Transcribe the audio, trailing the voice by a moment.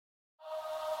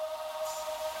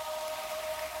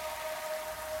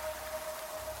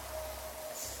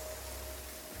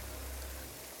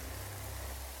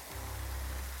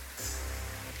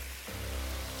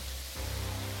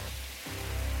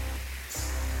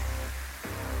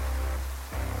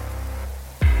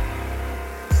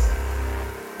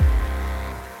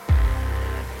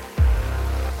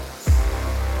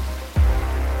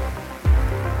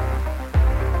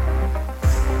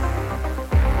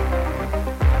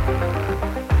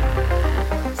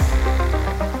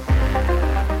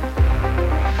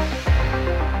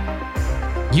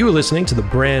You are listening to the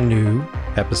brand new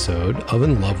episode of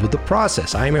In Love with the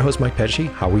Process. I am your host, Mike Pesci.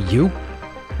 How are you?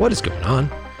 What is going on?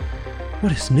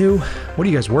 What is new? What are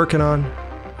you guys working on?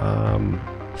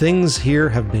 Things here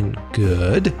have been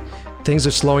good. Things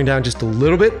are slowing down just a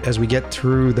little bit as we get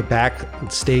through the back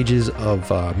stages of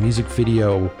music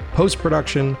video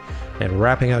post-production and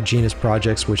wrapping out Gina's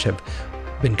projects, which have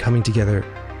been coming together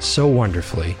so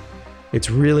wonderfully. It's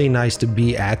really nice to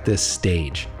be at this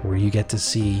stage where you get to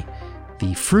see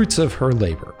the fruits of her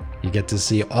labor. You get to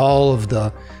see all of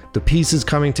the pieces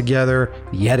coming together,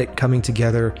 the edit coming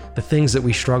together, the things that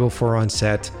we struggle for on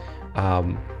set,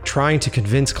 trying to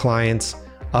convince clients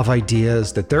of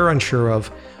ideas that they're unsure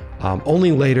of,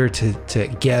 only later to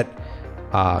get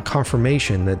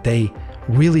confirmation that they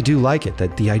really do like it,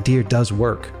 that the idea does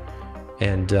work.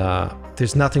 And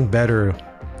there's nothing better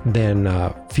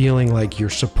than feeling like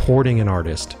you're supporting an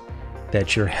artist,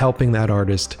 that you're helping that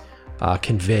artist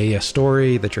convey a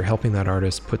story, that you're helping that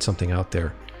artist put something out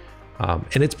there.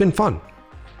 And it's been fun.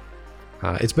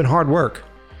 It's been hard work.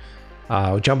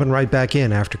 Jumping right back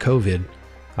in after COVID,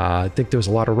 I think there was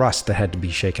a lot of rust that had to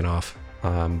be shaken off.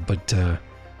 But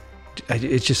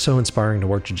it's just so inspiring to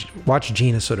watch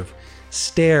Gina sort of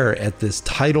stare at this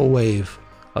tidal wave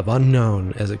of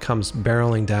unknown as it comes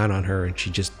barreling down on her, and she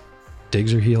just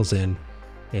digs her heels in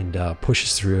and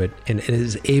pushes through it and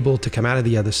is able to come out of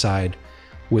the other side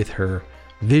with her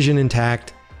vision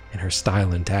intact and her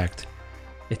style intact.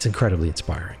 It's incredibly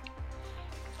inspiring.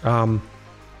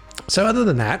 So other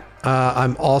than that,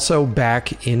 I'm also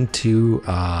back into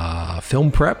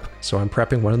film prep. So I'm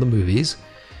prepping one of the movies,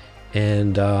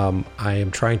 and I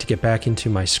am trying to get back into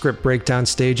my script breakdown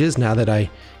stages now that I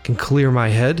can clear my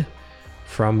head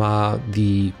from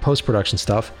the post-production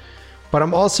stuff. But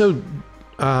I'm also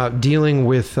dealing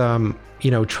with,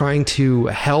 trying to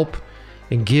help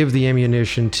and give the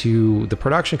ammunition to the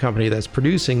production company that's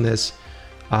producing this,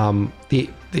 the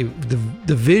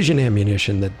vision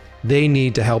ammunition that they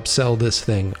need to help sell this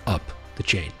thing up the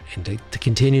chain and to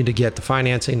continue to get the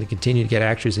financing, to continue to get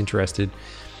actors interested.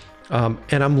 And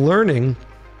I'm learning,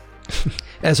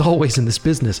 as always in this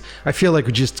business, I feel like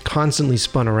we're just constantly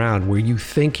spun around where you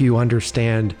think you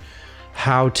understand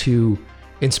how to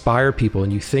inspire people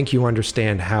and you think you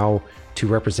understand how to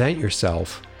represent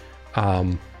yourself.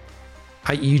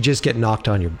 You just get knocked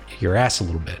on your ass a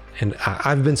little bit. And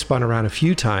I've been spun around a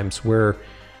few times where,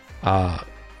 I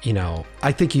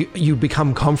think you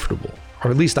become comfortable,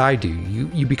 or at least I do.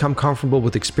 You become comfortable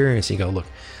with experience. And you go, look,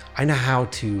 I know how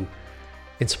to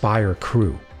inspire a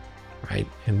crew, right?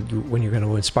 And when you're going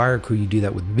to inspire a crew, you do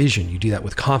that with vision. You do that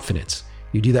with confidence.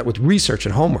 You do that with research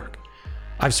and homework.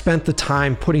 I've spent the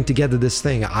time putting together this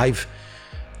thing. I've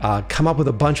come up with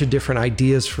a bunch of different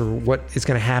ideas for what is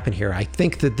going to happen here. I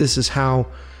think that this is how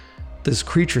this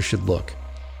creature should look.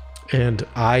 And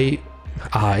I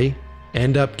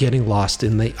end up getting lost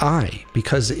in the eye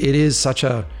because it is such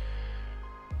a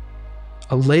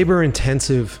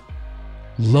labor-intensive,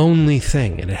 lonely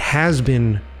thing. And it has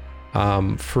been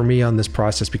for me on this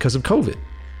process because of COVID,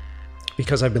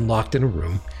 because I've been locked in a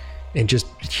room and just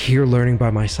here learning by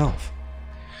myself.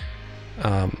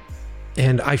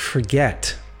 And I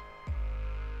forget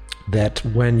that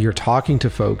when you're talking to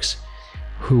folks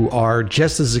who are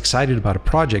just as excited about a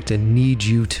project and need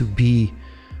you to be,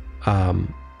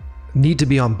 need to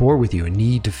be on board with you and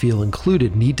need to feel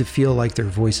included, need to feel like their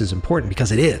voice is important,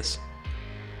 because it is.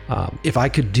 If I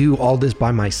could do all this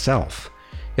by myself,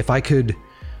 if I could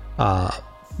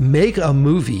make a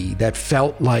movie that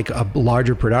felt like a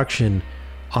larger production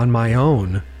on my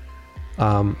own,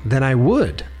 then I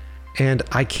would. And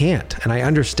I can't. And I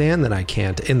understand that I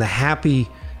can't. And the happy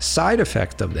side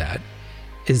effect of that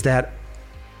is that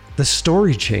the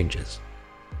story changes.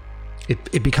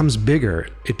 It becomes bigger.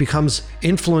 It becomes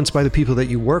influenced by the people that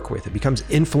you work with. It becomes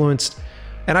influenced,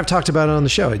 and I've talked about it on the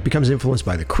show, it becomes influenced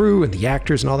by the crew and the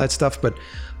actors and all that stuff. But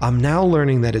I'm now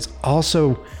learning that it's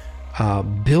also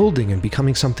building and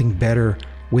becoming something better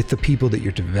with the people that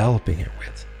you're developing it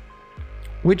with,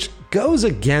 which goes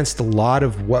against a lot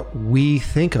of what we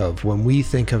think of when we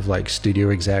think of like studio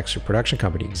execs or production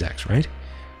company execs, right?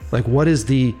 Like, what is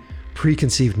the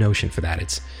preconceived notion for that?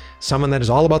 It's someone that is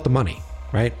all about the money,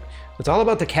 right? It's all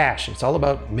about the cash. It's all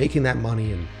about making that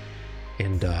money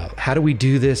and how do we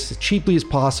do this as cheaply as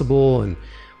possible? And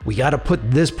we got to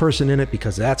put this person in it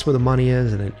because that's where the money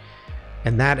is.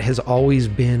 And that has always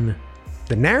been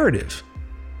the narrative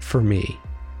for me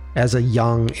as a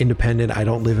young, independent, I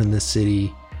don't live in this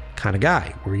city kind of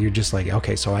guy, where you're just like,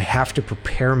 okay, so I have to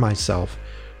prepare myself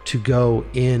to go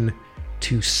in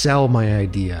to sell my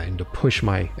idea and to push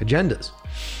my agendas.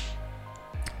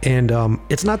 And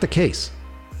it's not the case.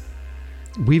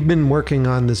 we've been working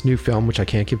on this new film, which I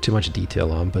can't give too much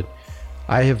detail on, but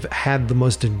I have had the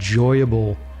most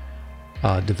enjoyable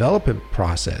development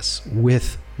process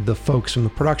with the folks from the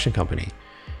production company.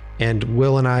 And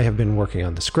Will and I have been working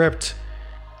on the script.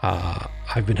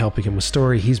 I've been helping him with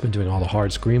story. He's been doing all the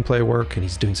hard screenplay work, and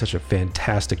he's doing such a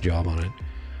fantastic job on it.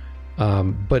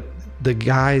 But the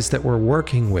guys that we're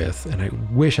working with, and I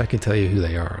wish I could tell you who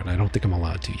they are, and I don't think I'm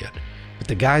allowed to yet, but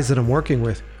the guys that I'm working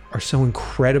with are so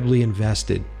incredibly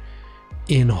invested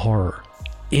in horror,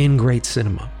 in great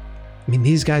cinema. I mean,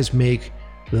 these guys make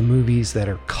the movies that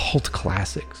are cult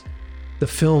classics, the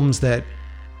films that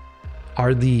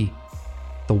are the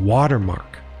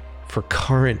watermark for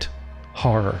current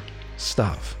horror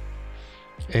stuff.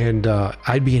 And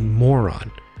I'd be a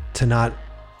moron to not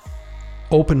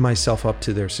open myself up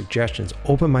to their suggestions,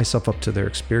 open myself up to their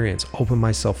experience, open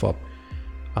myself up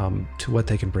to what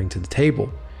they can bring to the table.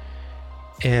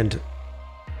 And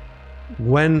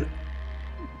when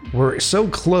we're so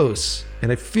close,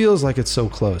 and it feels like it's so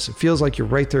close, it feels like you're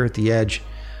right there at the edge.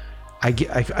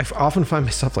 I often find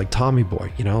myself like Tommy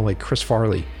Boy, like Chris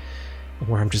Farley,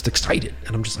 where I'm just excited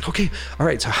and I'm just like, okay, all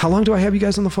right, so how long do I have you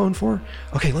guys on the phone for?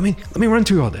 Okay, let me run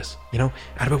through all this,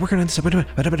 I've been working on this,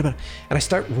 and I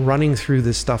start running through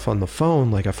this stuff on the phone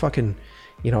like a fucking,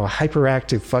 a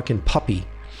hyperactive fucking puppy.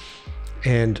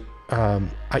 And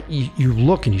you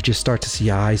look and you just start to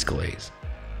see eyes glaze,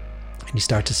 and you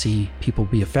start to see people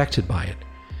be affected by it.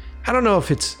 I don't know if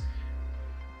it's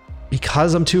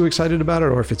because I'm too excited about it,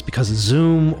 or if it's because of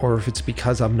Zoom, or if it's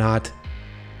because I'm not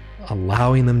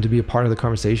allowing them to be a part of the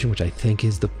conversation, which I think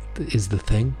is the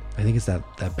thing. I think it's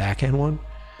that backhand one.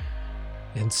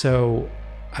 And so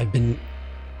I've been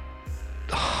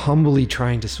humbly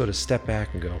trying to sort of step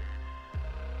back and go,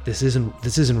 this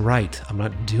isn't right. I'm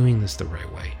not doing this the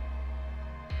right way.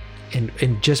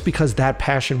 And just because that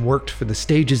passion worked for the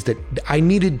stages that I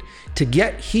needed to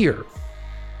get here,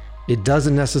 it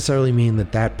doesn't necessarily mean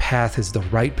that path is the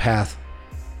right path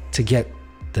to get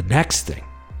the next thing,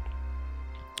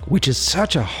 which is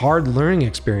such a hard learning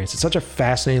experience. It's such a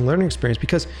fascinating learning experience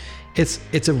because it's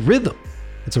a rhythm.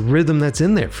 It's a rhythm that's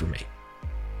in there for me,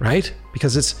 right?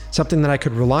 Because it's something that I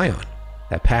could rely on,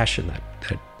 that passion,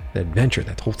 that adventure,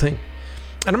 that whole thing.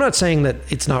 And I'm not saying that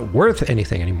it's not worth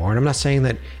anything anymore, and I'm not saying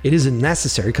that it isn't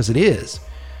necessary, because it is.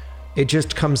 It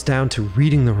just comes down to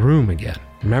reading the room again.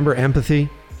 Remember empathy?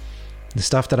 The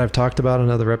stuff that I've talked about in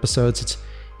other episodes,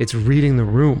 it's reading the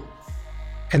room.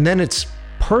 And then it's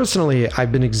personally,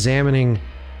 I've been examining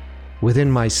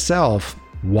within myself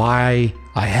why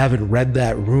I haven't read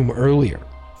that room earlier.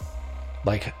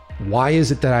 Like, why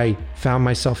is it that I found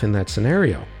myself in that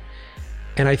scenario?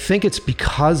 And I think it's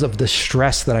because of the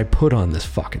stress that I put on this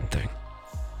fucking thing.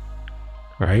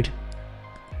 Right?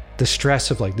 The stress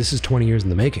of like, this is 20 years in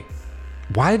the making.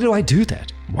 Why do I do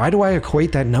that? Why do I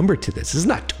equate that number to this? This is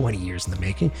not 20 years in the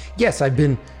making. Yes, I've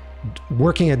been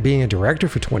working at being a director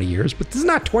for 20 years, but this is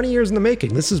not 20 years in the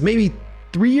making. This is maybe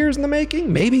 3 years in the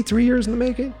making, maybe 3 years in the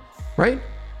making, right?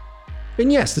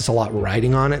 And yes, there's a lot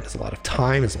riding on it. There's a lot of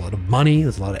time. There's a lot of money.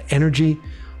 There's a lot of energy.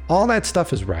 All that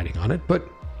stuff is riding on it, but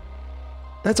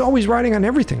that's always riding on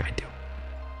everything I do.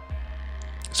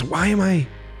 So why am I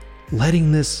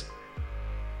letting this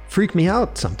freak me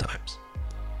out sometimes?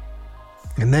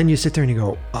 And then you sit there and you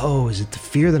go, oh, is it the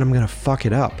fear that I'm going to fuck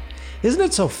it up? Isn't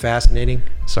it so fascinating?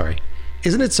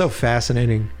 Isn't it so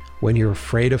fascinating when you're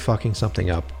afraid of fucking something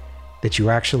up that you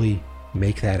actually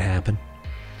make that happen?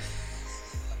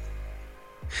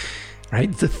 Right?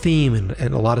 It's a theme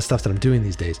and a lot of stuff that I'm doing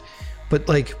these days. But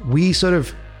like we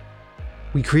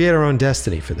create our own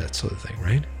destiny for that sort of thing,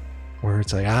 right? Where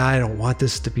it's like, I don't want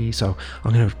this to be, so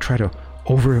I'm going to try to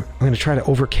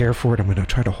over care for it. I'm going to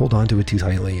try to hold on to it too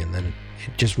tightly, and then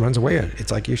it just runs away.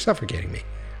 It's like, you're suffocating me.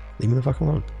 Leave me the fuck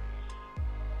alone.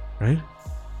 Right?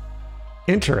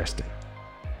 Interesting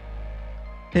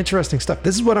stuff.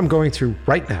 This is what I'm going through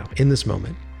right now in this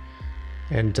moment.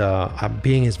 And I'm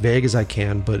being as vague as I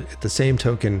can, but at the same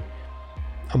token,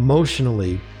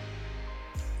 emotionally,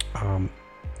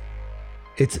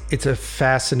 it's a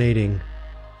fascinating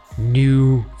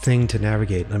new thing to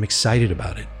navigate, and I'm excited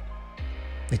about it.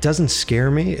 It doesn't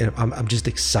scare me. I'm just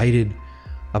excited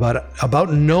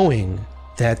about knowing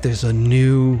that there's a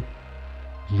new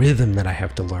rhythm that I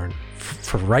have to learn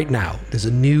for right now. There's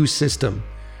a new system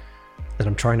that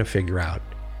I'm trying to figure out.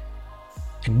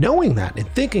 And knowing that and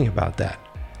thinking about that,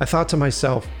 I thought to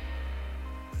myself,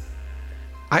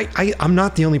 I'm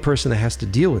not the only person that has to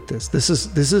deal with this. This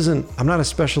isn't, I'm not a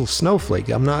special snowflake.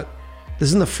 This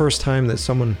isn't the first time that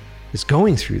someone is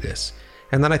going through this.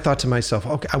 And then I thought to myself,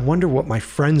 okay, I wonder what my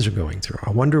friends are going through.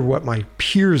 I wonder what my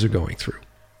peers are going through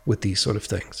with these sort of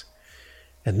things.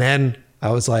 And then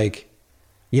I was like,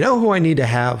 you know who I need to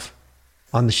have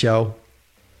on the show?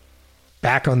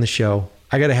 Back on the show.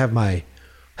 I got to have my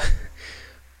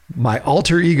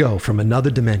alter ego from another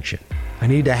dimension. I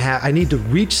need to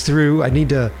reach through. I need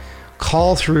to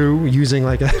call through using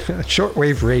like a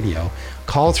shortwave radio,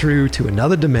 call through to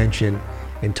another dimension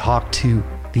and talk to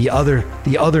the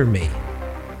other me,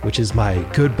 which is my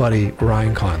good buddy,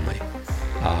 Ryan Conley.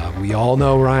 We all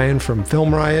know Ryan from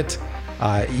Film Riot.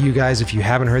 You guys, if you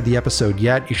haven't heard the episode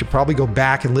yet, you should probably go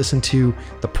back and listen to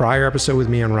the prior episode with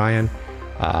me and Ryan,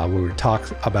 where we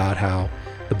talked about how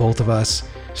the both of us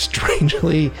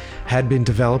strangely had been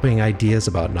developing ideas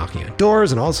about knocking on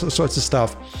doors and all sorts of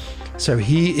stuff. So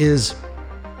he is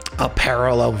a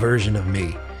parallel version of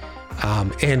me.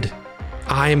 And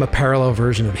I am a parallel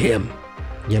version of him,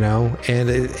 you know, and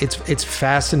it's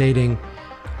fascinating,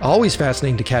 always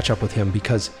fascinating to catch up with him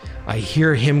because I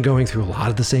hear him going through a lot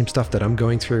of the same stuff that I'm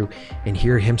going through and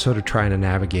hear him sort of trying to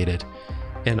navigate it.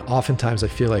 And oftentimes I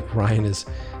feel like Ryan is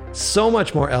so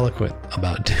much more eloquent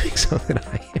about doing so than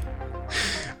I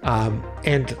am.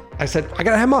 And I said, I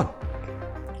gotta have him on.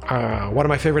 One of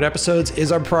my favorite episodes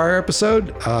is our prior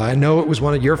episode. I know it was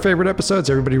one of your favorite episodes.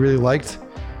 Everybody really liked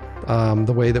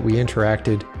the way that we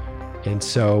interacted. And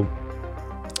so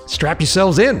strap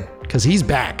yourselves in because he's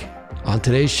back on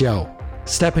today's show,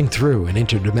 stepping through an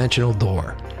interdimensional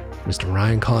door. Mr.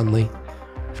 Ryan Conley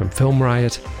from Film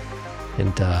Riot.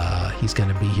 And he's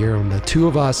going to be here. And the two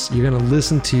of us, you're going to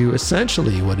listen to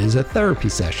essentially what is a therapy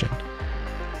session.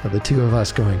 The two of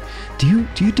us going, do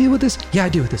you deal with this? Yeah, I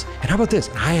deal with this. And how about this?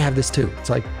 And I have this too.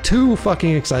 It's like two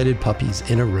fucking excited puppies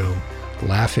in a room,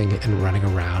 laughing and running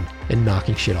around and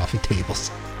knocking shit off of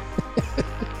tables.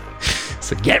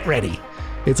 So get ready.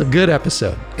 It's a good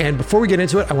episode. And before we get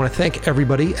into it, I want to thank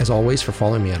everybody, as always, for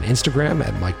following me on Instagram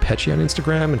at Mike Pecci on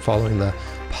Instagram and following the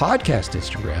podcast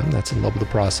Instagram. That's In Love with the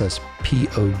Process,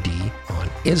 POD on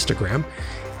Instagram.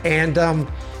 And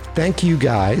thank you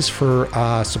guys for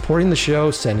supporting the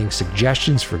show, sending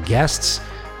suggestions for guests,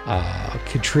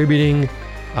 contributing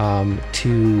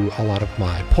to a lot of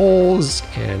my polls,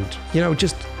 and, you know,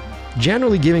 just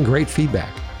generally giving great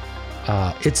feedback.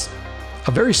 It's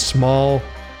a very small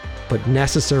but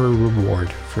necessary reward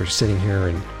for sitting here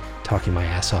and talking my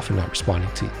ass off and not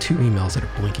responding to two emails that are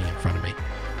blinking in front of me.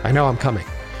 I know I'm coming.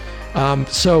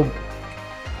 So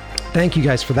thank you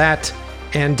guys for that.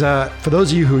 And for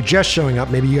those of you who are just showing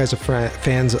up, maybe you guys are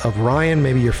fans of Ryan,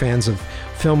 maybe you're fans of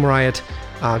Film Riot,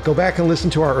 go back and listen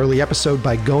to our early episode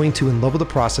by going to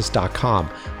inlovewiththeprocess.com.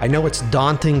 I know it's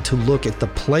daunting to look at the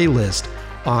playlist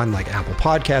on like Apple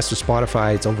Podcasts or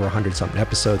Spotify. It's over 100-something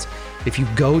episodes. If you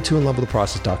go to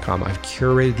inlovewiththeprocess.com, I've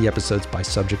curated the episodes by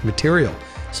subject material.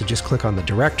 So just click on the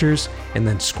directors and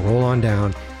then scroll on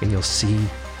down and you'll see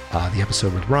the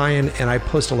episode with Ryan. And I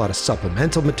post a lot of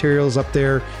supplemental materials up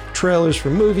there, trailers for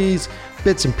movies,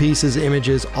 bits and pieces,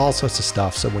 images, all sorts of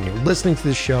stuff. So when you're listening to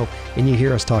this show and you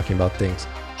hear us talking about things,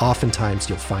 oftentimes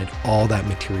you'll find all that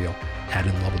material at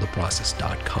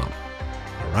inlovewiththeprocess.com.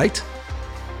 All right?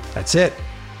 That's it.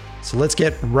 So let's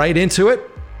get right into it.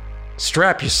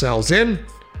 Strap yourselves in,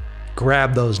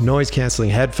 grab those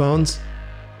noise-canceling headphones,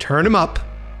 turn them up,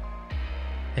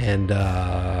 and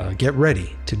get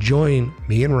ready to join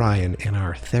me and Ryan in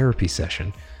our therapy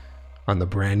session on the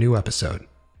brand new episode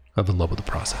of In Love with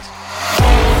the Process.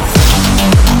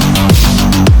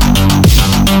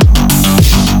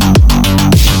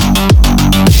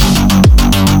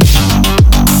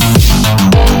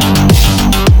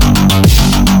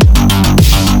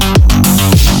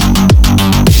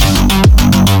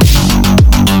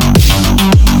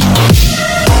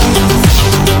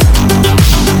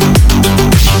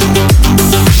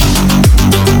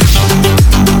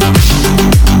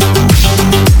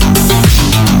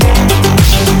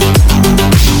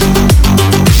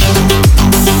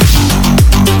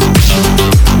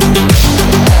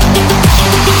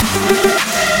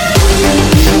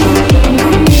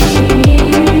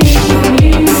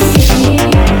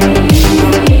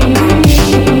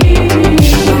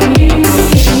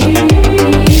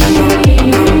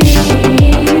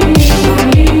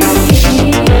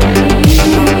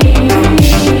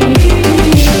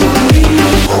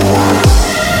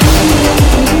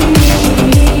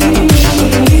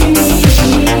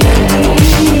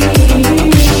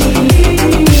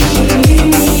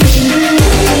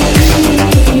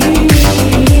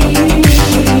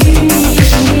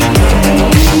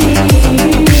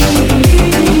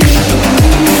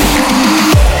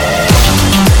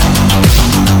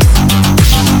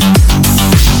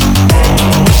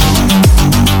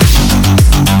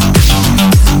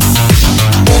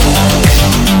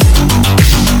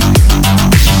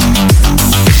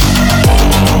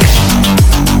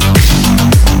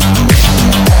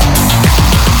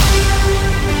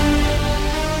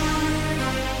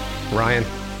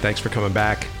 Thanks for coming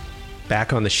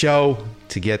back on the show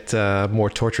to get more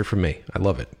torture from me. I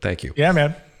love it. Thank you. Yeah,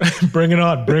 man. Bring it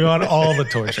on. Bring on all the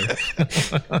torture.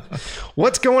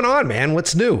 What's going on, man?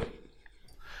 What's new?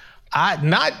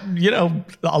 Not,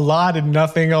 a lot and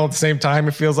nothing all at the same time.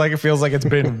 It feels like it's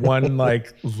been one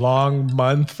like long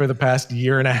month for the past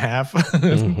year and a half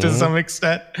to some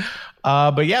extent.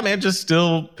 But yeah, man, just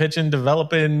still pitching,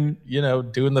 developing,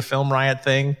 doing the Film Riot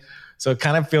thing. So it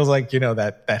kind of feels like,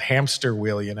 that hamster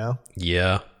wheel,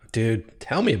 Yeah, dude,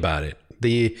 tell me about it.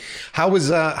 How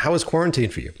was quarantine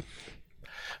for you?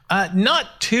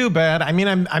 Not too bad. I mean,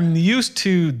 I'm used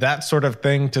to that sort of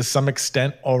thing to some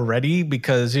extent already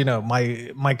because,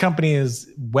 my company is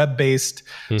web-based.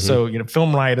 Mm-hmm. So,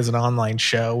 Film Riot is an online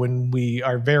show and we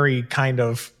are very kind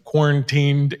of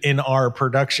quarantined in our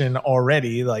production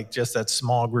already, like just that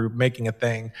small group making a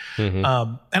thing.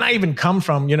 Mm-hmm. And I even come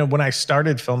from, when I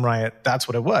started Film Riot, that's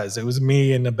what it was. It was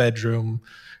me in a bedroom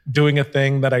doing a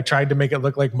thing that I tried to make it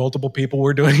look like multiple people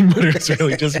were doing, but it's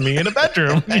really just me in a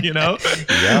bedroom,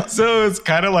 Yeah. So it's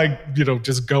kind of like,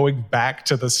 just going back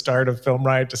to the start of Film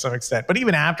Riot to some extent. But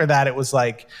even after that, it was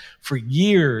like for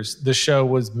years, the show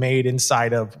was made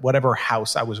inside of whatever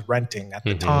house I was renting at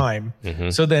the time. Mm-hmm.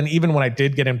 So then even when I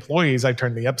did get employees, I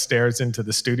turned the upstairs into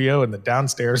the studio and the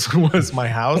downstairs was my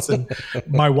house. And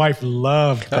my wife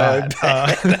loved that.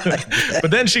 But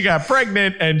then she got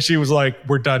pregnant and she was like,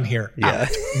 we're done here. Yeah.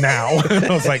 Now. I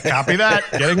was like, copy that,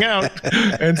 getting out.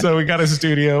 And so we got a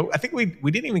studio. I think we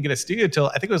didn't even get a studio till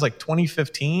I think it was like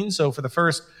 2015. So for the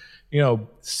first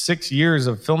 6 years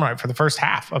of Film Riot, for the first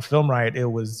half of Film Riot, it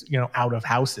was, out of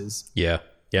houses. Yeah.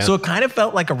 Yeah. So it kind of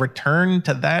felt like a return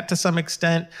to that to some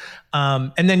extent.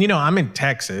 And then, I'm in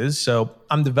Texas, so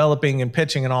I'm developing and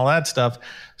pitching and all that stuff.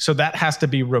 So that has to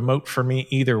be remote for me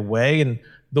either way. And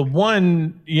the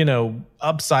one,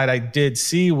 upside I did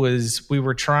see was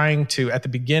at the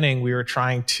beginning, we were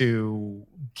trying to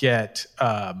get,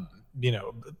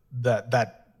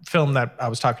 that film that I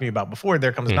was talking to you about before,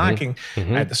 There Comes Knocking.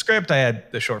 Mm-hmm. I had the script, I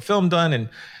had the short film done,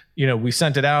 and we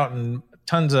sent it out and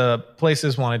tons of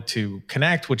places wanted to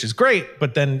connect, which is great,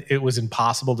 but then it was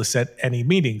impossible to set any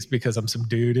meetings because I'm some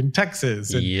dude in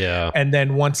Texas. And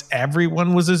then once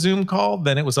everyone was a Zoom call,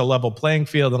 then it was a level playing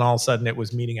field, and all of a sudden it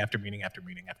was meeting after meeting after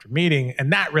meeting after meeting,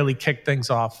 and that really kicked things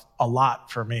off a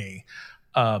lot for me.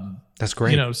 That's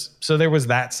great. So there was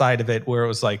that side of it where it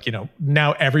was like,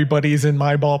 now everybody's in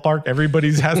my ballpark.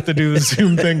 Everybody's has to do the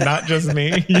Zoom thing, not just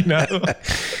me,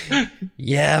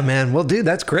 Yeah, man. Well, dude,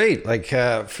 that's great. Like,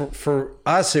 for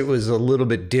us, it was a little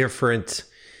bit different,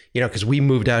 because we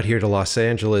moved out here to Los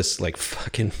Angeles like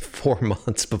fucking 4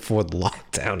 months before the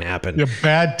lockdown happened. Yeah,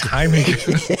 bad timing.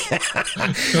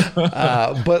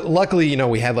 But luckily,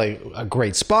 we had like a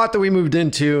great spot that we moved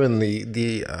into, and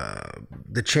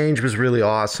the change was really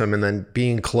awesome. And then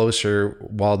being closer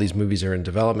while these movies are in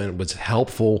development was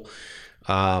helpful.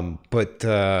 But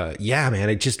yeah, man,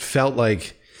 it just felt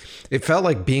like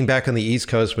being back on the East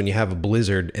Coast when you have a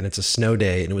blizzard and it's a snow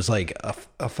day, and it was like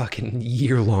a fucking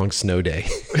year-long snow day.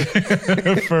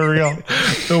 For real.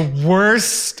 The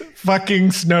worst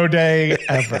fucking snow day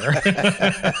ever.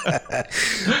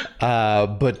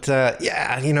 But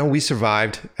yeah, we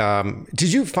survived.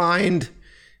 Did you find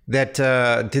that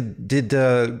did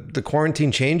the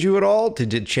quarantine change you at all?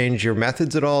 Did it change your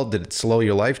methods at all? Did it slow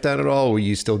your life down at all? Or were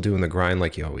you still doing the grind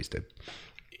like you always did?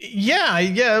 Yeah,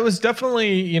 it was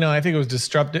definitely, I think it was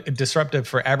disruptive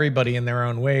for everybody in their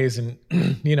own ways. And,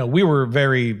 we were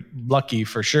very lucky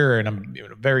for sure. And I'm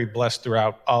very blessed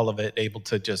throughout all of it, able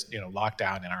to just, lock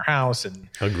down in our house. And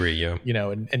agree, yeah.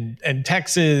 And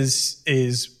Texas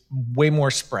is way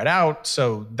more spread out.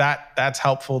 So that's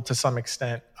helpful to some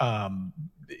extent.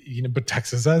 But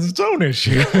Texas has its own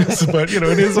issues. But it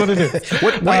is what it is.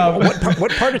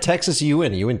 What part of Texas are you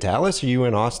in? Are you in Dallas or are you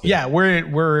in Austin? Yeah,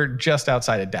 we're just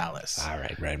outside of Dallas. All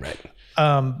right, right.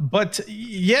 But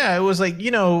yeah, it was like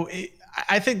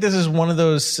I think this is one of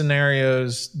those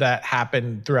scenarios that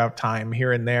happen throughout time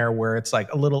here and there, where it's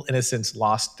like a little innocence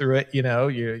lost through it.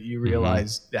 You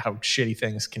realize how shitty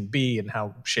things can be and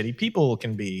how shitty people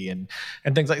can be and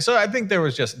things like. So I think there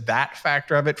was just that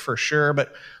factor of it for sure,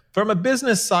 but. From a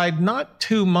business side, not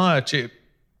too much.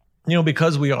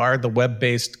 Because we are the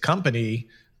web-based company,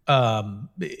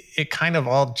 it kind of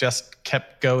all just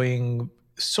kept going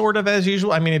sort of as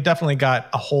usual. I mean, it definitely got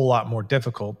a whole lot more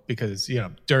difficult because,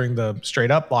 during the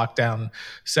straight up lockdown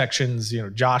sections,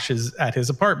 Josh is at his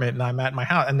apartment and I'm at my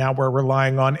house, and now we're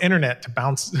relying on internet to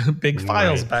bounce big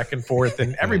files back and forth,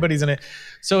 and everybody's in it.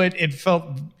 So it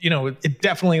felt, it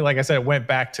definitely, like I said, it went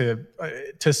back to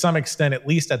some extent, at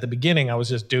least at the beginning, I was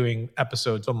just doing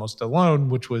episodes almost alone,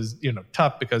 which was,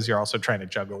 tough because you're also trying to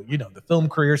juggle, the film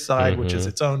career side, which is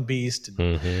its own beast.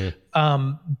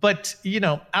 But,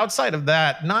 outside of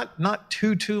that, not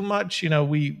too much,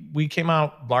 we came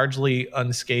out largely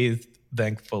unscathed,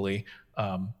 thankfully.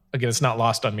 Again, it's not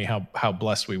lost on me how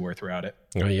blessed we were throughout it.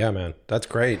 Oh yeah, man. That's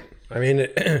great. I mean,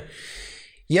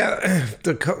 yeah,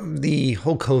 the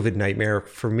whole COVID nightmare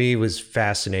for me was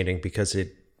fascinating because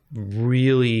it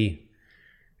really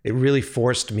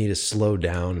forced me to slow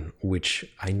down, which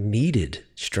I needed,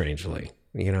 strangely,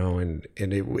 and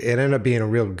it ended up being a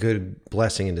real good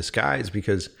blessing in disguise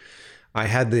because I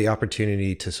had the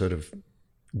opportunity to sort of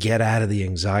get out of the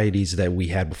anxieties that we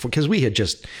had before, because we had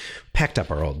just packed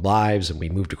up our old lives and we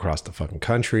moved across the fucking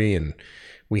country and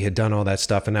we had done all that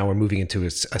stuff, and now we're moving into a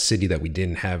city that we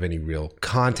didn't have any real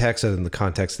context other than the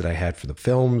context that I had for the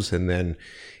films. And then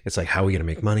it's like, how are we going to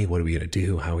make money? What are we going to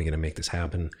do? How are we going to make this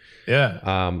happen?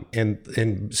 Yeah.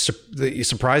 And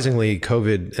surprisingly,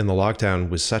 COVID and the lockdown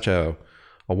was such a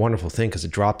wonderful thing because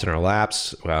it dropped in our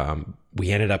laps.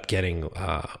 We ended up getting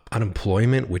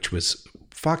unemployment, which was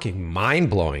fucking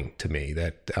mind-blowing to me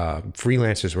that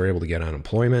freelancers were able to get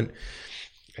unemployment,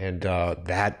 and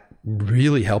that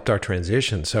really helped our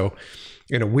transition. So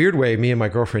in a weird way, me and my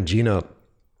girlfriend Gina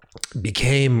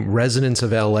became residents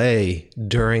of LA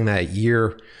during that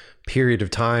year period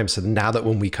of time. So now that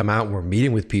when we come out and we're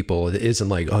meeting with people, it isn't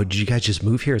like, oh, did you guys just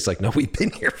move here? It's like, no, we've been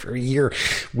here for a year.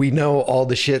 We know all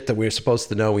the shit that we're supposed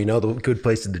to know. We know the good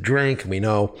places to drink. We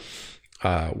know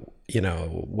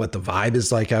what the vibe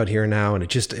is like out here now. And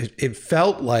it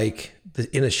felt like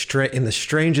in the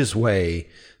strangest way,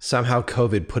 somehow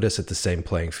COVID put us at the same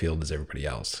playing field as everybody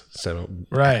else. So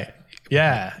right.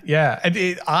 Yeah.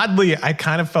 Yeah. Oddly, I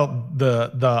kind of felt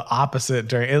the opposite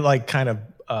during it, like kind of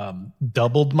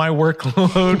doubled my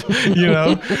workload,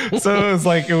 so it was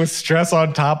like, it was stress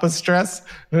on top of stress.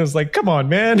 And it was like, come on,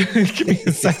 man, give me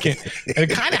a second. And it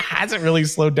kind of hasn't really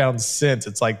slowed down since.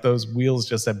 It's like those wheels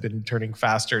just have been turning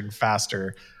faster and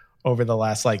faster over the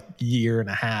last like year and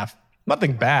a half.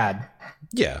 Nothing bad.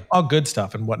 Yeah. All good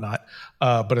stuff and whatnot.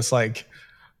 But it's like,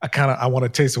 I want a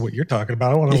taste of what you're talking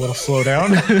about. I want a little slow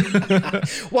down.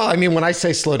 Well, I mean, when I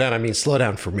say slow down, I mean slow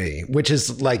down for me, which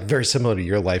is like very similar to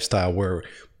your lifestyle, where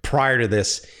prior to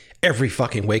this, every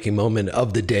fucking waking moment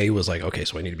of the day was like, okay,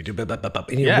 so I need to be doing,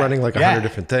 and you're running like 100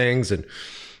 different things. And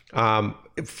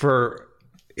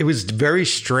it was very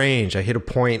strange. I hit a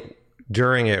point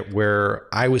during it where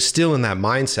I was still in that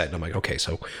mindset, and I'm like, okay,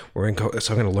 so I'm going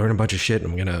to learn a bunch of shit,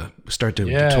 and I'm going to start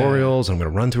doing tutorials, and I'm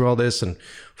going to run through all this. And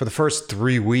for the first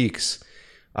 3 weeks,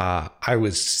 I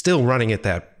was still running at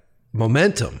that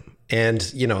momentum.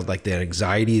 And, like the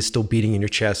anxiety is still beating in your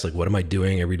chest. Like, what am I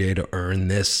doing every day to earn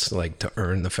this? Like, to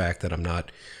earn the fact that I'm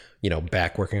not,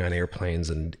 back working on airplanes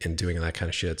and doing that kind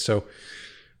of shit. So,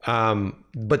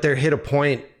 but there hit a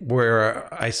point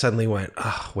where I suddenly went,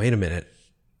 oh, wait a minute.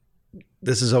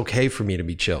 This is okay for me to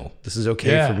be chill. This is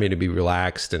okay for me to be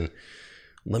relaxed. And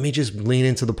let me just lean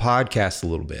into the podcast a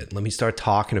little bit. Let me start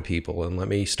talking to people, and let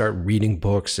me start reading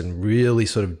books and really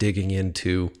sort of digging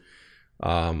into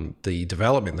the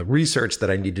development, the research that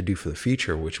I need to do for the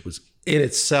feature, which was in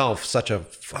itself such a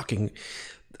fucking,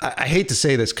 I hate to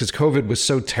say this because COVID was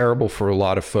so terrible for a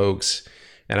lot of folks,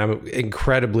 and I'm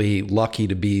incredibly lucky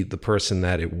to be the person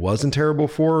that it wasn't terrible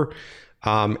for.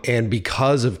 And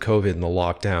because of COVID and the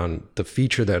lockdown, the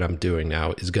feature that I'm doing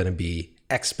now is going to be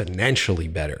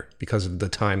exponentially better because of the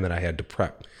time that I had to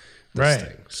prep this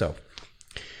thing. So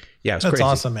yeah, it's That's crazy.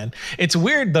 Awesome, man. It's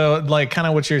weird though, like kind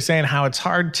of what you're saying, how it's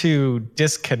hard to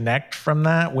disconnect from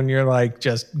that when you're like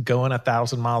just going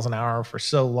 1,000 miles an hour for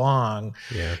so long.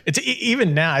 Yeah. It's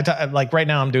even now, like right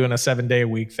now I'm doing a 7-day a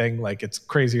week thing. Like it's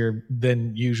crazier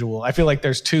than usual. I feel like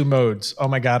there's 2 modes. Oh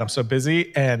my God, I'm so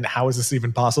busy. And how is this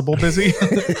even possible busy?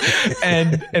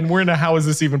 and we're in a how is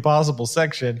this even possible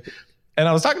section. And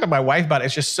I was talking to my wife about it.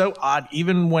 It's just so odd.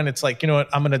 Even when it's like, you know what,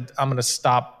 I'm going to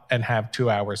stop and have 2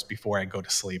 hours before I go to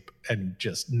sleep and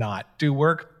just not do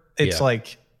work. It's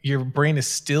like your brain is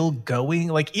still going.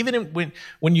 Like even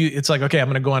when you, it's like, okay, I'm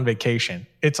going to go on vacation.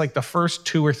 It's like the first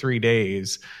 2 or 3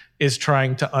 days is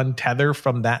trying to untether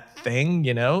from that thing.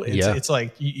 It's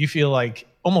like you feel like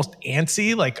almost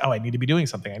antsy, like, oh, I need to be doing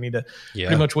something. I need to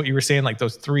pretty much what you were saying, like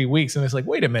those 3 weeks. And it's like,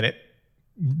 wait a minute.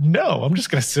 no, I'm just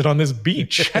going to sit on this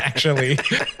beach, actually.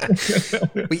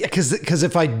 Because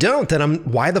if I don't, then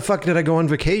why the fuck did I go on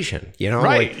vacation? You know,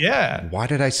 right? Yeah. Why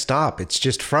did I stop? It's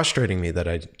just frustrating me that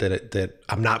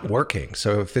I'm not working.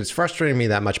 So if it's frustrating me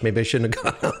that much, maybe I shouldn't have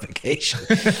gone on vacation.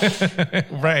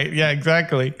 Right. Yeah,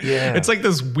 exactly. Yeah. It's like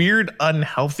this weird,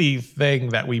 unhealthy thing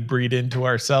that we breed into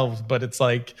ourselves, but it's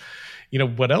like, you know,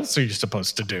 what else are you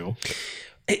supposed to do?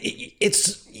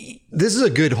 This is a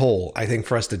good hole, I think,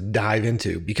 for us to dive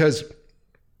into, because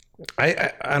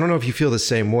I don't know if you feel the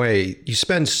same way. You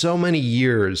spend so many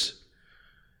years.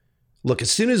 Look,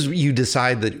 as soon as you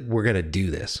decide that we're going to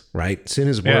do this, right? As soon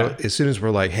as we're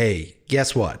like, hey,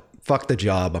 guess what? Fuck the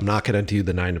job. I'm not going to do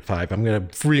the 9 to 5. I'm going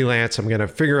to freelance. I'm going to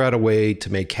figure out a way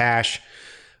to make cash.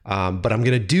 But I'm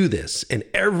going to do this. And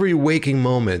every waking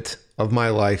moment of my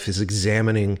life is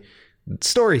examining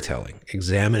storytelling,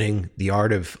 examining the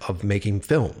art of making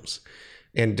films.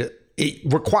 And it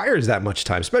requires that much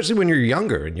time, especially when you're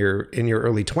younger and you're in your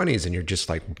early 20s and you're just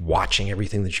like watching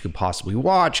everything that you could possibly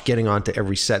watch, getting onto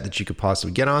every set that you could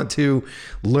possibly get onto,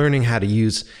 learning how to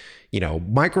use, you know,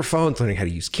 microphones, learning how to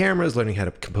use cameras, learning how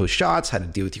to compose shots, how to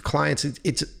deal with your clients.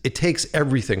 It takes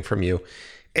everything from you.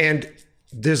 And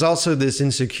there's also this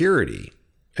insecurity,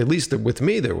 at least with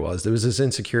me, there was this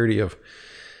insecurity of,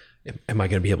 am I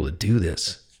going to be able to do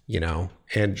this? You know?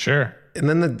 And sure. And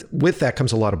then with that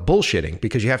comes a lot of bullshitting,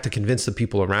 because you have to convince the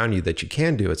people around you that you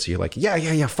can do it. So you're like,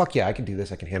 yeah, fuck yeah, I can do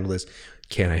this. I can handle this.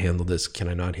 Can I handle this? Can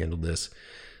I not handle this?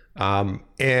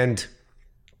 And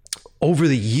over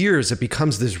the years, it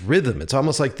becomes this rhythm. It's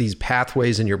almost like these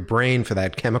pathways in your brain for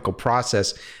that chemical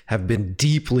process have been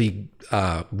deeply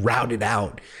routed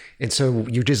out. And so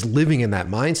you're just living in that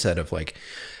mindset of like,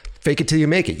 fake it till you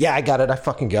make it. Yeah, I got it. I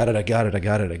fucking got it. I got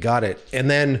it.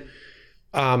 And then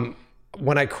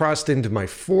when I crossed into my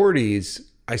 40s,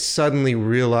 I suddenly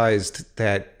realized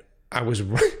that it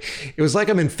was like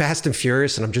I'm in Fast and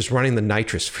Furious and I'm just running the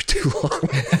nitrous for too long.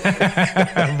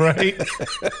 Right.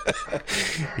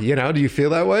 You know, do you feel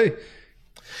that way?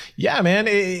 Yeah, man,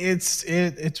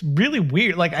 it's really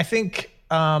weird. Like, I think,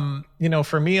 you know,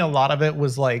 for me, a lot of it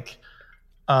was like,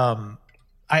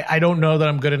 I don't know that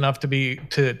I'm good enough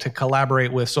to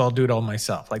collaborate with, so I'll do it all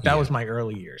myself. Like that was my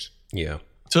early years. Yeah.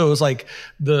 So it was like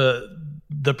the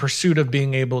pursuit of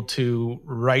being able to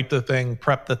write the thing,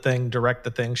 prep the thing, direct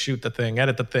the thing, shoot the thing,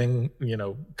 edit the thing, you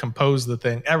know, compose the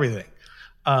thing, everything.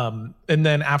 And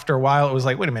then after a while, it was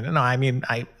like, wait a minute, no, I mean,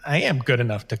 I am good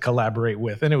enough to collaborate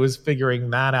with, and it was figuring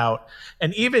that out.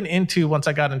 And even once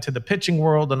I got into the pitching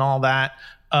world and all that,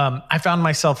 I found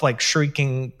myself like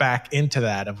shrinking back into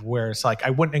that, of where it's like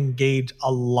I wouldn't engage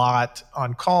a lot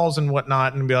on calls and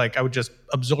whatnot, and be like, I would just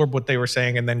absorb what they were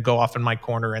saying and then go off in my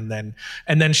corner and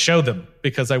then show them,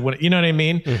 because I wouldn't, you know what I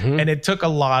mean? Mm-hmm. And it took a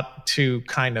lot to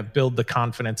kind of build the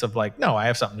confidence of like, no, I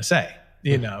have something to say,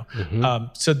 you know? Mm-hmm.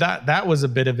 So that was a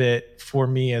bit of it for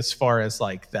me as far as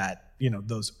like that, you know,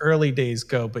 those early days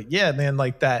go. But yeah, man,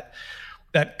 like that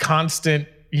constant,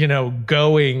 you know,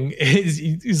 going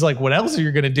is like, what else are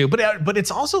you going to do? But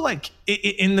it's also like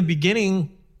in the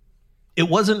beginning, it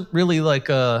wasn't really like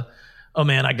oh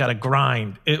man, I got to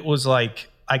grind. It was like,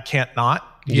 I can't not,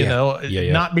 you know,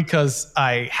 not because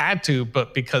I had to,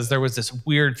 but because there was this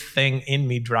weird thing in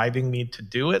me driving me to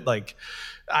do it. Like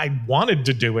I wanted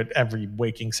to do it every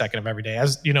waking second of every day,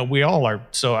 as you know, we all are.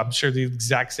 So I'm sure the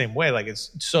exact same way, like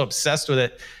it's so obsessed with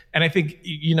it. And I think,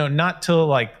 you know, not till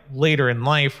like later in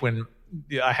life, when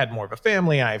I had more of a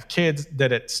family, I have kids,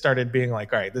 that it started being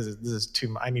like, all right, this is too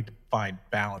much. I need to find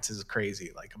balance. This is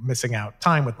crazy. Like I'm missing out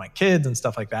time with my kids and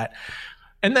stuff like that.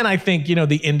 And then I think, you know,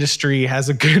 the industry has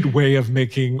a good way of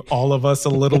making all of us a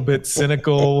little bit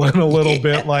cynical and a little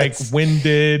bit like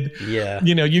winded. Yeah.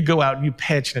 You know, you go out and you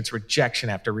pitch and it's rejection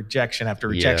after rejection after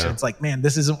rejection. Yeah. It's like, man,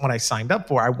 this isn't what I signed up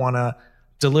for. I want to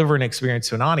deliver an experience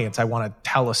to an audience. I want to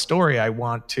tell a story. I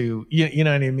want to, you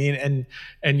know what I mean?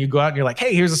 And you go out and you're like,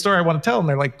 hey, here's a story I want to tell. And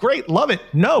they're like, great, love it.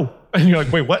 No. And you're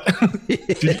like, wait, what?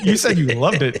 You said you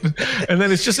loved it. And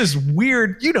then it's just this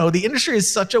weird, you know, the industry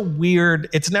is such a weird,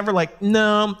 it's never like,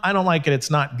 no, I don't like it. It's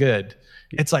not good.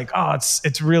 It's like, oh,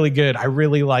 it's really good. I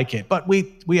really like it. But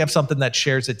we have something that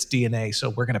shares its DNA, so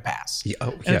we're going to pass. Yeah,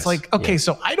 and it's like, okay,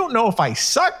 so I don't know if I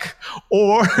suck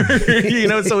or, you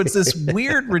know, so it's this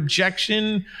weird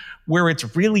rejection where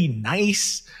it's really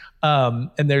nice.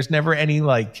 And there's never any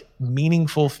like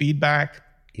meaningful feedback.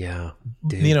 Yeah.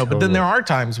 Dude, you know, totally. But then there are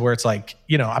times where it's like,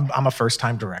 you know, I'm a first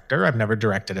time director. I've never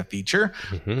directed a feature.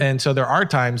 Mm-hmm. And so there are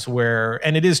times where,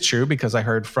 and it is true because I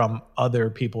heard from other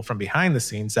people from behind the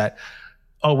scenes that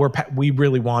oh, we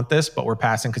really want this, but we're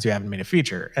passing because you haven't made a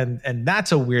feature. And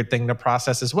that's a weird thing to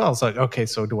process as well. It's like, okay,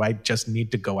 so do I just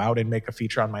need to go out and make a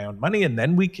feature on my own money and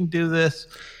then we can do this?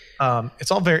 It's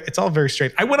all very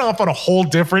straight. I went off on a whole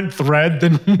different thread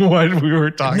than what we were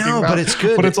talking about. No, but it's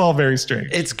good. But it's all very straight.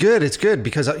 It's good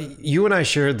because you and I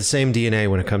share the same DNA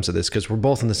when it comes to this because we're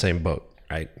both in the same boat.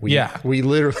 Right. We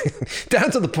literally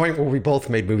down to the point where we both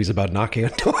made movies about knocking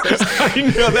on doors. I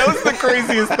know, that was the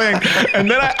craziest thing. And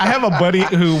then I have a buddy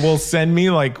who will send me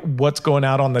like what's going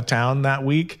out on the town that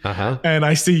week. And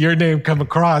I see your name come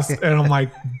across and I'm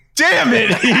like, damn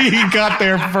it, he got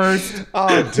there first.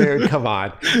 Oh, dude, come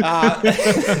on.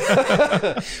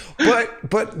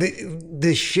 But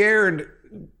the shared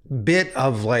bit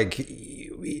of like,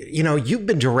 you know, you've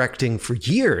been directing for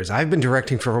years. I've been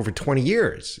directing for over 20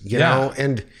 years, you know?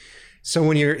 And so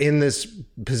when you're in this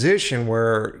position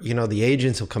where, you know, the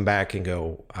agents will come back and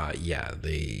go, yeah,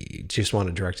 they just want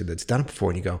a director that's done it before.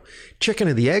 And you go, chicken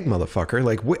or the egg, motherfucker.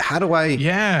 Like,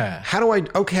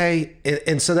 okay.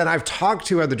 And so then I've talked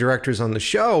to other directors on the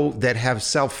show that have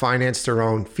self-financed their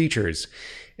own features.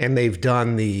 And they've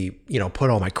done the, you know, put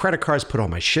all my credit cards, put all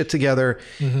my shit together.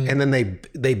 And then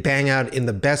they bang out in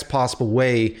the best possible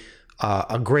way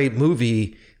a great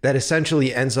movie that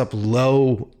essentially ends up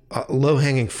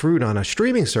low-hanging fruit on a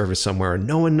streaming service somewhere. And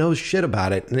no one knows shit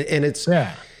about it. And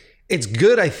it's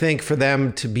good, I think, for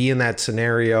them to be in that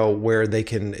scenario where they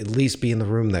can at least be in the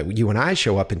room that you and I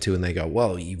show up into and they go,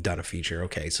 well, you've done a feature.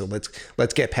 Okay, so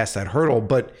let's get past that hurdle.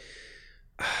 But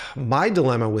my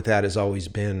dilemma with that has always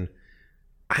been,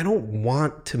 I don't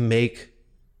want to make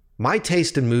my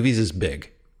taste in movies is big,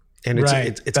 and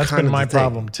it's that's kind of my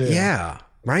problem too. Yeah,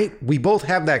 right. We both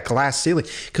have that glass ceiling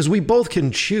because we both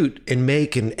can shoot and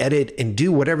make and edit and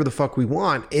do whatever the fuck we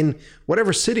want in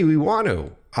whatever city we want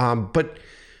to. But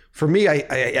for me, I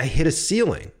hit a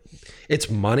ceiling. It's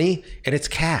money and it's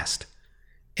cast,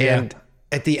 and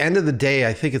at the end of the day,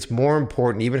 I think it's more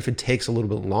important, even if it takes a little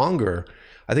bit longer.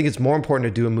 I think it's more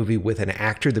important to do a movie with an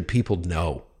actor that people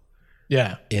know.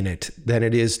 In it than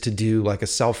it is to do like a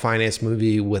self-financed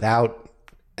movie without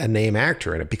a name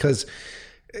actor in it, because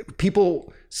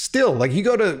people still like, you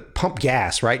go to pump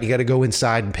gas, right? You got to go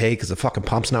inside and pay because the fucking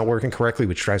pump's not working correctly,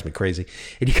 which drives me crazy.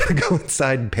 And you got to go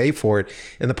inside and pay for it.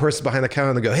 And the person behind the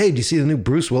counter, they go, hey, do you see the new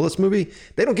Bruce Willis movie?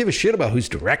 They don't give a shit about who's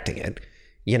directing it.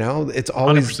 You know, it's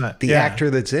always 100%. The actor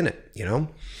that's in it, you know?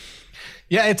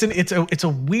 Yeah, it's a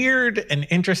weird and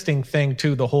interesting thing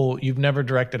too. The whole, you've never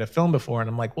directed a film before, and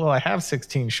I'm like, well, I have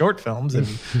 16 short films, and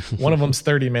one of them's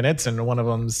 30 minutes, and one of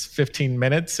them's 15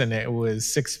 minutes, and it was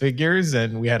 6 figures,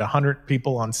 and we had 100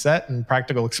 people on set, and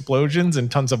practical explosions, and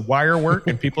tons of wire work,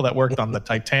 and people that worked on the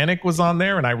Titanic was on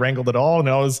there, and I wrangled it all, and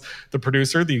I was the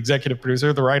producer, the executive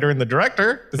producer, the writer, and the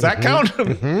director. Does that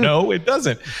count? No, it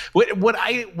doesn't.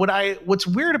 What's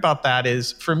weird about that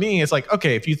is, for me, it's like,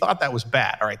 okay, if you thought that was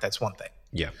bad, all right, that's one thing.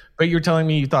 Yeah. But you're telling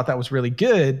me you thought that was really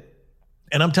good.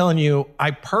 And I'm telling you,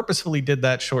 I purposefully did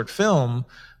that short film,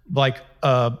 like,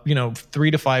 $3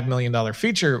 to $5 million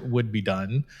feature would be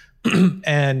done.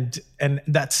 and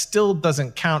that still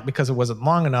doesn't count because it wasn't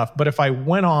long enough. But if I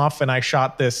went off and I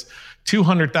shot this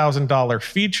 $200,000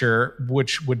 feature,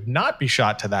 which would not be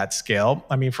shot to that scale.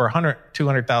 I mean, for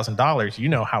 $200,000, you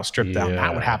know how stripped down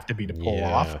that would have to be to pull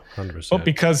off. 100%. But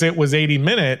because it was 80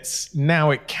 minutes, now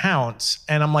it counts.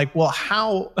 And I'm like, well,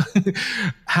 how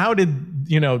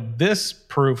did, this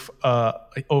proof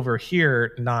over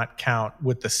here not count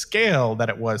with the scale that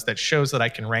it was, that shows that I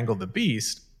can wrangle the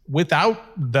beast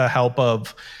without the help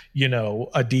of,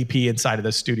 a DP inside of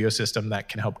the studio system that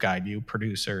can help guide you,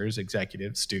 producers,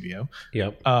 executive, studio.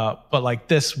 Yep. But like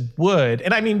this would,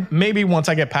 and I mean, maybe once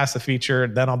I get past the feature,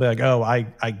 then I'll be like, oh,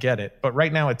 I get it. But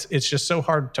right now it's just so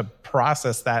hard to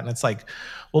process that. And it's like,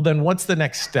 well, then what's the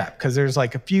next step? Because there's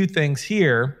like a few things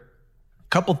here, a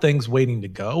couple things waiting to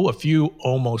go, a few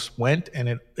almost went, and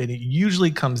it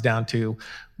usually comes down to,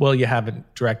 well, you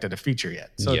haven't directed a feature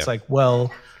yet. So It's like, well,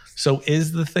 so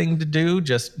is the thing to do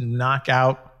just knock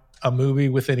out a movie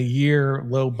within a year,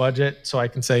 low budget, so I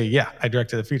can say, yeah, I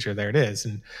directed the feature, there it is.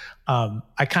 And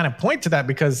I kind of point to that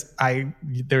because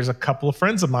there's a couple of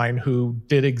friends of mine who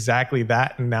did exactly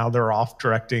that, and now they're off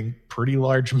directing pretty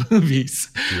large movies.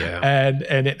 Yeah.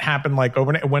 And it happened like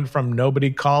overnight. It went from nobody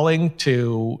calling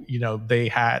to, they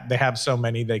have so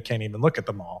many they can't even look at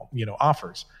them all,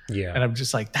 offers. Yeah. And I'm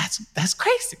just like, that's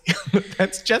crazy.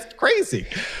 That's just crazy.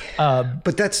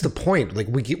 But that's the point. Like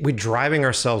we're driving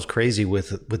ourselves crazy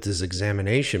with this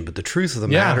examination. But the truth of the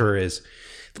matter is,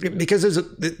 because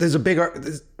there's a big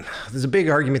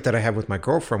argument that I have with my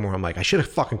girlfriend where I'm like, I should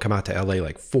have fucking come out to LA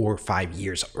like 4 or 5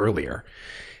 years earlier.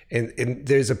 And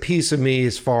there's a piece of me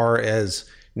as far as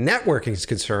networking is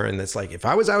concerned, that's like, if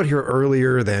I was out here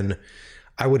earlier, then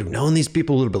I would have known these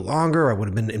people a little bit longer. I would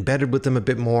have been embedded with them a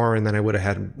bit more, and then I would have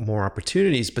had more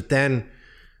opportunities. But then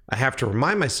I have to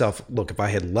remind myself, look, if I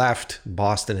had left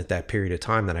Boston at that period of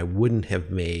time, then I wouldn't have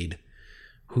made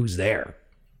Who's There.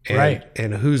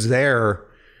 And Who's There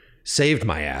saved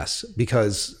my ass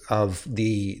because of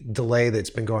the delay that's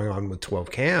been going on with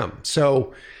 12 Cam.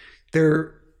 So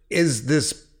there is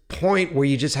this point where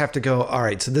you just have to go, all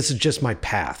right, so this is just my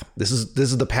path. This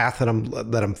is the path that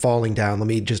I'm falling down. Let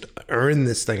me just earn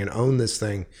this thing and own this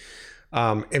thing,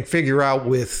 and figure out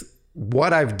with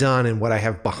what I've done and what I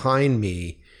have behind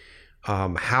me,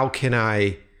 how can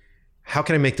I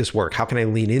make this work? How can I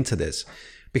lean into this?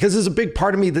 Because there's a big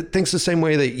part of me that thinks the same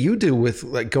way that you do with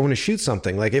like going to shoot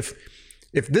something. Like if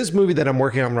this movie that I'm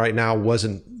working on right now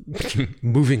wasn't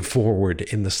moving forward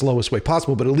in the slowest way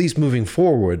possible, but at least moving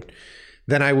forward,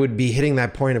 then I would be hitting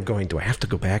that point of going, do I have to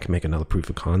go back and make another proof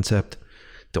of concept?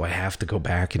 Do I have to go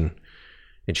back and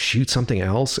shoot something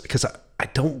else? Because I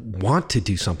don't want to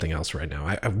do something else right now.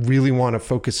 I really want to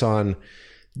focus on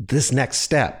this next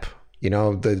step,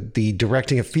 the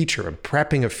directing a feature and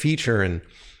prepping a feature, and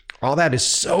all that is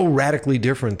so radically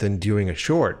different than doing a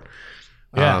short.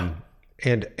 Yeah.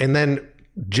 And then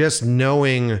just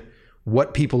knowing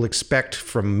what people expect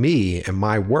from me and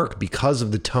my work because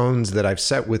of the tones that I've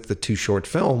set with the 2 short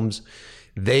films,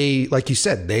 they, like you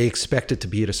said, they expect it to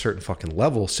be at a certain fucking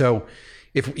level. So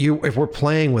if we're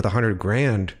playing with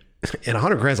 $100,000, and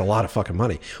 $100,000 is a lot of fucking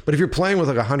money, but if you're playing with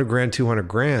like $100,000,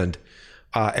 $200,000,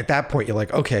 at that point you're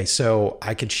like, okay, so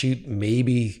I could shoot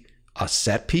maybe a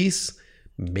set piece.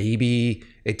 Maybe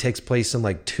it takes place in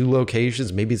like 2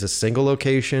 locations. Maybe it's a single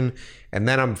location. And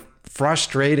then I'm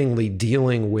frustratingly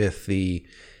dealing with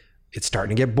it's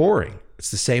starting to get boring.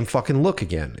 It's the same fucking look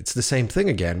again. It's the same thing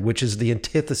again, which is the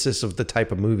antithesis of the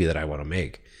type of movie that I want to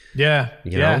make. Yeah.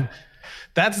 You know?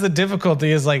 That's the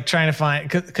difficulty, is like trying to find,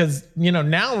 because,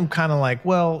 now I'm kind of like,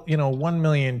 well, 1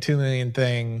 million, 2 million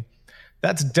thing,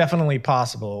 that's definitely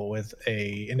possible with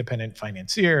a independent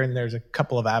financier. And there's a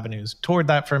couple of avenues toward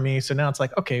that for me. So now it's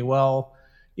like, okay, well,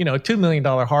 a $2 million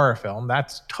horror film,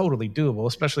 that's totally doable,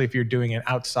 especially if you're doing it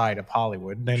outside of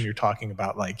Hollywood. Then you're talking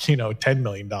about like, $10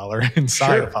 million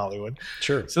inside of Hollywood.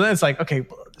 Sure. So then it's like, okay,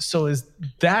 so is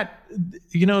that,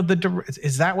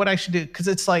 is that what I should do? Because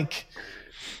it's like,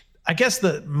 I guess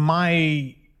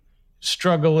my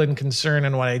struggle and concern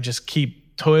and what I just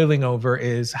keep toiling over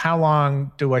is, how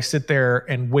long do I sit there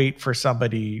and wait for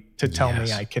somebody to tell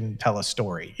me I can tell a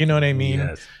story? You know what I mean?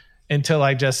 Yes. Until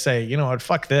I just say, you know what,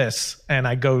 fuck this, and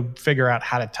I go figure out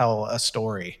how to tell a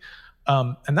story.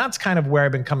 And that's kind of where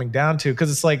I've been coming down to, because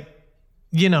it's like,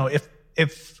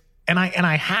 if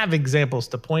I have examples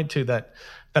to point to that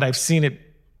I've seen it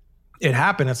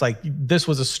happen. It's like, this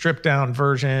was a stripped down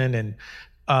version, and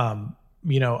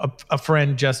a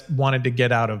friend just wanted to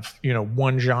get out of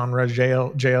one genre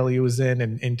jail he was in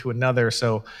and into another,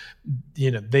 so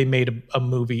they made a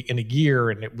movie in a year,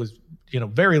 and it was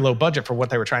very low budget for what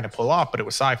they were trying to pull off, but it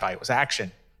was sci-fi, it was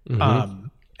action. Mm-hmm.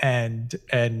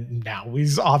 And now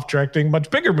he's off directing much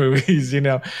bigger movies, and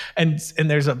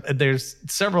there's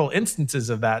several instances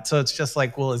of that. So it's just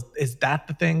like, well, is that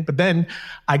the thing? But then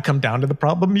I come down to the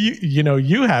problem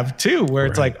you have too, where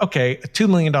it's like, okay, a $2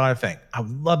 million thing. I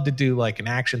would love to do like an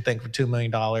action thing for $2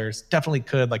 million. Definitely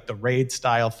could, like the Raid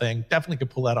style thing. Definitely could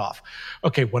pull that off.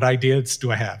 Okay, what ideas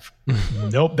do I have?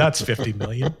 Nope, that's 50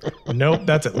 million. Nope,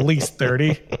 that's at least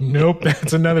 30. Nope,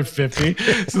 that's another 50.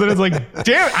 So then it's like,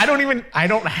 damn, I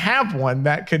don't have one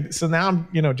that could. So now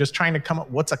I'm, just trying to come up,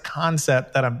 what's a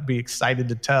concept that I'd be excited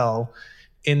to tell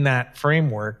in that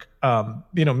framework.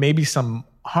 Maybe some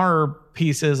horror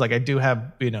pieces. Like I do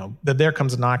have, the There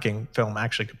Comes a Knocking film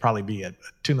actually could probably be a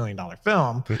 $2 million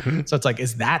film. Mm-hmm. So it's like,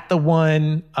 is that the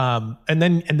one? And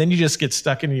then you just get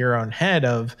stuck into your own head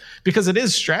because it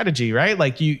is strategy, right?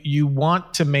 Like you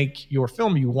want to make your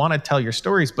film, you want to tell your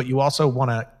stories, but you also want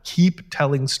to keep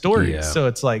telling stories. Yeah. So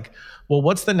it's like, well,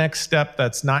 what's the next step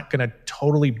that's not going to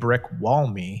totally brick wall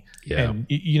me? Yeah.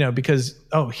 And, because,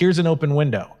 here's an open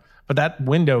window. But that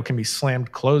window can be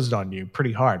slammed closed on you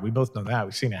pretty hard. We both know that.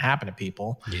 We've seen it happen to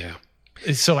people. Yeah.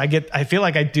 So I feel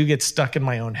like I do get stuck in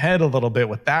my own head a little bit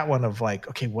with that one of like,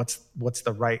 okay, what's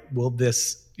the right, will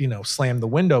this, slam the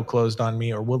window closed on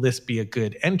me, or will this be a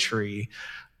good entry?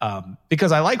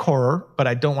 Because I like horror, but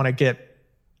I don't want to get,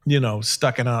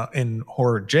 stuck in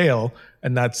horror jail.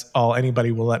 and that's all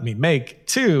anybody will let me make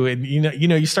too. And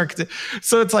you start to,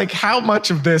 so it's like, how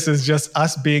much of this is just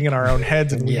us being in our own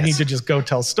heads and we need to just go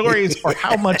tell stories, or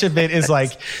how much of it is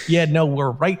like, yeah, no,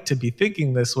 we're right to be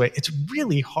thinking this way. It's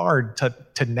really hard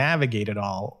to navigate it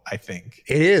all, I think.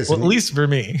 It is. Well, at least for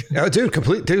me. Oh, dude,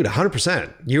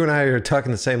 100%. You and I are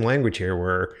talking the same language here,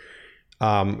 where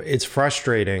it's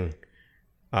frustrating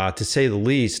to say the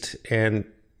least. And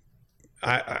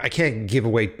I can't give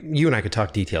away, you and I could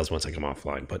talk details once I come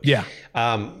offline, but yeah,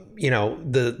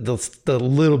 the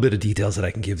little bit of details that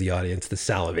I can give the audience, the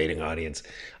salivating audience,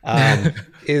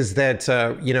 is that,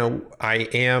 I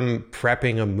am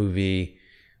prepping a movie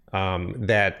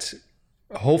that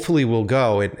hopefully will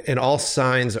go, and all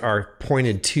signs are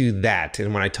pointed to that.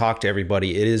 And when I talk to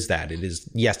everybody, it is that. It is,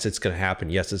 yes, it's going to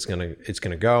happen. Yes, it's going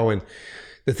to go. And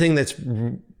the thing that's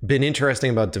been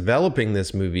interesting about developing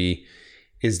this movie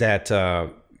is that,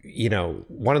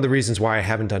 one of the reasons why I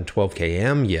haven't done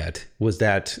 12KM yet was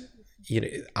that,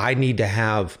 I need to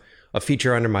have a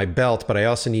feature under my belt, but I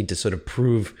also need to sort of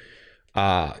prove,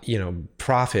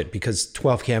 profit, because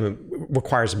 12KM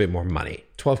requires a bit more money.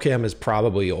 12KM is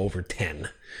probably over 10.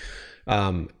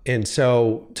 And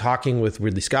so talking with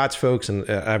Ridley Scott's folks, and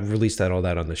I've released all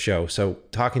that on the show. So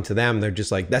talking to them, they're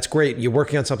just like, that's great. You're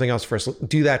working on something else first.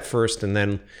 Do that first, and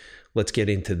then let's get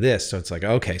into this. So it's like,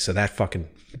 okay, so that fucking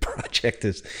project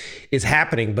is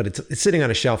happening, but it's sitting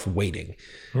on a shelf waiting.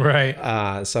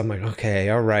 Right. So I'm like, okay,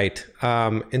 all right.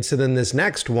 And so then this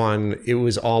next one, it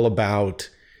was all about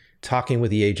talking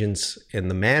with the agents and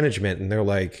the management. And they're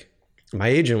like, my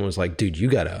agent was like, dude, you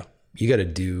gotta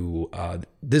do,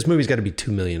 this movie's gotta be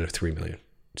 2 million or 3 million.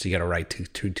 So you gotta write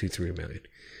 3 million.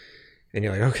 And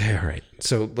you're like, okay, all right.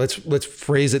 So let's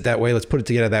phrase it that way. Let's put it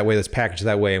together that way. Let's package it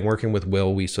that way. And working with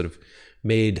Will, we sort of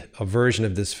made a version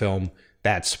of this film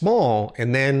that small.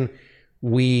 And then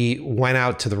we went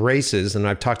out to the races, and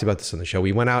I've talked about this on the show.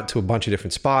 We went out to a bunch of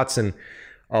different spots, and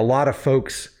a lot of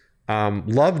folks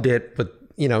loved it, but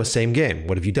same game.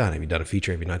 What have you done? Have you done a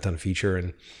feature? Have you not done a feature?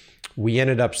 And we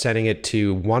ended up sending it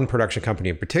to one production company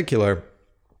in particular,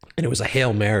 and it was a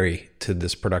Hail Mary to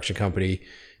this production company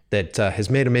that has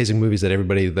made amazing movies that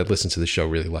everybody that listens to the show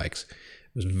really likes. I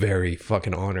was very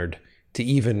fucking honored to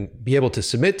even be able to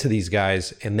submit to these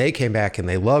guys, and they came back and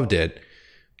they loved it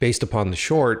based upon the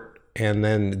short. And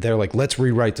then they're like, let's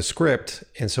rewrite the script.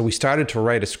 And so we started to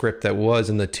write a script that was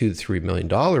in the $2 to $3 million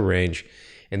range.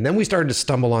 And then we started to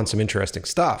stumble on some interesting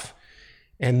stuff.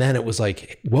 And then it was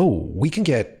like, whoa, we can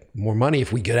get more money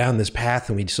if we go down this path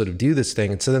and we sort of do this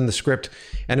thing. And so then the script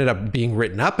ended up being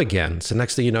written up again. So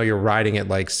next thing you know, you're writing at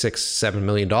like $6-7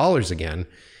 million again.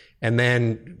 And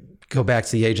then go back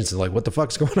to the agents and like, what the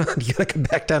fuck's going on? You gotta come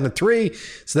back down to 3.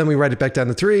 So then we write it back down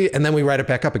to 3, and then we write it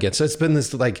back up again. So it's been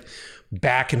this like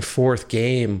back and forth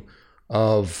game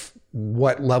of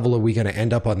what level are we going to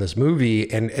end up on this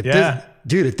movie. And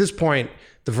at this point,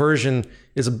 the version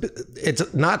is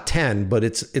it's not 10, but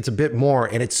it's a bit more,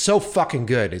 and it's so fucking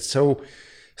good. It's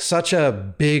such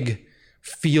a big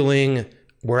feeling.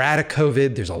 We're out of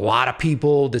COVID. There's a lot of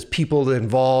people. There's people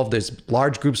involved. There's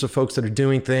large groups of folks that are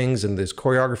doing things, and there's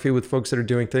choreography with folks that are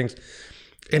doing things.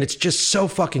 And it's just so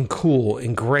fucking cool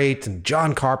and great, and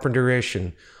John Carpenter-ish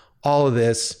and all of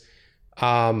this.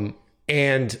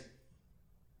 And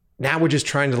now we're just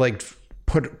trying to like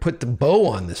put the bow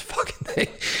on this fucking thing.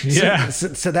 Yeah.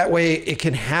 So that way it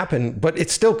can happen, but it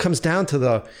still comes down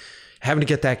to having to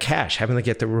get that cash, having to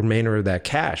get the remainder of that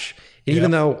cash. And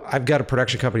even though I've got a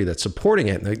production company that's supporting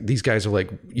it, and these guys are like,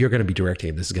 you're going to be directing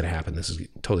it. This is going to happen. This is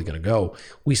totally going to go.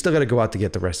 We still got to go out to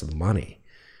get the rest of the money.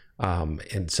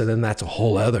 And so then that's a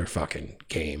whole other fucking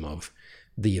game of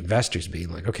the investors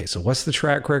being like, okay, so what's the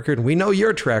track record? And we know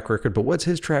your track record, but what's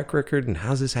his track record? And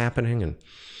how's this happening? And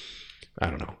I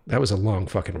don't know. That was a long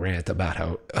fucking rant about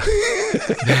how.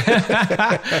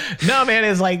 No, man,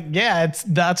 it's like, yeah,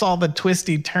 that's all the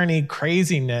twisty, turny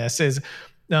craziness is.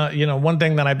 One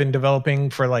thing that I've been developing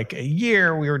for like a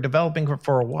year, we were developing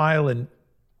for a while, and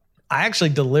I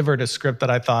actually delivered a script that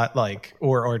I thought like,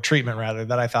 or a treatment rather,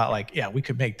 that I thought like, yeah, we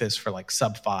could make this for like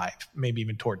sub 5, maybe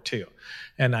even toward 2.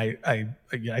 And I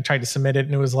tried to submit it,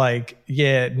 and it was like,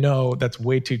 yeah, no, that's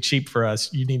way too cheap for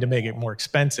us. You need to make it more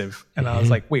expensive. And I was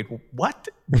like, wait, what,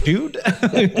 dude?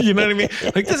 You know what I mean?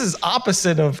 Like, this is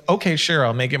opposite of, okay, sure,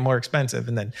 I'll make it more expensive.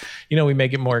 And then, we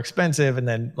make it more expensive. And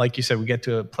then, like you said, we get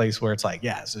to a place where it's like,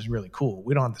 yeah, this is really cool.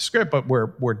 We don't have the script, but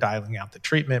we're dialing out the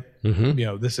treatment.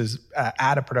 Mm-hmm. This is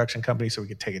at a production company, so we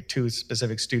could take it to a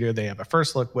specific studio they have a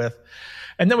first look with.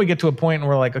 And then we get to a point where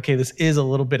we're like, okay, this is a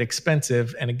little bit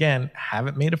expensive. And again,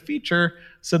 haven't made a feature.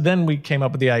 So then we came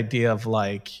up with the idea of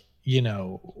like,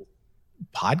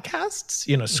 podcasts,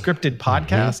 scripted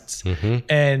podcasts.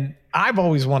 And I've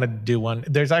always wanted to do one.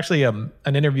 There's actually an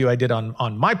interview I did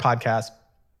on my podcast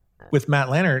with Matt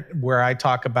Lannert where I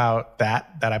talk about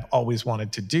that I've always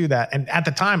wanted to do that. And at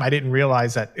the time I didn't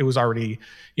realize that it was already,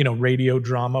 radio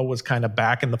drama was kind of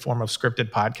back in the form of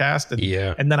scripted podcast.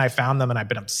 And then I found them and I've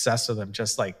been obsessed with them,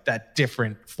 just like that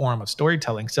different form of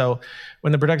storytelling. So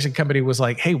when the production company was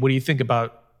like, hey, what do you think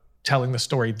about telling the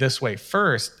story this way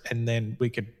first? And then we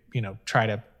could, try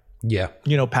to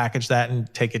package that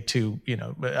and take it to,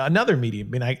 another medium.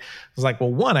 I mean, I was like,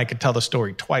 well, one, I could tell the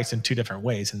story twice in two different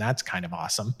ways, and that's kind of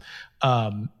awesome.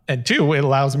 And two, it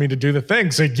allows me to do the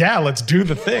thing. So yeah, let's do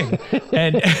the thing.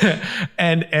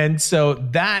 and so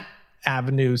that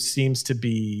avenue seems to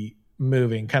be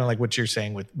moving, kind of like what you're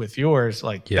saying with yours,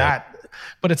 like that.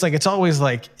 But it's like, it's always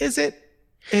like, is it?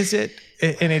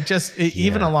 And it just,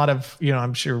 even a lot of,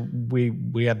 I'm sure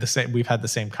we've had the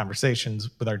same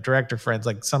conversations with our director friends,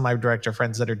 like some of my director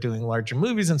friends that are doing larger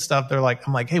movies and stuff. They're like,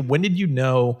 I'm like, hey, when did you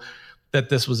know that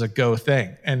this was a go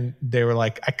thing? And they were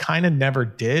like, I kind of never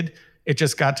did. It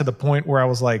just got to the point where I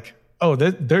was like, oh,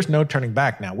 there's no turning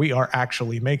back now. We are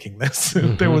actually making this.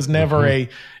 There was never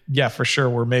for sure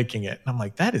we're making it. And I'm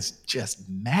like, that is just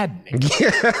maddening.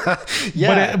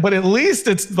 But at least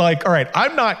it's like, all right,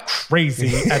 I'm not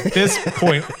crazy at this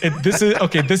point. This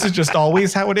is just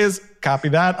always how it is. Copy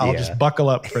that. I'll just buckle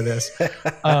up for this.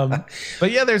 But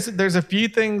yeah, there's a few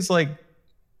things like,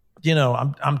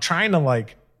 I'm trying to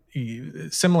like,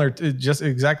 similar to just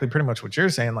exactly pretty much what you're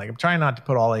saying. Like I'm trying not to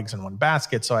put all eggs in one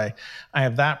basket. So I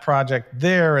have that project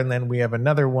there, and then we have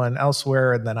another one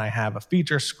elsewhere, and then I have a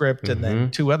feature script and then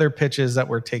two other pitches that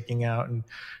we're taking out, and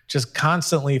just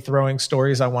constantly throwing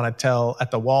stories I want to tell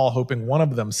at the wall, hoping one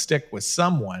of them stick with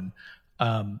someone.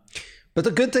 But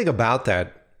the good thing about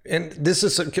that, and this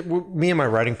is, me and my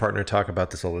writing partner talk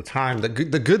about this all the time. The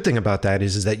good thing about that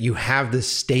is that you have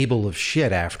this stable of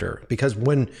shit after, because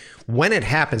when it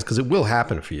happens, because it will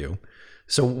happen for you.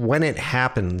 So when it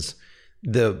happens,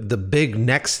 the big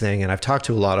next thing, and I've talked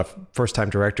to a lot of first time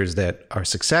directors that are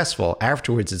successful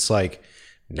afterwards, it's like,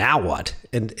 now what?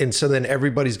 And so then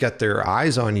everybody's got their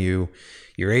eyes on you.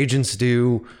 Your agents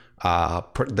do.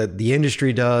 The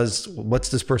industry does. What's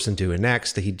this person doing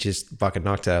next? He just fucking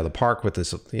knocked it out of the park with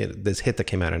this hit that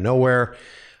came out of nowhere.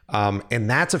 And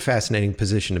that's a fascinating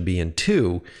position to be in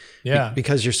too. Yeah.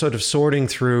 Because you're sort of sorting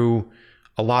through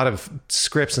a lot of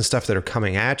scripts and stuff that are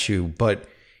coming at you, but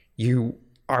you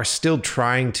are still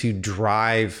trying to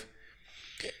drive.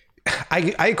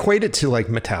 I equate it to like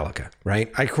Metallica,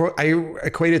 right? I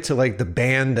equate it to like the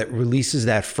band that releases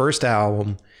that first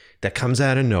album that comes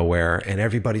out of nowhere, and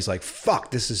everybody's like, fuck,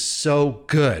 this is so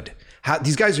good.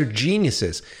 These guys are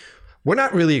geniuses. We're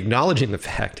not really acknowledging the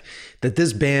fact that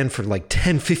this band for like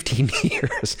 10, 15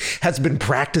 years has been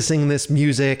practicing this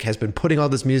music, has been putting all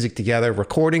this music together,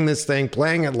 recording this thing,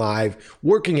 playing it live,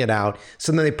 working it out.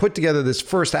 So then they put together this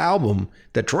first album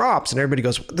that drops, and everybody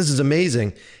goes, this is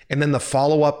amazing. And then the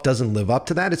follow-up doesn't live up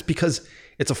to that. It's because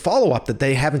it's a follow-up that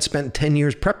they haven't spent 10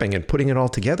 years prepping and putting it all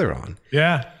together on.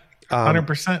 Yeah,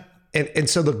 100%. And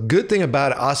so the good thing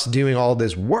about us doing all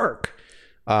this work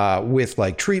with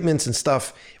like treatments and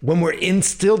stuff, when we're in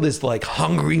still this like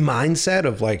hungry mindset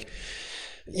of like,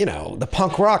 the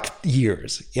punk rock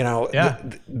years,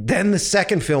 then the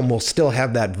second film will still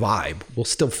have that vibe. We'll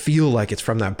still feel like it's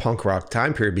from that punk rock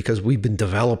time period because we've been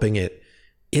developing it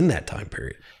in that time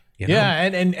period. Yeah,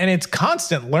 and it's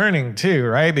constant learning too,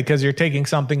 right? Because you're taking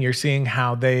something, you're seeing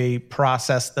how they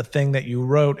process the thing that you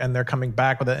wrote, and they're coming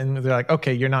back with it, and they're like,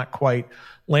 okay, you're not quite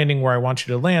landing where I want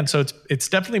you to land. So it's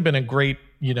definitely been a great,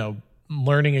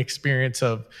 learning experience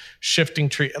of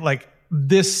shifting like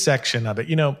this section of it.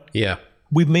 Yeah.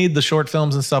 We've made the short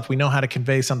films and stuff. We know how to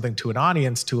convey something to an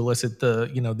audience to elicit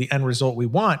the end result we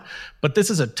want. But this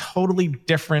is a totally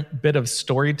different bit of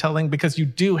storytelling, because you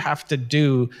do have to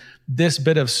do this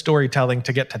bit of storytelling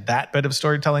to get to that bit of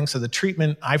storytelling. So the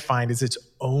treatment, I find, is its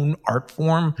own art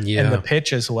form, and the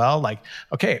pitch as well. Like,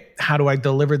 okay, how do I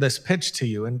deliver this pitch to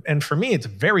you? And for me, it's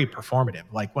very performative.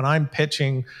 Like when I'm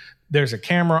pitching, there's a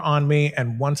camera on me,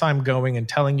 and once I'm going and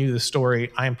telling you the story,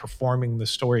 I am performing the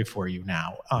story for you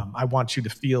now. I want you to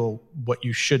feel what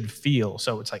you should feel.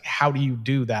 So it's like, how do you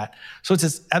do that? So it's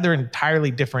this other entirely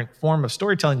different form of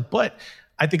storytelling, but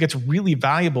I think it's really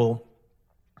valuable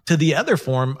to the other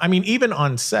form. I mean, even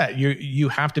on set, you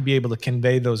have to be able to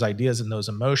convey those ideas and those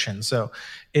emotions. So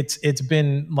it's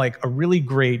been like a really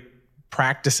great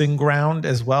practicing ground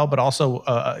as well, but also,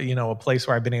 a place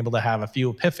where I've been able to have a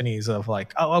few epiphanies of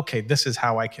like, oh, okay, this is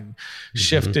how I can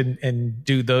shift and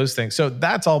do those things. So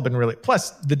that's all been really,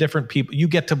 plus the different people, you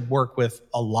get to work with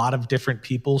a lot of different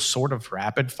people, sort of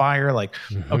rapid fire, like,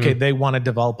 okay, they want to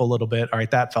develop a little bit. All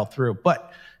right, that fell through,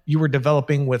 but you were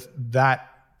developing with that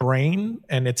brain,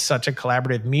 and it's such a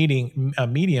collaborative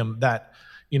medium that,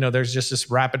 there's just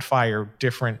this rapid fire,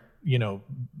 different,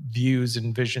 views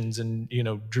and visions and,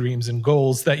 dreams and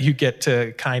goals that you get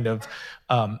to kind of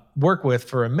work with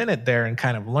for a minute there and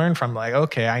kind of learn from, like,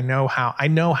 okay, I know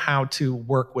how to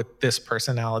work with this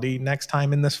personality next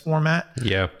time in this format.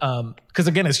 Yeah. Because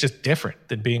again, it's just different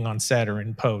than being on set or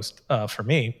in post for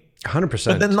me. 100%.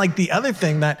 But then like the other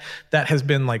thing that has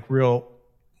been like real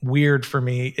weird for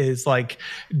me is like,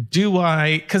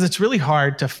 because it's really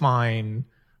hard to find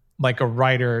like a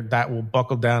writer that will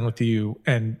buckle down with you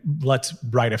and let's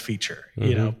write a feature,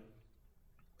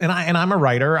 And I'm a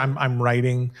writer. I'm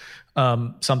writing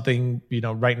something,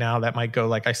 right now that might go,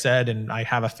 like I said, and I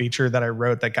have a feature that I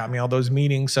wrote that got me all those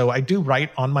meetings. So I do write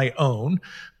on my own,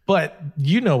 but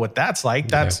you know what that's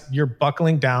like. You're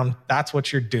buckling down. That's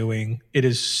what you're doing. It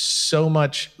is so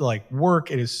much like work.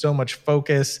 It is so much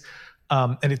focus.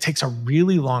 And it takes a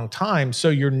really long time. So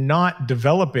you're not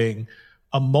developing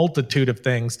a multitude of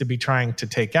things to be trying to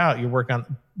take out. You work on,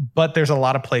 but there's a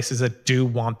lot of places that do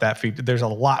want that feature. There's a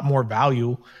lot more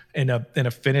value in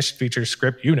a finished feature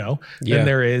script, than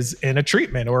there is in a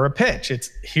treatment or a pitch.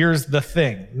 It's here's the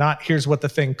thing, not here's what the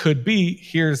thing could be.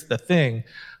 Here's the thing,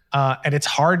 and it's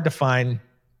hard to find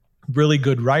really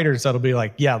good writers that'll be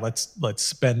like, yeah, let's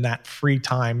spend that free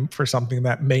time for something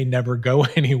that may never go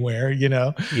anywhere.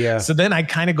 Yeah. So then I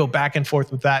kind of go back and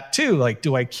forth with that too. Like,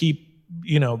 do I keep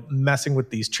messing with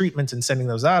these treatments and sending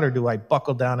those out, or do I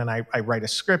buckle down and I write a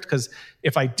script? Because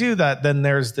if I do that, then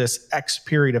there's this X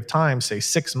period of time, say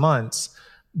 6 months,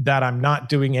 that I'm not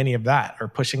doing any of that or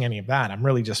pushing any of that. I'm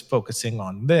really just focusing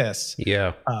on this.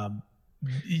 Yeah.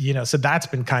 So that's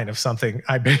been kind of something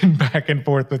I've been back and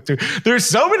forth with too. There's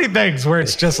so many things where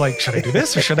it's just like, should I do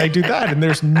this or should I do that? And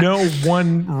there's no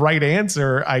one right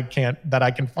answer that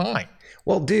I can find.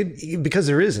 Well, dude, because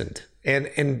there isn't.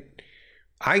 And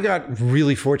I got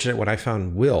really fortunate when I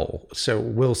found Will. So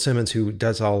Will Simmons, who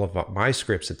does all of my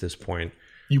scripts at this point.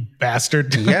 You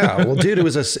bastard. Yeah. Well, dude, it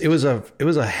was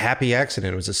a happy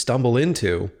accident. It was a stumble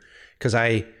into, because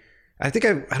I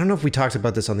don't know if we talked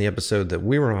about this on the episode that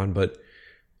we were on, but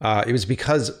it was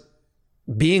because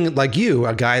being like you,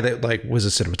 a guy that like was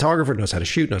a cinematographer, knows how to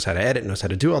shoot, knows how to edit, knows how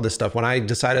to do all this stuff. When I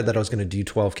decided that I was going to do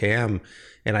 12 km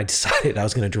and I decided I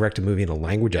was going to direct a movie in a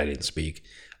language I didn't speak,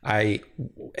 I,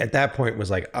 at that point, was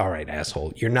like, all right,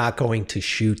 asshole, you're not going to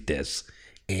shoot this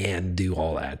and do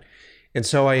all that. And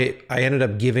so I ended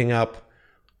up giving up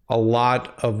a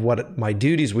lot of what my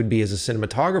duties would be as a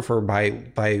cinematographer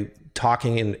by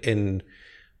talking and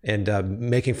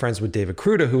making friends with David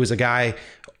Cruda, who was a guy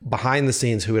behind the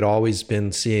scenes who had always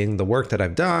been seeing the work that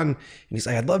I've done. And he's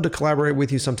like, I'd love to collaborate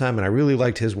with you sometime. And I really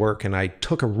liked his work. And I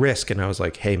took a risk and I was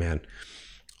like, hey, man,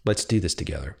 let's do this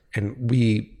together. And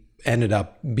we ended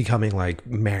up becoming like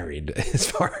married as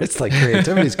far as like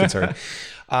creativity is concerned.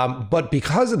 But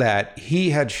because of that, he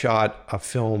had shot a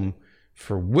film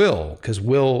for Will, because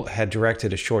Will had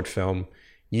directed a short film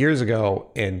years ago,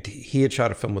 and he had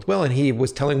shot a film with Will, and he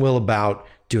was telling Will about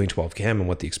doing 12 Cam and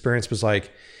what the experience was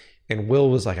like. And Will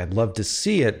was like, I'd love to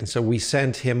see it. And so we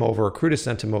sent him over, Cruda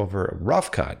sent him over a rough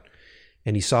cut,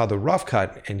 and he saw the rough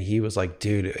cut and he was like,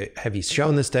 dude, have you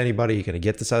shown this to anybody? You gonna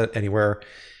get this out anywhere?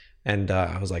 And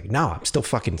I was like, no, I'm still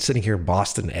fucking sitting here in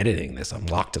Boston editing this. I'm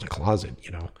locked in a closet,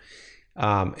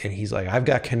 and he's like, I've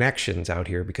got connections out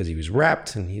here, because he was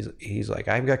repped. And he's like,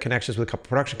 I've got connections with a couple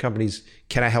production companies.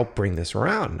 Can I help bring this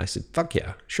around? And I said, fuck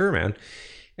yeah, sure, man.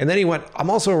 And then he went,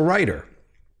 I'm also a writer.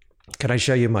 Can I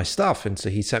show you my stuff? And so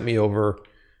he sent me over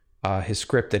his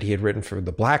script that he had written for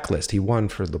The Blacklist. He won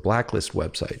for The Blacklist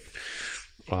website.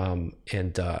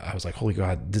 And I was like, holy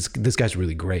God, this guy's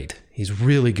really great. He's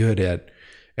really good at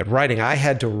writing. I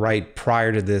had to write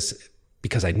prior to this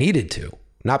because I needed to,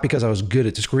 not because I was good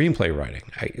at screenplay writing.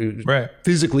 I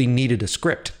physically needed a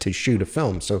script to shoot a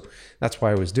film. So that's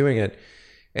why I was doing it.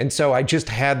 And so I just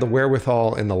had the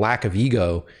wherewithal and the lack of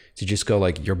ego to just go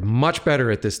like, you're much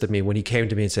better at this than me. When he came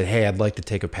to me and said, hey, I'd like to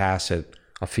take a pass at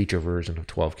a feature version of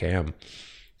 12 Cam.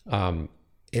 And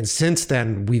since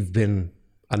then we've been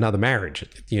another marriage,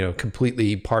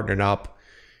 completely partnered up.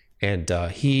 And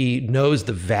he knows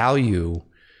the value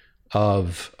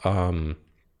of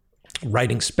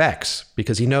writing specs,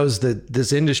 because he knows that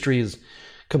this industry is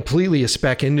completely a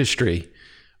spec industry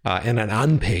and an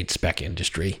unpaid spec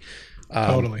industry.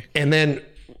 Totally. And then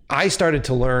I started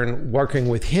to learn working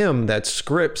with him that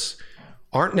scripts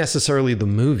aren't necessarily the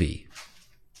movie.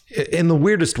 In the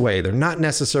weirdest way, they're not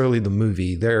necessarily the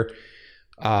movie. They're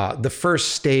the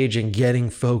first stage in getting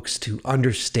folks to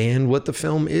understand what the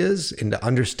film is and to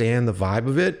understand the vibe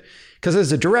of it. Because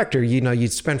as a director,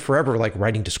 you'd spend forever like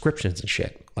writing descriptions and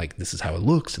shit. Like, this is how it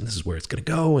looks and this is where it's going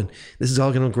to go and this is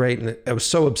all going to look great. And I was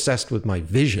so obsessed with my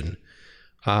vision.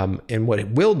 And what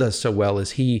Will does so well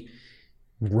is he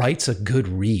writes a good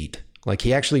read. Like,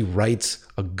 he actually writes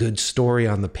a good story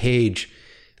on the page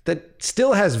that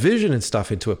still has vision and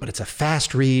stuff into it, but it's a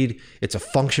fast read. It's a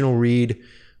functional read.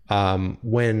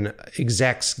 When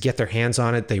execs get their hands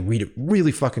on it, they read it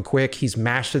really fucking quick. He's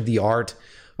mastered the art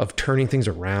of turning things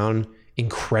around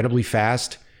incredibly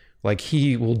fast. Like,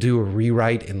 he will do a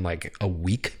rewrite in like a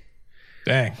week.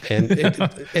 Dang. And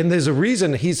there's a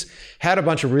reason. He's had a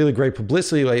bunch of really great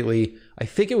publicity lately. I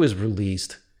think it was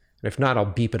released. If not, I'll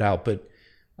beep it out. But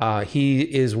he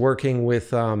is working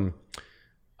with,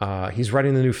 he's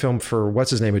writing the new film for, what's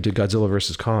his name? Who did Godzilla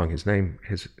versus Kong? Adam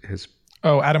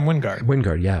Wingard.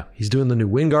 Wingard, yeah. He's doing the new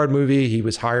Wingard movie. He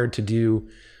was hired to do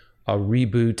a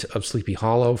reboot of Sleepy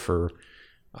Hollow for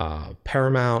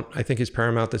Paramount. I think it's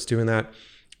Paramount that's doing that.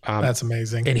 That's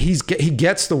amazing. And he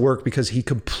gets the work because he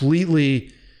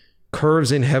completely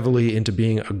curves in heavily into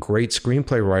being a great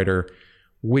screenplay writer,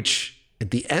 which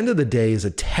at the end of the day is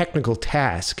a technical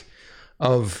task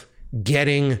of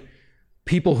getting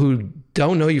people who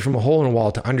don't know you from a hole in a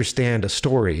wall to understand a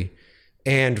story,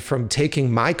 and from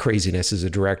taking my craziness as a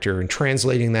director and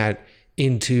translating that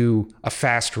into a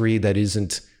fast read that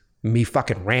isn't me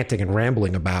fucking ranting and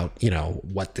rambling about,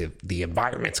 what the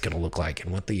environment's going to look like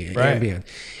and what the ambient.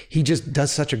 He just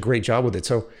does such a great job with it.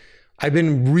 So I've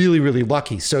been really, really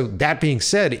lucky. So that being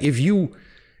said, and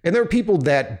there are people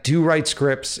that do write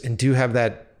scripts and do have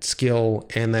that skill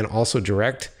and then also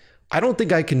direct. I don't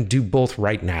think I can do both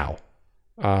right now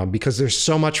because there's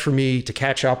so much for me to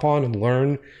catch up on and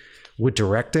learn with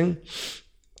directing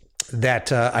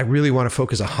that I really want to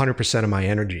focus 100% of my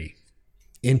energy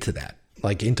into that.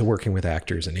 Like, into working with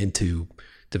actors and into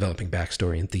developing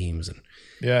backstory and themes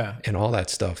and all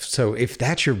that stuff. So if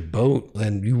that's your boat,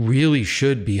 then you really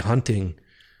should be hunting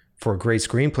for a great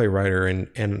screenplay writer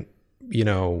and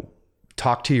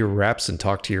talk to your reps and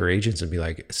talk to your agents and be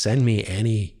like, send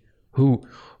me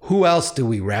who else do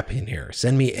we rep in here?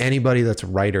 Send me anybody that's a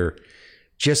writer,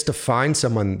 just to find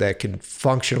someone that can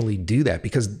functionally do that,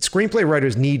 because screenplay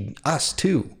writers need us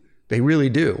too. They really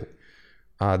do.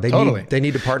 They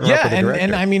need to partner up with a director.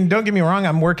 And I mean, don't get me wrong.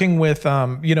 I'm working with,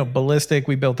 Ballistic.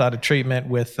 We built out a treatment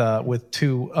with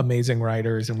two amazing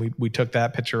writers, and we took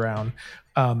that pitch around.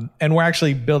 And we're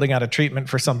actually building out a treatment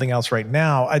for something else right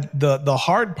now. The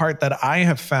hard part that I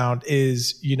have found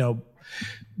is,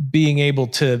 being able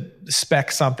to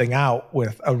spec something out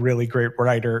with a really great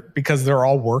writer, because they're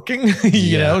all working,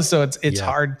 so it's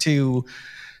hard to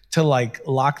like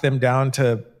lock them down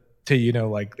to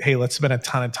like, hey, let's spend a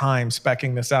ton of time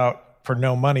speccing this out for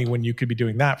no money when you could be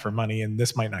doing that for money, and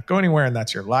this might not go anywhere, and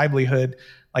that's your livelihood.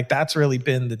 Like, that's really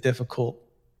been the difficult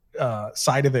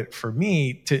side of it for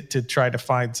me, to try to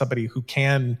find somebody who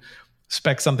can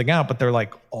spec something out, but they're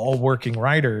like all working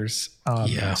writers.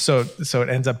 So it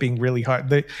ends up being really hard.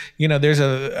 There's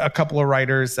a couple of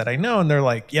writers that I know, and they're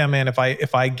like, yeah, man, if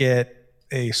I get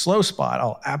a slow spot,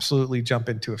 I'll absolutely jump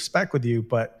into a spec with you,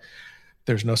 but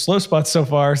there's no slow spots so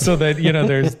far. So that,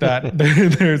 there's that,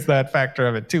 there's that factor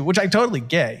of it too, which I totally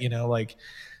get, like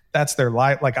that's their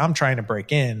life. Like, I'm trying to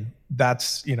break in.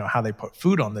 That's, how they put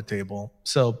food on the table.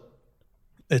 So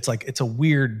it's like, it's a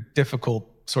weird, difficult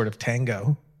sort of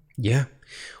tango. Yeah.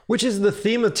 Which is the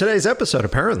theme of today's episode,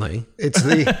 apparently. It's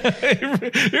the...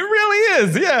 it really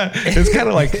is, yeah. It's kind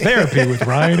of like therapy with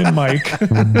Ryan and Mike.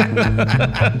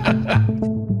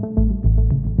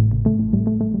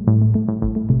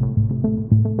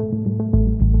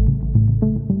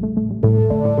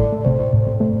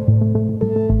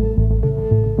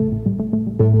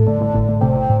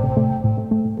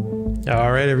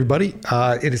 All right, everybody.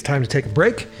 It is time to take a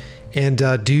break and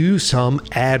do some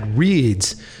ad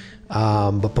reads.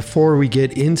 But before we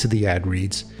get into the ad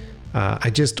reads, I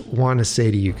just want to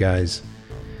say to you guys,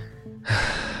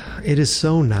 it is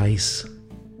so nice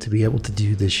to be able to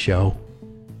do this show.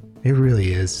 It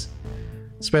really is.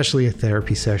 Especially a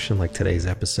therapy session like today's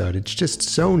episode. It's just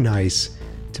so nice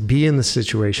to be in the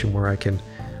situation where I can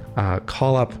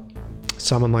call up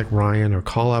someone like Ryan or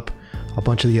call up a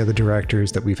bunch of the other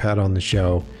directors that we've had on the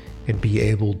show and be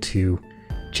able to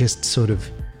just sort of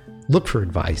look for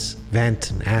advice,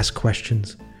 vent, and ask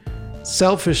questions.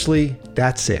 Selfishly,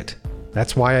 that's it.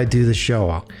 That's why I do the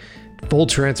show. Full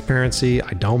transparency,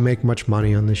 I don't make much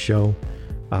money on this show.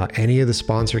 Any of the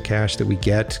sponsor cash that we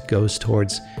get goes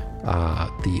towards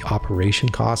the operation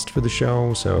cost for the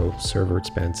show. So server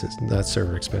expenses, not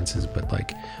server expenses, but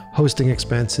like hosting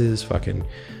expenses, fucking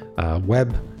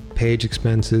web page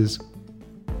expenses.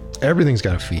 Everything's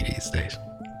got a fee these days.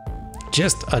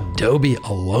 Just Adobe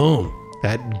alone,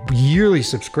 that yearly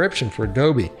subscription for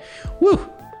Adobe. Woo!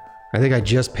 I think I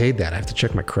just paid that. I have to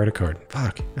check my credit card.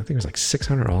 Fuck, I think it was like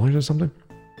 $600 or something.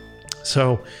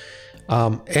 So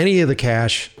any of the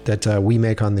cash that we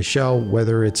make on the show,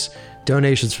 whether it's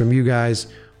donations from you guys,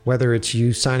 whether it's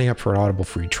you signing up for an Audible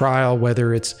free trial,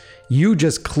 whether it's you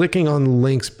just clicking on the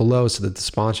links below so that the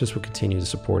sponsors will continue to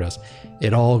support us,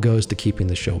 it all goes to keeping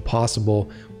the show possible,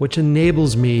 which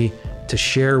enables me to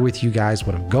share with you guys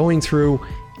what I'm going through,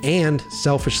 and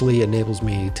selfishly enables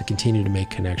me to continue to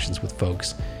make connections with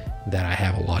folks that I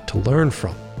have a lot to learn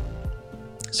from.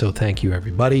 So thank you,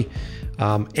 everybody.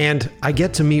 And I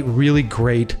get to meet really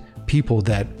great people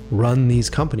that run these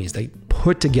companies. They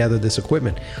put together this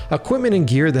equipment and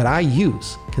gear that I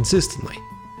use consistently.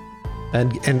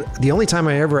 And the only time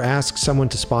I ever ask someone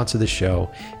to sponsor the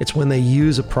show, it's when they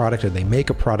use a product or they make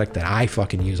a product that I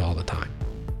fucking use all the time.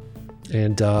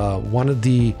 And one of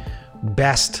the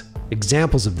best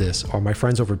examples of this are my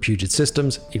friends over at Puget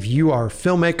Systems. If you are a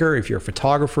filmmaker, if you're a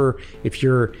photographer, if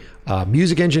you're a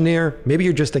music engineer, maybe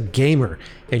you're just a gamer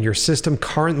and your system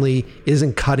currently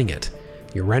isn't cutting it.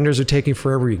 Your renders are taking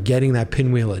forever, you're getting that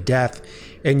pinwheel of death,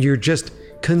 and you're just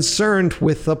concerned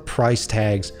with the price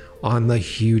tags on the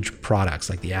huge products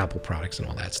like the Apple products and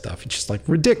all that stuff. It's just like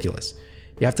ridiculous.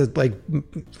 You have to like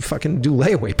fucking do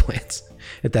layaway plans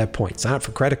at that point. Sign up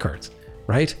for credit cards,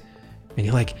 right? And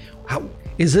you're like, how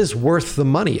is this worth the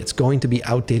money? It's going to be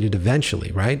outdated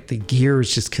eventually, right? The gear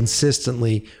is just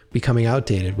consistently becoming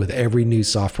outdated with every new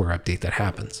software update that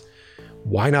happens.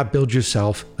 Why not build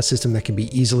yourself a system that can be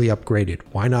easily upgraded?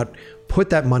 Why not put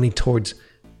that money towards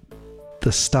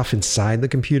the stuff inside the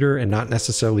computer and not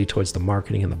necessarily towards the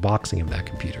marketing and the boxing of that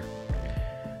computer?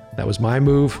 That was my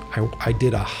move. I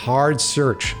did a hard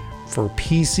search for a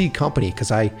PC company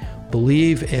because I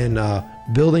believe in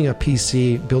building a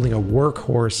PC, building a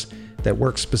workhorse that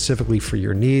works specifically for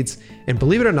your needs. And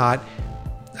believe it or not,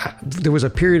 there was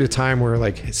a period of time where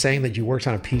like saying that you worked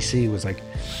on a PC was like,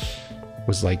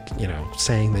 you know,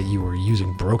 saying that you were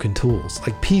using broken tools.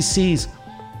 Like PCs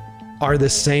are the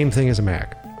same thing as a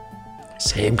Mac.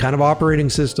 Same kind of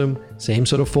operating system, same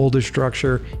sort of folder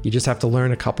structure. You just have to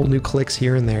learn a couple new clicks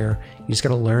here and there. You just got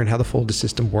to learn how the folder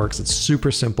system works. It's super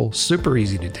simple, super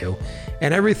easy to do,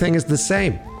 and everything is the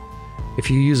same. If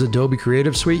you use Adobe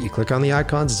Creative Suite, you click on the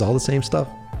icons, it's all the same stuff.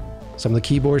 Some of the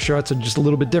keyboard shortcuts are just a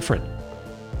little bit different.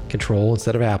 Control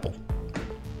instead of Apple.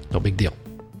 No big deal.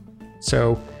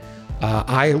 So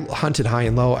I hunted high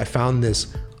and low. I found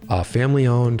this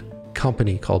family-owned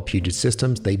company called Puget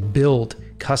Systems. They build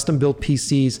custom-built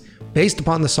PCs based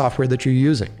upon the software that you're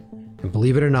using. And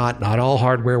believe it or not all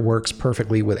hardware works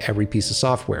perfectly with every piece of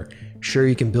software. Sure,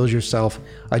 you can build yourself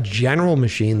a general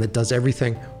machine that does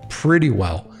everything pretty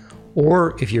well.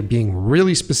 Or if you're being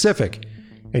really specific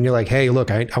and you're like, hey,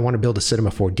 look, I want to build a Cinema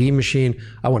 4D machine.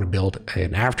 I want to build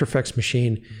an After Effects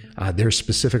machine. There's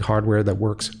specific hardware that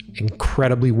works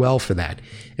incredibly well for that.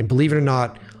 And believe it or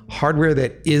not, hardware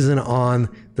that isn't on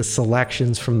the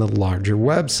selections from the larger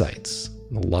websites,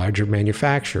 the larger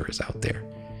manufacturers out there.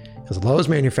 Because those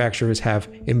manufacturers have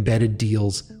embedded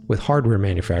deals with hardware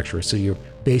manufacturers. So you're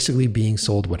basically being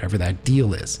sold whatever that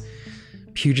deal is.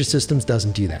 Puget Systems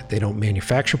doesn't do that. They don't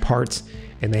manufacture parts,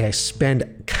 and they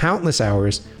spend countless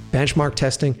hours benchmark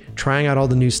testing, trying out all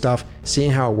the new stuff,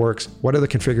 seeing how it works, what are the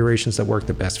configurations that work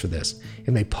the best for this.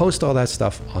 And they post all that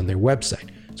stuff on their website.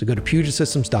 So go to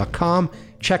PugetSystems.com,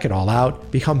 check it all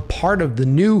out, become part of the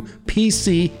new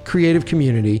PC creative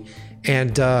community.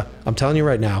 And I'm telling you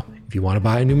right now, if you want to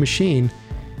buy a new machine,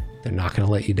 they're not going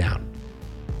to let you down.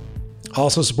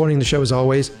 Also supporting the show as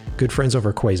always, good friends over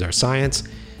at Quasar Science.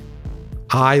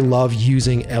 I love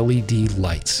using LED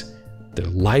lights. They're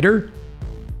lighter,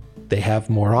 they have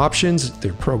more options,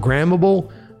 they're programmable,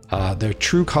 they're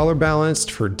true color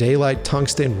balanced for daylight,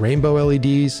 tungsten, rainbow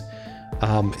LEDs.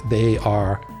 They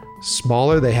are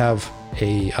smaller, they have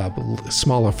a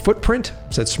smaller footprint.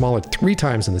 I said smaller 3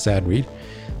 times in this ad read.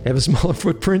 They have a smaller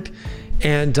footprint,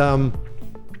 and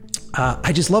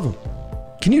I just love them.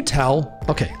 Can you tell?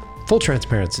 Okay, full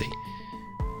transparency.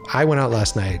 I went out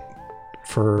last night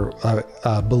for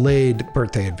a belated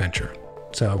birthday adventure.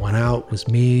 So I went out, it was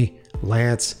me,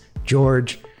 Lance,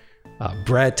 George,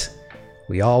 Brett.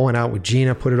 We all went out with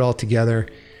Gina, put it all together.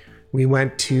 We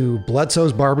went to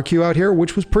Bledsoe's Barbecue out here,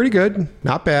 which was pretty good.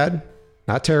 Not bad.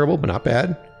 Not terrible, but not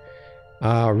bad.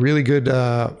 Really good,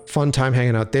 fun time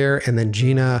hanging out there. And then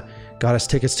Gina got us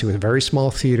tickets to a very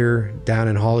small theater down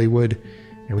in Hollywood.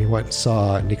 And we went and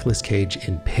saw Nicolas Cage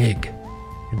in Pig.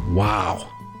 And wow,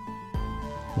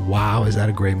 is that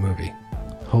a great movie?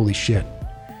 Holy shit.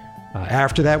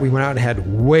 After that, we went out and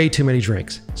had way too many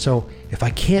drinks. So if I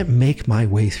can't make my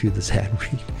way through this ad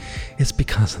read, it's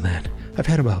because of that. I've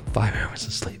had about 5 hours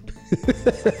of sleep.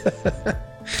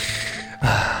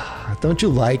 Don't you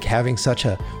like having such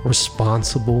a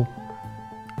responsible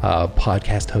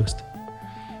podcast host?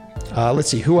 Let's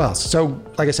see, who else? So,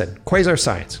 like I said, Quasar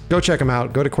Science. Go check them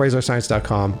out. Go to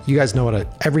quasarscience.com. You guys know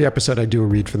every episode I do a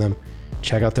read for them.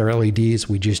 Check out their LEDs.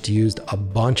 We just used a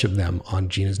bunch of them on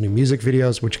Gina's new music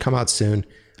videos, which come out soon.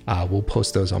 We'll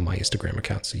post those on my Instagram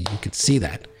account so you can see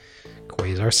that.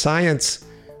 Quasar Science.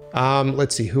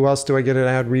 Let's see, who else do I get an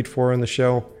ad read for on the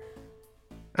show?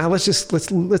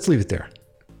 Let's leave it there.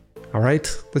 All right,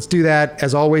 let's do that.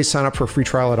 As always, sign up for a free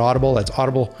trial at Audible. That's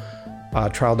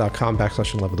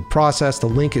audibletrial.com/in love with the process. The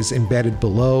link is embedded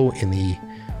below in the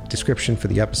description for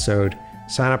the episode.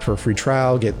 Sign up for a free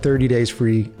trial, get 30 days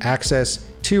free access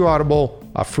to Audible,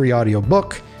 a free audio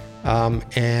book,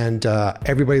 and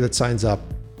everybody that signs up,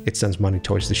 it sends money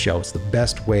towards the show. It's the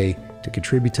best way to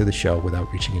contribute to the show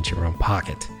without reaching into your own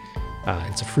pocket.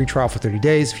 It's a free trial for 30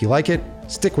 days. If you like it,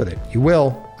 stick with it. You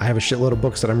will. I have a shitload of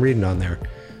books that I'm reading on there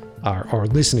or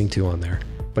listening to on there.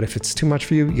 But if it's too much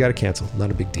for you, you got to cancel.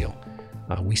 Not a big deal.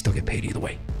 We still get paid either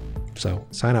way. So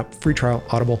sign up, free trial,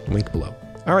 Audible, link below.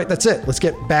 All right, that's it. Let's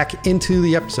get back into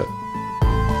the episode.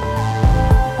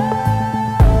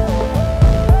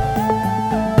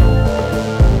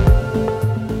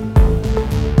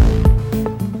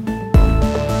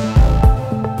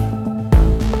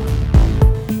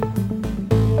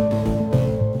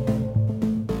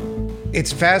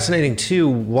 It's fascinating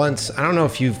too. I don't know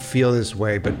if you feel this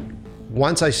way, but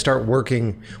once I started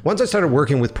working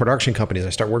with production companies,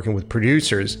 I start working with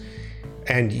producers,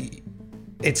 and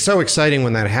it's so exciting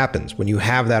when that happens, when you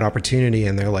have that opportunity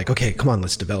and they're like, okay, come on,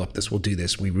 let's develop this. We'll do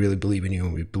this. We really believe in you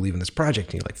and we believe in this project.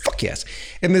 And you're like, fuck yes.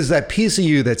 And there's that piece of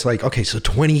you that's like, okay, so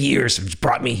 20 years have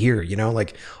brought me here,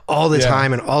 like all the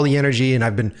time and all the energy. And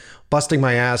I've been busting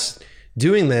my ass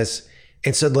doing this.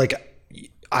 And so like,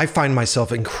 I find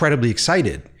myself incredibly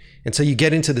excited. And so you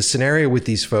get into the scenario with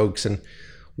these folks, and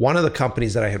one of the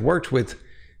companies that I had worked with,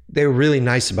 they were really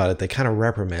nice about it. They kind of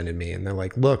reprimanded me and they're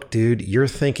like, look, dude, you're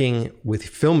thinking with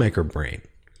filmmaker brain.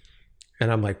 And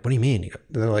I'm like, what do you mean?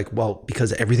 They're like, well,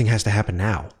 because everything has to happen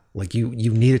now. Like you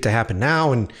need it to happen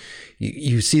now. And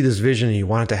you see this vision and you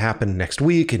want it to happen next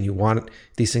week and you want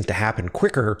these things to happen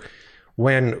quicker.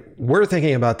 When we're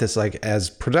thinking about this, like as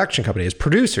production company, as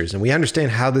producers, and we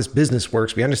understand how this business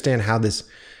works, we understand how this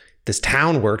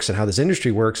town works and how this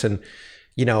industry works. And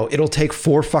it'll take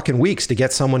 4 fucking weeks to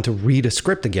get someone to read a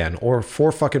script again, or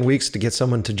 4 fucking weeks to get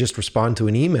someone to just respond to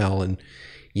an email. And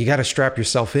you got to strap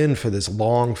yourself in for this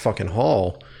long fucking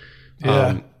haul.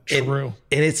 Yeah, true.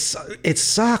 And it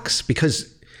sucks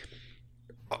because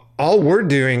all we're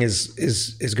doing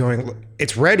is going,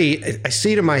 it's ready. I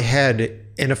see it in my head.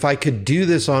 And if I could do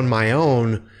this on my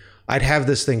own, I'd have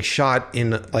this thing shot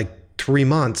in like 3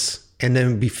 months and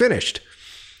then be finished.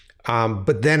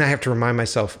 But then I have to remind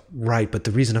myself, right, but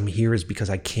the reason I'm here is because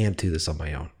I can't do this on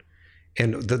my own.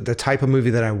 And the type of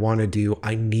movie that I want to do,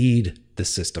 I need the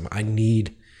system. I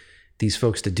need these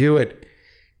folks to do it.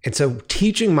 And so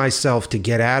teaching myself to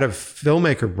get out of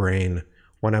filmmaker brain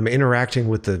when I'm interacting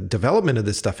with the development of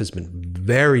this stuff has been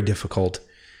very difficult,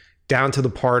 down to the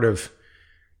part of,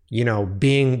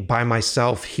 being by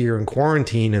myself here in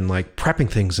quarantine and like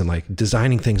prepping things and like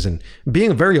designing things and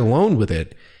being very alone with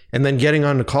it. And then getting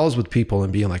on the calls with people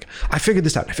and being like, I figured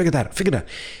this out. I figured that out. I figured that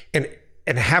out.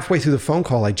 And halfway through the phone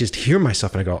call, I just hear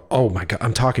myself and I go, oh my God,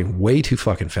 I'm talking way too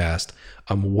fucking fast.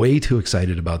 I'm way too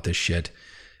excited about this shit.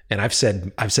 And I've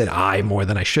said I more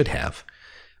than I should have.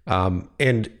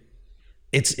 And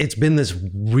it's been this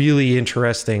really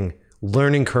interesting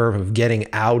learning curve of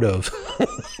getting out of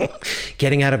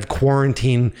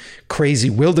quarantine, crazy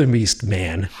wildebeest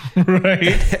man,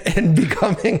 right? and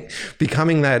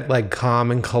becoming that like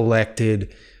calm and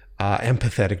collected,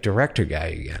 empathetic director guy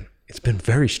again. It's been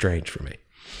very strange for me.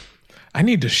 I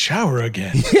need to shower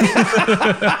again.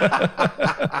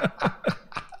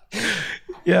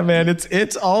 Yeah, man,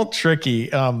 it's all tricky.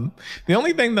 The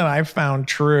only thing that I've found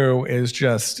true is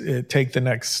just take the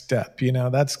next step.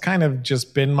 That's kind of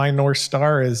just been my North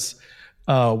Star is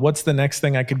what's the next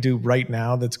thing I could do right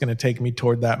now that's going to take me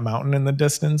toward that mountain in the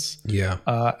distance. Yeah.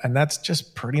 And that's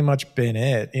just pretty much been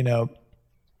it.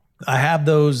 I have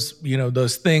those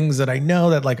things that I know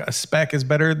that like a spec is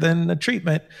better than a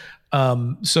treatment.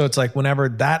 So it's like whenever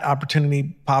that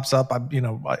opportunity pops up,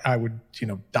 I would,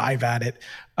 dive at it.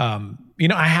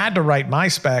 I had to write my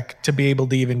spec to be able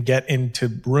to even get into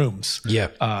rooms.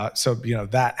 Yeah. So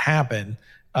that happened.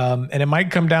 And it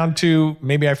might come down to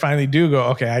maybe I finally do go,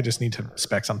 okay, I just need to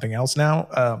spec something else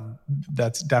now.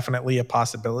 That's definitely a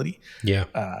possibility. Yeah.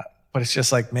 But it's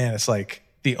just like, man, it's like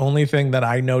the only thing that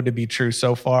I know to be true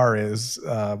so far is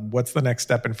what's the next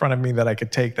step in front of me that I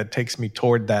could take that takes me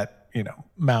toward that,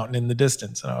 mountain in the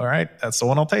distance. And all right, that's the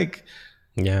one I'll take.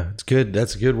 Yeah, it's good.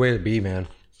 That's a good way to be, man,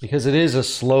 because it is a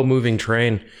slow moving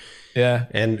train. Yeah.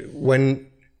 And when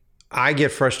I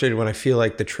get frustrated when I feel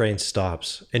like the train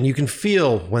stops, and you can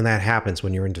feel when that happens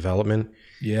when you're in development.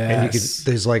 Yeah. And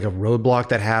there's like a roadblock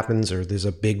that happens, or there's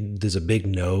a big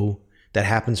no that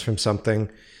happens from something.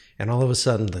 And all of a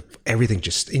sudden everything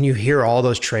just, and you hear all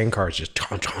those train cars just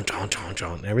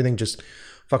and everything just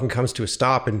fucking comes to a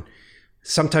stop. And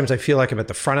sometimes I feel like I'm at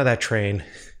the front of that train,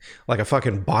 like a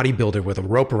fucking bodybuilder with a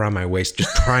rope around my waist,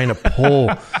 just trying to pull.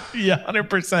 Yeah,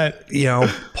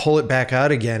 100%. Pull it back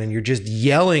out again. And you're just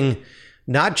yelling,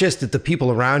 not just at the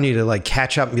people around you to like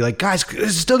catch up and be like, guys, this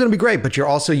is still going to be great. But you're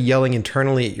also yelling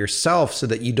internally at yourself so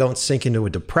that you don't sink into a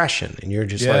depression. And you're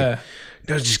just like,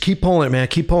 no, just keep pulling it, man.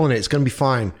 Keep pulling it. It's going to be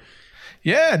fine.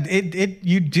 Yeah,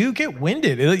 you do get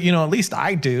winded. At least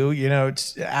I do.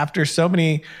 It's after so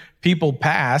many people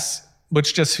pass,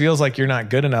 which just feels like you're not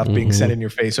good enough being set in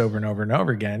your face over and over and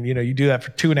over again. You do that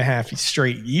for 2.5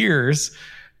 straight years,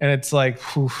 and it's like,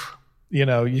 whew,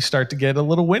 you start to get a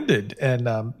little winded.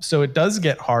 And so it does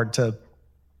get hard to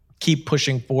keep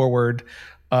pushing forward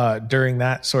during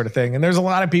that sort of thing. And there's a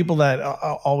lot of people that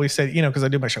always say, because I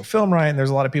do my show Film Riot, and there's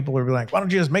a lot of people who are like, why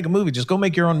don't you just make a movie? Just go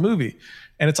make your own movie.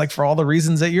 And it's like, for all the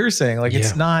reasons that you're saying, like,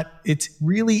 it's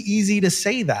really easy to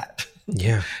say that.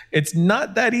 Yeah. It's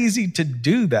not that easy to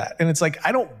do that. And it's like,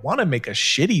 I don't want to make a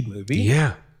shitty movie.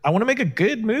 Yeah. I want to make a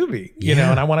good movie,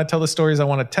 and I want to tell the stories I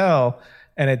want to tell.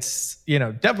 And it's,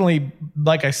 definitely,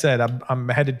 like I said, I'm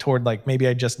headed toward like, maybe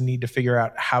I just need to figure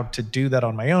out how to do that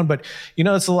on my own. But,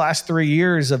 it's the last 3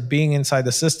 years of being inside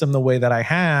the system the way that I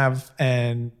have,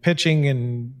 and pitching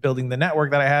and building the network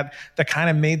that I had, that kind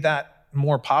of made that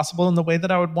more possible in the way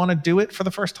that I would want to do it for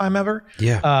the first time ever.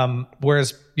 Yeah.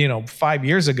 Whereas, 5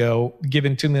 years ago,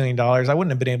 given $2 million, I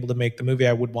wouldn't have been able to make the movie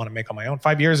I would want to make on my own.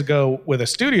 5 years ago with a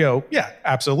studio, yeah,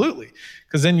 absolutely.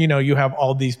 Because then, you have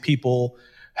all these people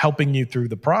helping you through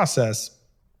the process.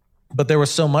 But there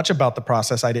was so much about the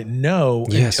process I didn't know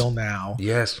until now.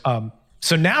 Yes.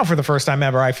 So now for the first time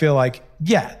ever, I feel like,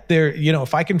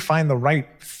 if I can find the right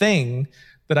thing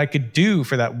that I could do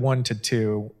for that 1 to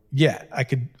 2, I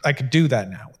could do that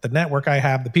now. With the network I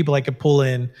have, the people I could pull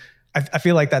in, I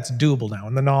feel like that's doable now.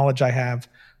 And the knowledge I have,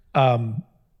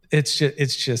 it's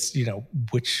just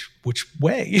which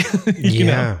way.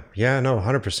 No,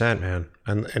 100%, man.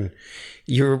 And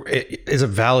it's a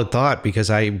valid thought, because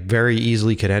I very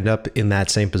easily could end up in that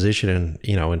same position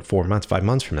in 4 months, 5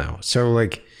 months from now. So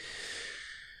like,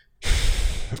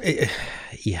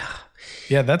 yeah.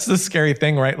 Yeah, that's the scary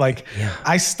thing, right? Like,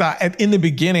 I stopped in the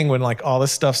beginning when like all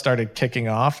this stuff started kicking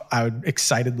off. I would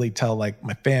excitedly tell like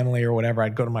my family or whatever.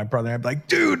 I'd go to my brother and I'd be like,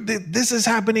 dude, this is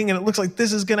happening and it looks like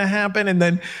this is going to happen.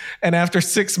 And after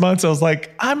 6 months, I was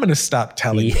like, I'm going to stop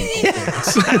telling people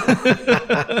things.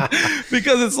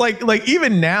 Because it's like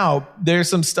even now there's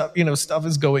some stuff, stuff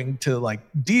is going to like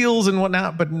deals and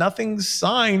whatnot, but nothing's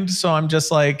signed. So I'm just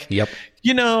like,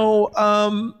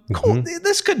 cool.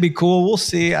 This could be cool. We'll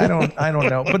see. I don't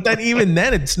know. But then even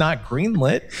then it's not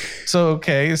greenlit. So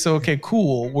okay,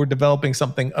 cool. We're developing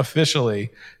something officially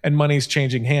and money's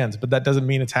changing hands, but that doesn't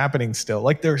mean it's happening still.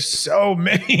 Like there's so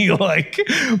many like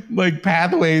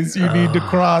pathways you need to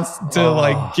cross to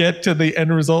like get to the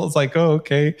end result. It's like, oh,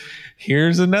 okay,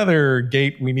 here's another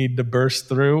gate we need to burst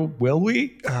through. Will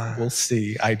we? We'll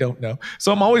see. I don't know.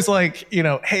 So I'm always like,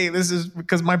 hey, this is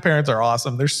because my parents are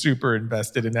awesome. They're super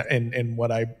invested in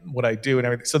what I do and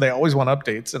everything. So they always want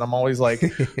updates. And I'm always like,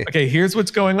 okay, here's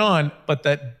what's going on. But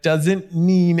that doesn't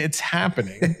mean it's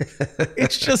happening.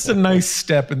 It's just a nice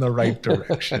step in the right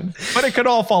direction. But it could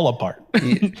all fall apart.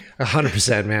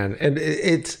 100%, man. And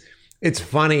it's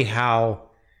funny how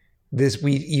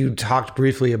you talked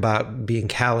briefly about being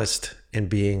calloused and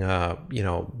being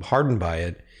hardened by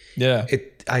it. Yeah.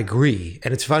 I agree.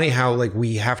 And it's funny how like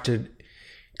we have to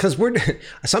because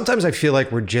sometimes I feel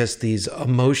like we're just these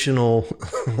emotional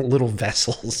little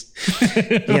vessels.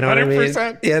 You know what I mean?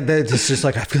 Yeah, it's just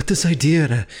like, I've got this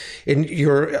idea, and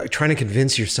you're trying to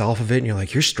convince yourself of it, and you're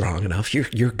like, you're strong enough,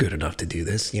 you're good enough to do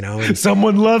this, you know? And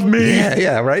someone love me.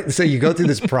 Yeah, right. So you go through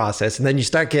this process, and then you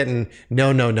start getting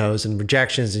no's and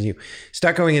rejections, and you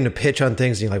start going into pitch on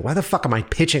things, and you're like, why the fuck am I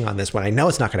pitching on this when I know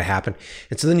it's not going to happen?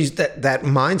 And so then that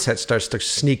mindset starts to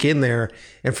sneak in there,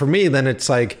 and for me, then it's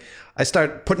like, I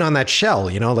start putting on that shell,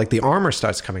 you know, like the armor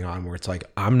starts coming on where it's like,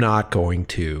 I'm not going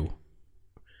to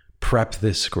prep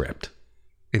this script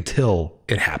until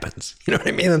it happens. You know what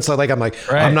I mean? And so like, I'm like,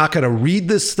 right. I'm not going to read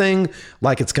this thing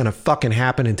like it's going to fucking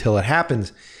happen until it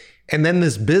happens. And then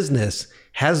this business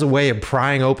has a way of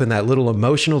prying open that little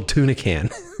emotional tuna can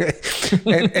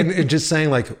and just saying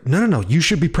like, no, you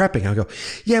should be prepping. I go,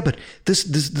 yeah, but this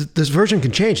version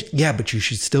can change. Yeah, but you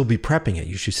should still be prepping it.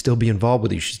 You should still be involved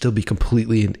with it. You should still be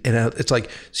completely and it's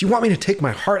like, so you want me to take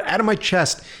my heart out of my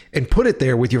chest and put it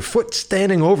there with your foot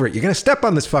standing over it? You're going to step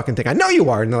on this fucking thing. I know you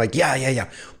are. And they're like, yeah,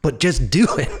 but just do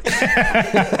it.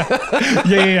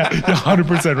 Yeah.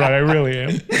 100% right. I really am.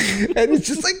 And it's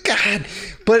just like, God,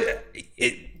 but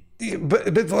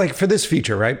like for this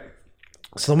feature, right?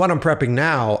 So the one I'm prepping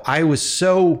now, I was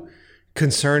so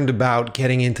concerned about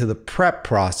getting into the prep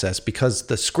process because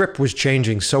the script was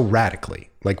changing so radically.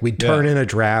 Like we'd turn in a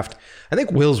draft. I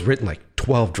think Will's written like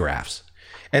 12 drafts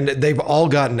and they've all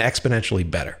gotten exponentially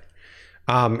better.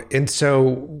 And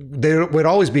so there would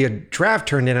always be a draft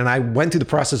turned in and I went through the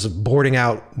process of boarding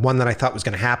out one that I thought was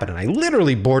going to happen. And I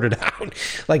literally boarded out,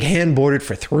 like hand boarded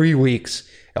for 3 weeks,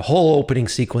 a whole opening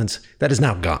sequence that is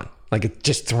now gone. Like it's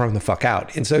just thrown the fuck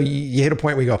out. And so you hit a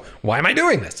point where you go, why am I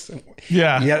doing this?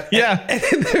 Yeah.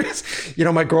 And there's, you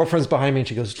know, my girlfriend's behind me and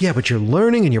she goes, yeah, but you're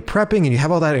learning and you're prepping and you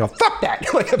have all that. And I go, fuck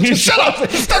that. Like, just shut up.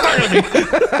 Stop talking to me.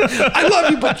 I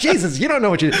love you, but Jesus, you don't know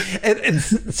what you do. And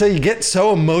so you get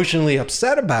so emotionally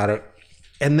upset about it.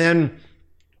 And then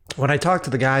when I talked to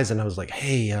the guys and I was like,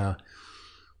 hey,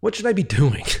 what should I be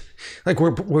doing? Like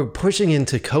we're pushing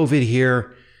into COVID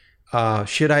here.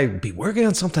 Should I be working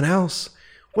on something else?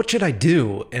 What should I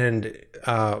do? And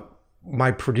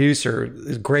my producer,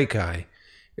 this great guy,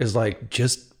 is like,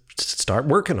 just start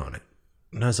working on it.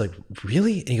 And I was like,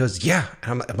 really? And he goes, yeah.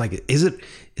 And I'm like, is it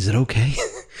okay?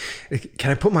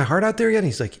 Can I put my heart out there yet? And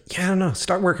he's like, yeah, no,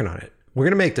 start working on it. We're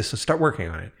going to make this, so start working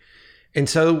on it. And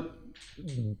so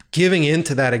giving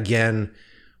into that again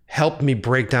helped me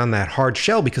break down that hard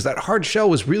shell because that hard shell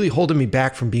was really holding me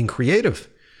back from being creative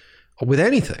with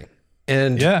anything.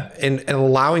 And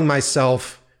allowing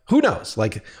myself, who knows,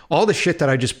 like all the shit that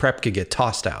I just prepped could get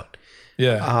tossed out.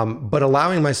 Yeah. But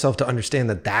allowing myself to understand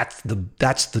that that's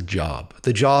the job.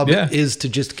 The job is to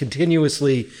just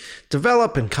continuously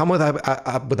develop and come with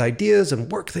ideas and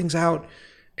work things out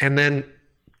and then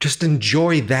just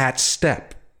enjoy that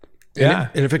step. And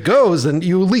if it goes, then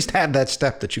you at least have that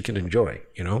step that you can enjoy,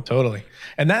 you know? Totally.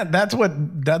 And that's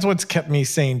what's kept me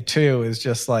sane too, is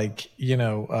just like,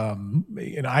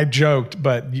 I joked,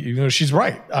 but she's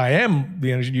right. I am,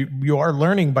 you are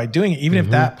learning by doing it. Even if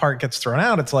that part gets thrown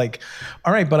out, it's like,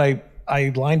 all right, but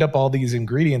I lined up all these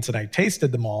ingredients and I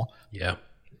tasted them all. Yeah.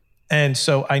 And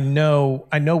so I know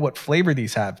what flavor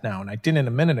these have now. And I didn't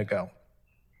a minute ago.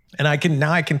 And I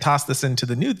can toss this into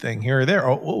the new thing here or there.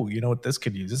 Oh, you know what this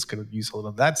could use? This could use a little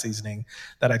of that seasoning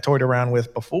that I toyed around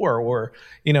with before, or,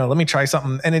 let me try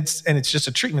something. And it's just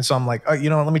a treatment. So I'm like, oh,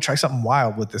 let me try something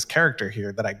wild with this character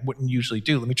here that I wouldn't usually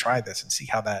do. Let me try this and see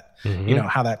how that,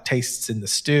 how that tastes in the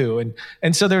stew.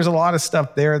 And so there's a lot of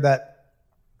stuff there that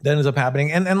ends up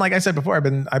happening. And like I said before,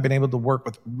 I've been able to work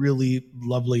with really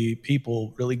lovely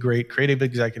people, really great creative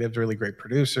executives, really great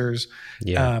producers.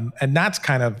 Yeah. And that's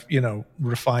kind of,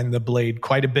 refined the blade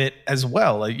quite a bit as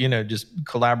well. Like, just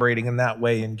collaborating in that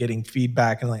way and getting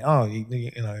feedback and like, oh,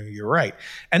 you're right.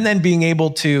 And then being able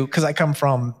to, because I come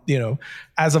from,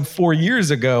 as of 4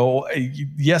 years ago,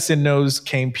 yes and no's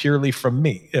came purely from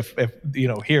me. If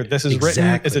here, this is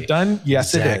written, is it done?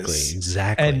 Yes, it is.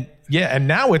 Exactly. And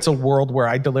now it's a world where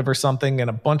I deliver something and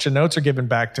a bunch of notes are given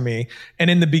back to me. And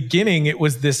in the beginning, it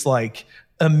was this like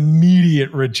immediate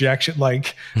rejection,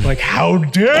 like how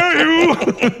dare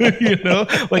you?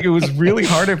 Like it was really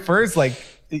hard at first. Like,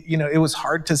 it was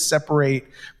hard to separate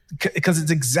because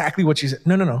it's exactly what she said.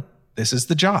 No, this is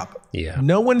the job. Yeah.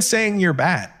 No one's saying you're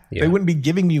bad. Yeah. They wouldn't be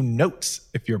giving you notes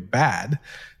if you're bad.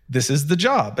 This is the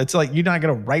job. It's like, you're not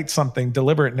going to write something,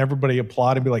 deliver it, and everybody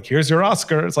applaud and be like, here's your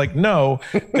Oscar. It's like, no,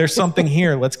 there's something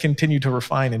here. Let's continue to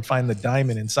refine and find the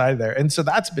diamond inside there. And so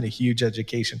that's been a huge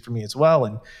education for me as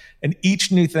well. And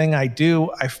each new thing I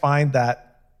do, I find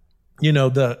that,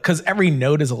 because every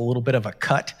note is a little bit of a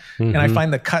cut. And I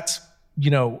find the cuts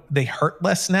they hurt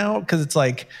less now. Cause it's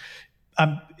like,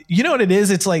 you know what it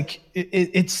is? It's like,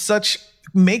 it's such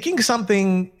making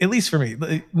something, at least for me.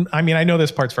 I mean, I know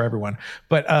this part's for everyone,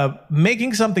 but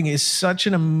making something is such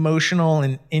an emotional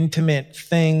and intimate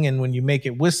thing. And when you make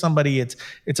it with somebody, it's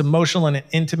emotional and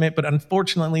intimate, but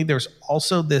unfortunately there's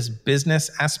also this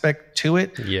business aspect to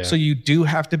it. Yeah. So you do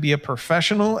have to be a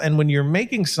professional. And when you're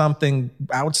making something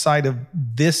outside of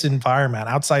this environment,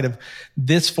 outside of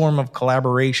this form of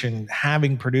collaboration,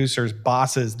 having producers,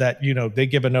 bosses that, they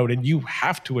give a note and you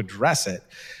have to address it.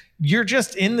 You're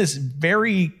just in this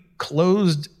very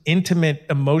closed, intimate,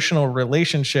 emotional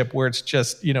relationship where it's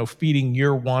just, feeding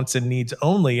your wants and needs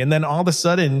only. And then all of a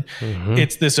sudden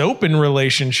it's this open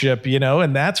relationship,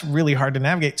 and that's really hard to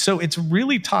navigate. So it's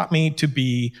really taught me to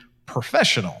be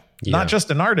professional, not just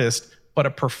an artist, but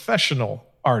a professional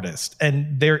artist.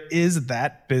 And there is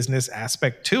that business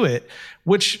aspect to it,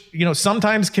 which,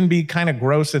 sometimes can be kind of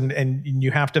gross and you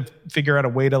have to figure out a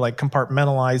way to like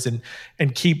compartmentalize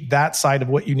and keep that side of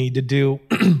what you need to do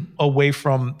away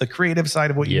from the creative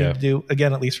side of what you need to do,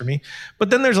 again, at least for me.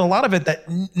 But then there's a lot of it that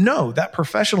that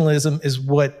professionalism is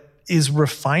what is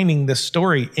refining the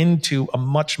story into a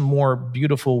much more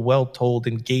beautiful, well-told,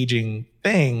 engaging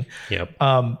thing. Yep.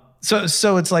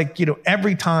 So it's like,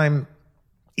 every time,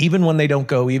 even when they don't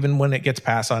go, even when it gets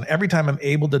passed on, every time I'm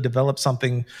able to develop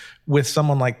something with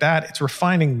someone like that, it's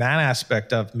refining that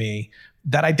aspect of me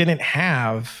that I didn't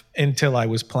have until I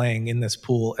was playing in this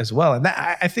pool as well. And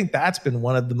I think that's been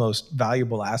one of the most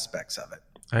valuable aspects of it.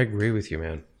 I agree with you,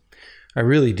 man. I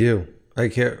really do.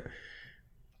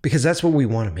 Because that's what we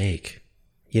want to make,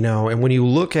 and when you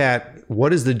look at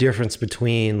what is the difference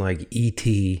between like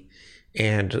E.T.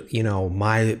 and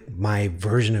my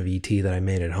version of ET that I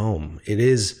made at home, it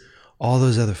is all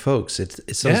those other folks.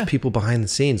 It's those people behind the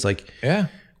scenes. Like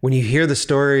when you hear the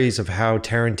stories of how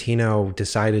Tarantino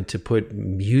decided to put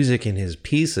music in his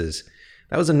pieces,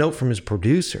 that was a note from his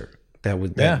producer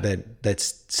that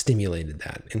stimulated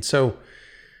that. And so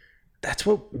that's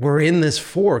what we're in this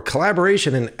for,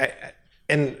 collaboration.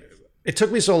 And it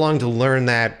took me so long to learn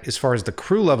that as far as the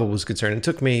crew level was concerned. It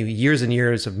took me years and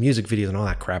years of music videos and all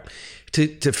that crap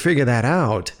to figure that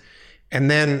out. And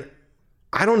then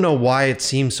I don't know why it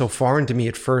seemed so foreign to me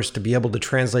at first to be able to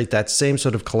translate that same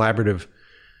sort of collaborative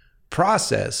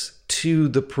process to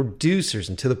the producers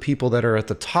and to the people that are at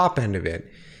the top end of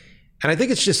it. And I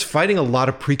think it's just fighting a lot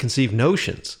of preconceived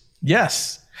notions.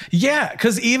 Yes. Yeah.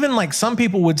 Because even like some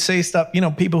people would say stuff,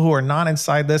 people who are not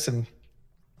inside this, and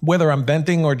whether I'm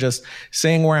venting or just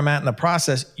saying where I'm at in the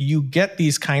process, you get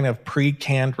these kind of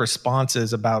pre-canned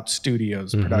responses about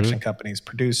studios, production companies,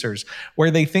 producers,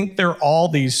 where they think they're all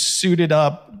these suited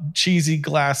up, cheesy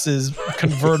glasses,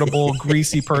 convertible,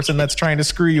 greasy person that's trying to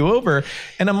screw you over.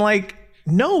 And I'm like,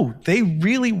 no, they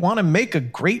really want to make a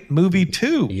great movie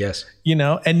too. Yes.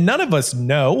 And none of us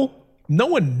know. No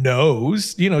one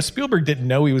knows. Spielberg didn't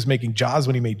know he was making Jaws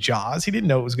when he made Jaws. He didn't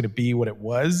know it was going to be what it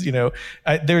was.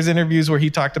 There's interviews where he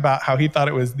talked about how he thought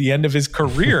it was the end of his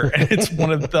career. And it's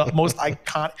one of the most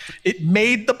iconic. It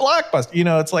made the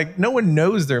blockbuster. It's like no one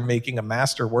knows they're making a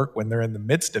masterwork when they're in the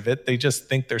midst of it. They just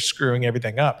think they're screwing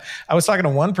everything up. I was talking to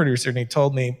one producer and he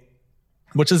told me,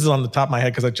 which is on the top of my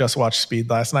head because I just watched Speed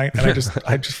last night, and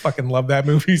I just fucking love that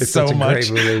movie so much.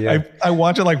 Great movie, yeah. I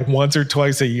watch it like once or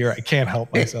twice a year. I can't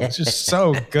help myself. It's just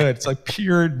so good. It's like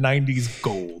pure 90s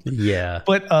gold. Yeah.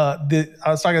 But I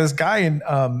was talking to this guy,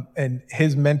 and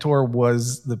his mentor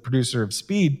was the producer of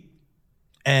Speed,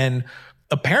 and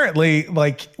apparently,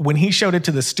 like when he showed it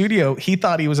to the studio, he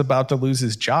thought he was about to lose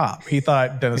his job. He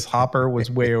thought Dennis Hopper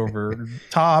was way over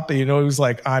top. He was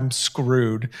like, I'm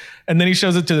screwed. And then he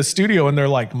shows it to the studio and they're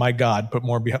like, my God, put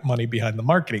more money behind the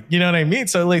marketing. You know what I mean?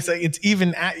 So like, it's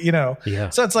even at,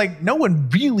 so it's like, no one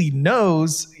really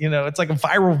knows, it's like a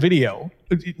viral video.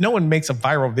 No one makes a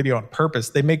viral video on purpose.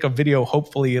 They make a video,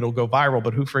 hopefully it'll go viral,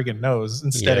 but who friggin' knows?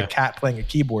 Instead, a cat playing a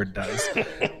keyboard does.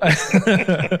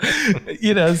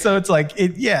 So it's like,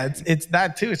 it's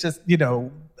that too. It's just,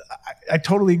 I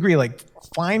totally agree. Like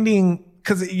finding,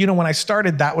 because, when I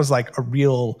started, that was like a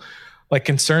real like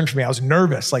concern for me. I was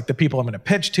nervous, like the people I'm going to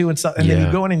pitch to and stuff. And then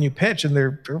you go in and you pitch and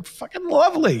they're fucking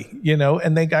lovely,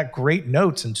 and they got great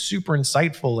notes and super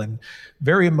insightful and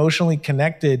very emotionally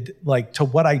connected, like to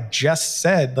what I just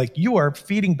said. Like you are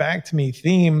feeding back to me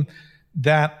theme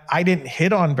that I didn't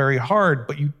hit on very hard,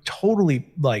 but you totally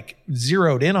like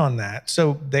zeroed in on that.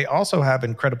 So they also have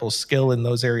incredible skill in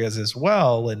those areas as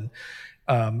well. And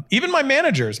even my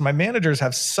managers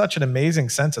have such an amazing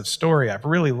sense of story. I've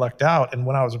really lucked out. And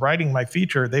when I was writing my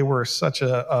feature, they were such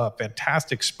a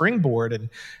fantastic springboard. And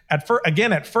at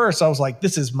first I was like,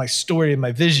 this is my story and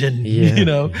my vision,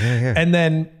 And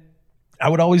then I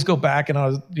would always go back and I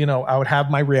would have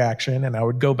my reaction and I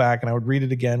would go back and I would read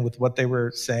it again with what they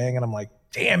were saying. And I'm like,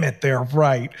 damn it, they're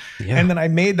right. Yeah. And then I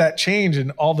made that change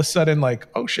and all of a sudden like,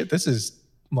 oh shit, this is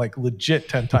like legit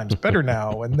 10 times better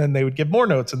now. And then they would give more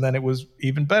notes and then it was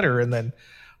even better. And then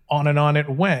on it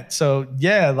went. So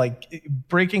yeah, like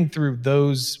breaking through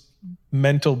those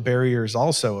mental barriers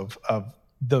also of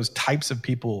those types of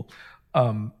people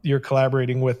you're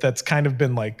collaborating with, that's kind of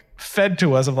been like fed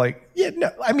to us of like,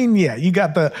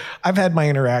 I've had my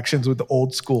interactions with the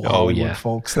old school Hollywood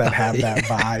folks that have that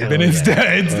vibe. And it's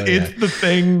the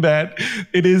thing that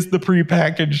it is the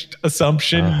prepackaged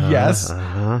assumption. Yes.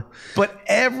 But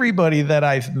everybody that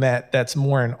I've met that's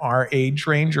more in our age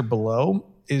range or below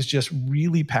is just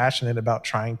really passionate about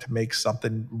trying to make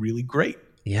something really great.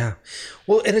 Yeah.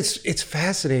 Well, and it's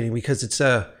fascinating because it's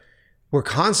we're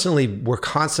constantly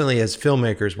as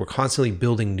filmmakers, we're constantly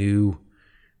building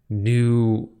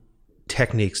new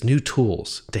techniques, new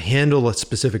tools to handle a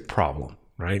specific problem,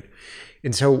 right?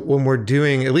 And so when we're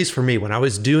doing, at least for me, when I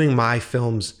was doing my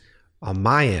films on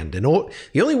my end, and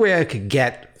the only way I could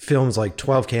get films like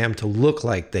 12 Cam to look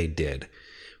like they did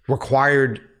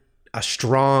required a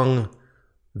strong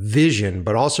vision,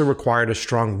 but also required a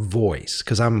strong voice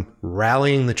because I'm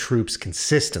rallying the troops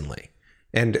consistently.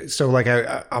 And so like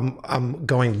I'm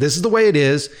going, this is the way it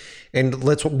is, and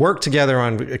let's work together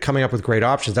on coming up with great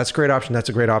options. That's a great option. That's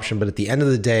a great option. But at the end of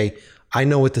the day, I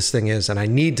know what this thing is, and I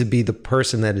need to be the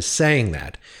person that is saying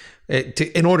that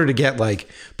in order to get like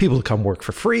people to come work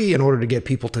for free, in order to get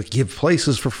people to give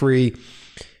places for free,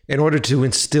 in order to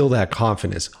instill that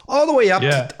confidence all the way up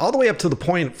to the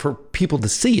point for people to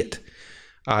see it.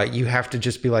 You have to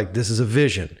just be like, this is a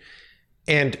vision.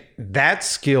 And that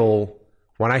skill,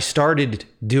 when I started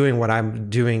doing what I'm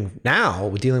doing now,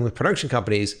 with dealing with production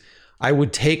companies, I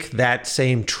would take that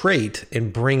same trait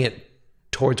and bring it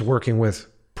towards working with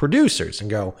producers and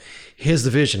go, here's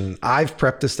the vision. I've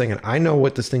prepped this thing and I know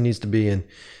what this thing needs to be. And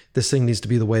this thing needs to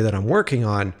be the way that I'm working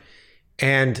on.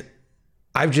 And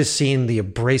I've just seen the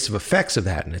abrasive effects of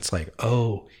that. And it's like,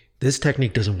 oh, this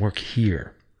technique doesn't work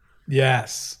here.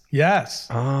 Yes.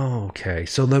 Oh, okay.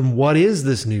 So then what is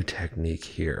this new technique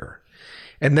here?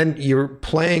 And then you're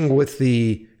playing with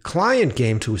the client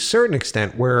game to a certain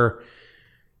extent where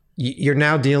you're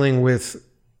now dealing with,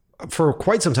 for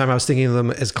quite some time, I was thinking of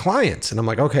them as clients. And I'm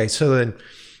like, okay, so then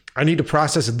I need to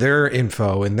process their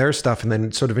info and their stuff and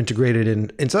then sort of integrate it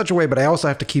in such a way. But I also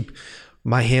have to keep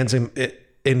my hands in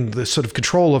the sort of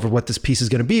control over what this piece is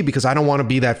going to be, because I don't want to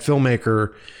be that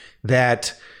filmmaker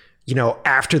that, you know,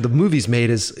 after the movie's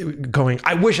made is going,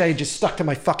 I wish I had just stuck to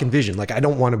my fucking vision. Like, I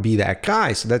don't want to be that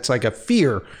guy. So that's like a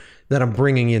fear that I'm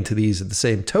bringing into these at the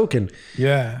same token.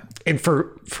 Yeah. And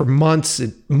for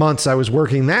months I was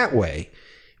working that way.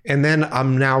 And then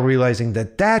I'm now realizing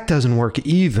that doesn't work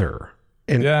either.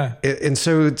 And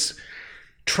so it's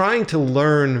trying to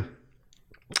learn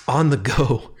on the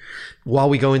go while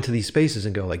we go into these spaces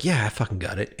and go like, yeah, I fucking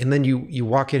got it. And then you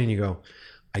walk in and you go,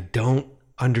 I don't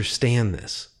understand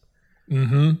this.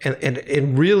 Mm-hmm.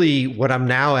 And really what I'm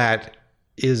now at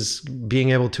is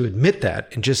being able to admit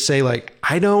that and just say like,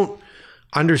 I don't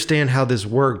understand how this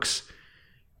works.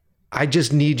 I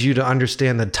just need you to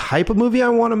understand the type of movie I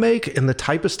want to make and the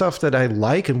type of stuff that I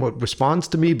like and what responds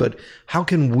to me. But how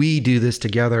can we do this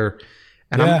together?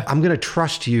 And I'm going to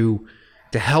trust you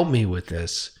to help me with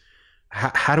this.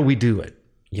 How do we do it?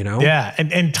 You know? Yeah.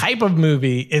 And type of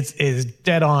movie is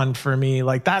dead on for me.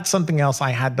 Like, that's something else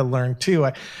I had to learn too.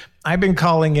 I've been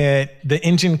calling it the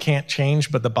engine can't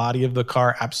change, but the body of the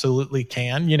car absolutely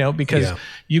can, you know, because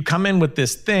you come in with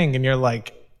this thing and you're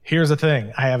like, here's the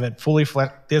thing. I have it fully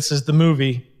flat. This is the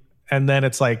movie. And then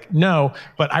it's like, no,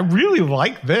 but I really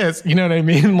like this. You know what I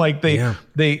mean? Like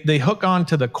they hook on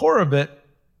to the core of it.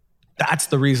 That's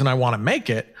the reason I want to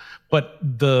make it. But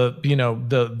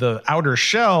the outer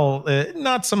shell,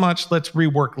 not so much. Let's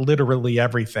rework literally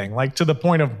everything. Like, to the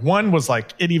point of one was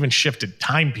like, it even shifted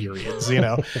time periods. You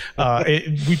know,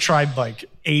 we tried like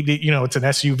 80. You know, it's an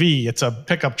SUV, it's a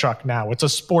pickup truck now, it's a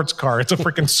sports car, it's a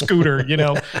freaking scooter. You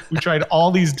know, we tried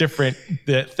all these different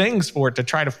things for it to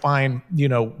try to find, you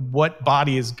know, what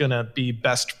body is gonna be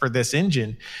best for this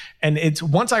engine. And it's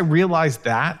once I realized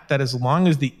that as long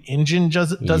as the engine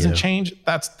doesn't change,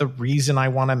 that's the reason I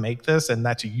want to make this. And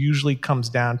that usually comes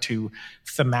down to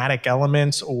thematic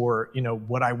elements or, you know,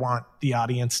 what I want the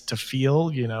audience to feel,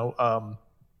 how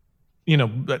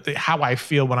I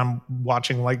feel when I'm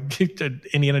watching like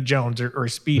Indiana Jones or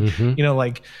Speed, you know,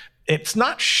 like, it's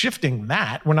not shifting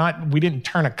that. We didn't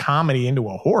turn a comedy into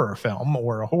a horror film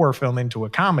or a horror film into a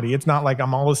comedy. It's not like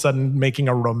I'm all of a sudden making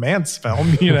a romance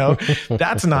film, you know,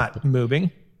 that's not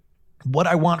moving. what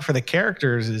I want for the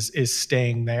characters is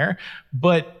staying there.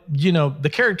 But, you know, the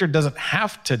character doesn't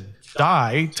have to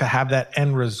die to have that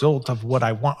end result of what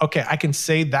I want. Okay, I can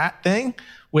say that thing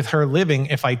with her living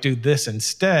if I do this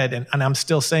instead. And I'm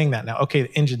still saying that now. Okay,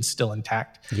 the engine's still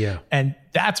intact. Yeah. And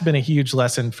that's been a huge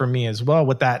lesson for me as well,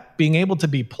 with that being able to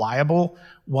be pliable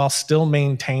while still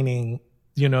maintaining,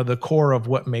 you know, the core of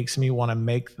what makes me want to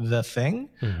make the thing.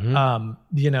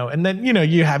 You know, and then, you know,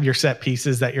 you have your set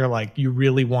pieces that you're like, you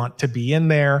really want to be in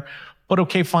there, but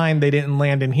okay, fine, they didn't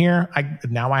land in here.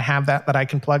 Now I have that I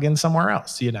can plug in somewhere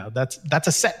else. You know, that's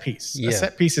a set piece. Yeah. A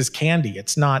set piece is candy.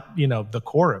 It's not, you know, the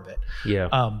core of it.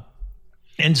 Yeah.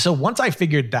 And so once I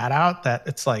figured that out, that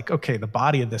it's like, okay, the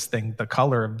body of this thing, the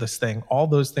color of this thing, all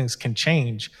those things can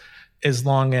change as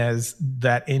long as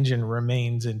that engine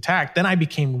remains intact. Then I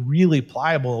became really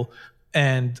pliable,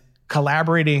 and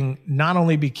collaborating not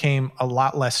only became a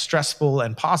lot less stressful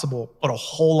and possible, but a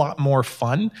whole lot more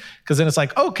fun. Because then it's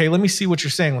like, okay, let me see what you're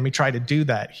saying. Let me try to do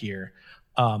that here.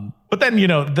 But then, you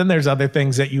know, then there's other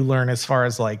things that you learn as far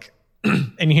as like,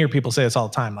 and you hear people say this all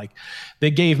the time, like they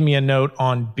gave me a note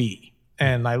on B.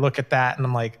 And I look at that and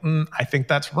I'm like, I think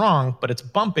that's wrong, but it's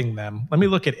bumping them. Let me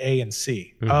look at A and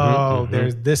C.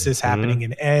 This is happening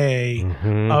in A.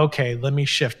 Okay, let me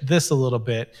shift this a little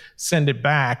bit, send it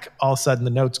back. All of a sudden the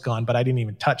note's gone, but I didn't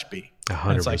even touch B. 100%.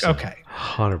 And it's like, okay.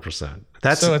 100%.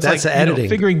 That's like, editing. You know,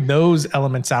 figuring those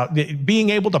elements out,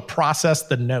 being able to process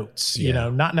the notes, you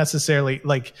know, not necessarily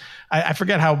like, I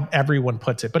forget how everyone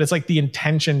puts it, but it's like the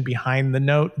intention behind the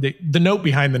note, the note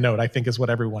behind the note, I think is what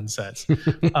everyone says.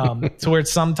 So where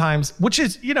it's sometimes, which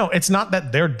is, you know, it's not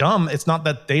that they're dumb. It's not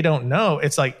that they don't know.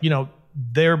 It's like, you know,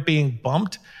 they're being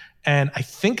bumped. And I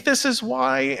think this is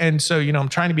why. And so, you know, I'm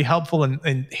trying to be helpful,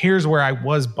 and here's where I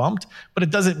was bumped, but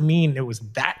it doesn't mean it was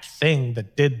that thing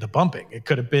that did the bumping. It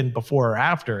could have been before or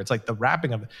after. It's like the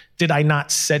wrapping of it. Did I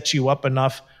not set you up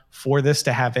enough for this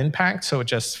to have impact? So it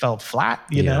just felt flat,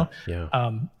 you know? Yeah.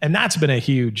 And that's been a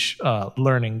huge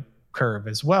learning curve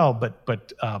as well,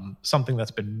 but something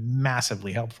that's been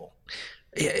massively helpful.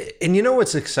 And you know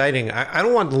what's exciting? I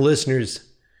don't want the listeners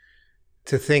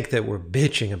to think that we're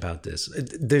bitching about this.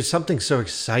 There's something so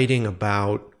exciting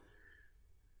about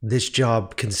this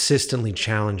job consistently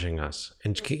challenging us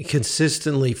and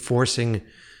consistently forcing.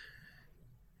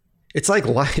 It's like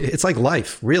life. It's like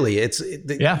life, really.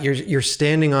 You're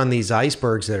standing on these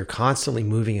icebergs that are constantly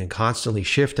moving and constantly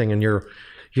shifting, and you're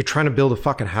trying to build a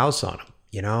fucking house on them,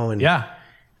 you know? And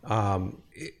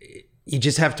you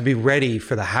just have to be ready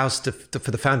for the house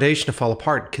for the foundation to fall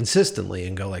apart consistently,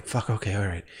 and go like, fuck, okay, all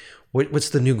right. What's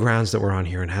the new grounds that we're on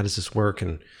here, and how does this work?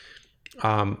 And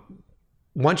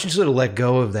once you sort of let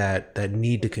go of that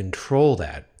need to control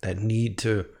that need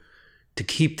to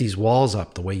keep these walls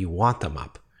up the way you want them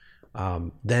up,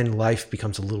 then life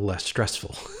becomes a little less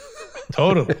stressful.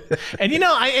 Totally. And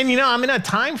I'm in a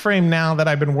time frame now that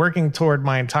I've been working toward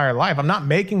my entire life. I'm not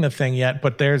making the thing yet,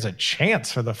 but there's a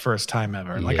chance for the first time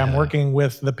ever. Like I'm working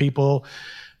with the people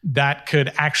that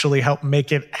could actually help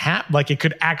make it happen. Like it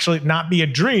could actually not be a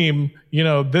dream. You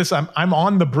know, I'm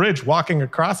on the bridge walking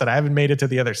across it. I haven't made it to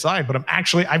the other side, but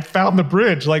I found the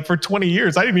bridge. Like for 20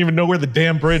 years, I didn't even know where the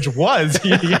damn bridge was,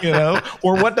 you know,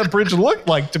 or what the bridge looked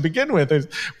like to begin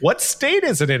with. What state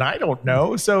is it in? I don't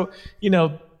know. So, you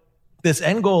know, this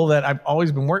end goal that I've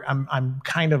always been working, I'm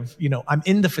kind of, you know, I'm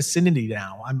in the vicinity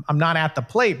now. I'm not at the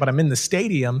plate, but I'm in the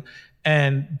stadium.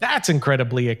 And that's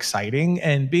incredibly exciting.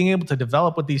 And being able to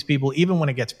develop with these people, even when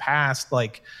it gets past,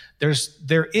 like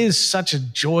there is such a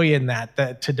joy in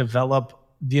that to develop,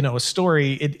 you know, a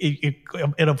story.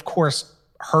 It of course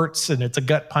hurts, and it's a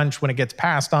gut punch when it gets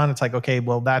passed on. It's like, okay,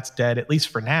 well, that's dead, at least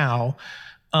for now.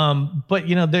 But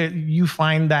you know, you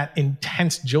find that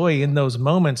intense joy in those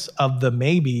moments of the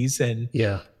maybes, and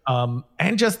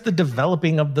and just the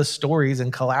developing of the stories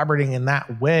and collaborating in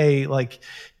that way, like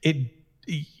it.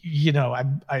 You know,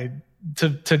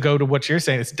 to go to what you're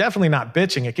saying, it's definitely not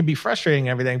bitching. It can be frustrating and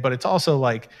everything, but it's also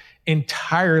like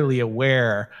entirely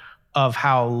aware of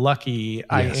how lucky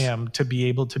I am to be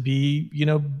able to be, you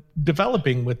know,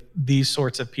 developing with these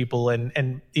sorts of people,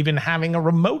 and even having a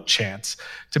remote chance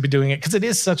to be doing it, because it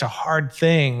is such a hard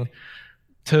thing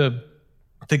to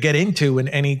get into in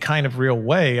any kind of real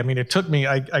way. I mean, it took me,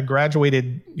 I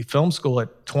graduated film school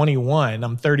at 21.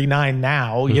 I'm 39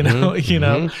 now, you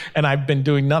know, and I've been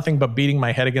doing nothing but beating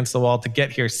my head against the wall to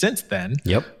get here since then.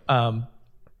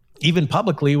 Even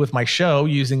publicly with my show,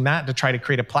 using that to try to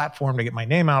create a platform to get my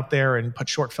name out there and put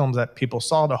short films that people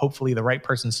saw, to hopefully the right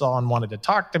person saw and wanted to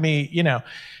talk to me, you know.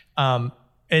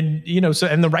 and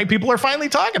and the right people are finally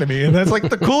talking to me, and that's like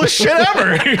the coolest shit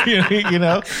ever.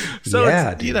 So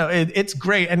it's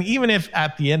great. And even if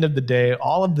at the end of the day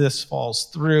all of this falls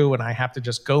through and I have to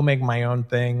just go make my own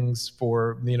things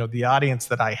for the audience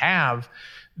that I have,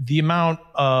 the amount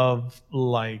of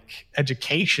like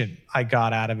education I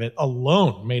got out of it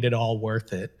alone made it all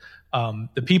worth it.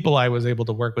 The people I was able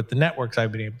to work with, the networks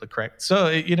I've been able to correct. So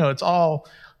it's all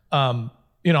I'm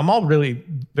all really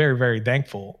very, very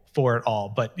thankful for it all,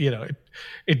 but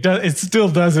it still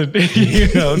doesn't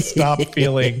stop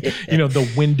feeling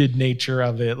the winded nature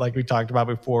of it, like we talked about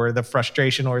before, the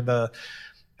frustration or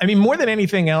more than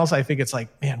anything else. I think it's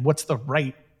like, man, what's the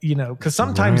right, because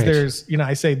sometimes there's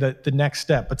I say that the next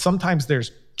step, but sometimes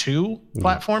there's two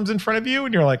platforms in front of you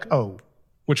and you're like, oh,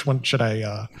 which one should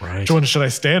I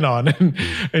stand on?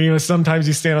 And sometimes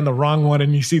you stand on the wrong one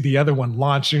and you see the other one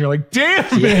launch and you're like, damn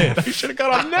it, I should have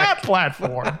got on that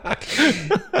platform.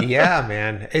 Yeah,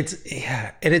 man.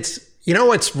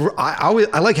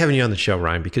 I like having you on the show,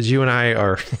 Ryan, because you and I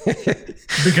are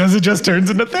because it just turns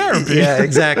into therapy. Yeah,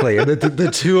 exactly.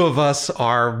 The two of us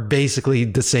are basically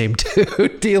the same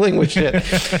dude dealing with shit.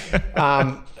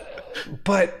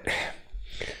 But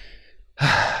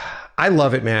I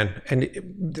love it, man.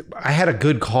 And I had a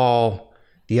good call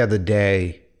the other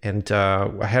day, and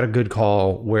I had a good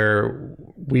call where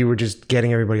we were just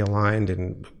getting everybody aligned,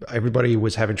 and everybody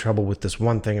was having trouble with this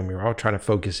one thing, and we were all trying to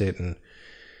focus it, and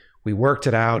we worked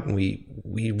it out, and we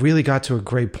really got to a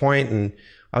great point, and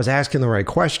I was asking the right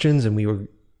questions, and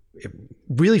it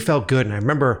really felt good. And I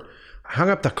remember I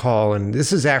hung up the call, and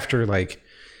this is after like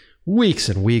weeks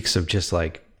and weeks of just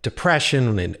like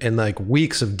depression and like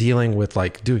weeks of dealing with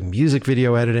like doing music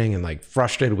video editing and like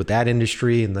frustrated with that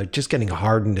industry and like just getting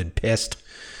hardened and pissed.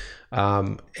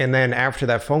 And then after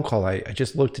that phone call, I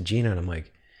just looked at Gina and I'm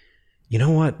like, you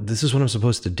know what? This is what I'm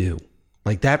supposed to do.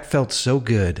 Like that felt so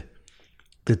good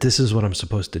that this is what I'm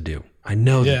supposed to do. I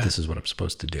know that this is what I'm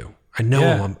supposed to do. I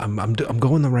know I'm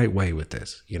going the right way with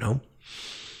this,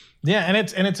 Yeah,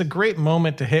 and it's a great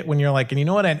moment to hit when you're like, and you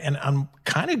know what, and I'm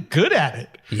kind of good at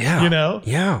it. Yeah.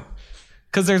 Yeah.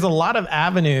 Because there's a lot of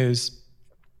avenues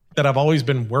that I've always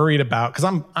been worried about,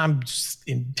 because I'm just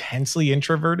intensely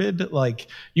introverted. Like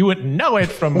you wouldn't know it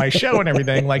from my show and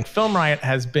everything. Like Film Riot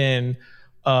has been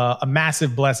a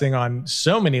massive blessing on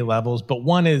so many levels, but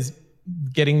one is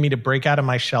getting me to break out of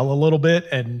my shell a little bit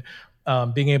and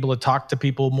being able to talk to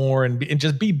people more and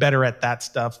just be better at that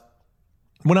stuff.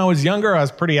 When I was younger, I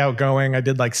was pretty outgoing. I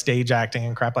did like stage acting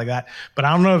and crap like that. But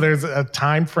I don't know, there's a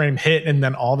time frame hit and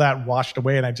then all that washed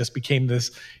away and I just became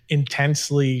this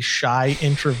intensely shy,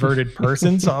 introverted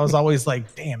person. So I was always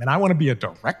like, damn, and I want to be a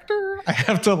director? I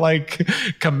have to like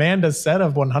command a set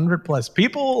of 100 plus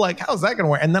people? Like, how's that going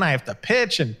to work? And then I have to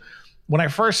pitch. And when I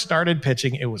first started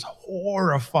pitching, it was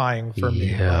horrifying for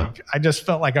me. Like, I just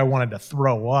felt like I wanted to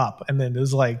throw up. And then it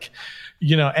was like,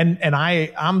 and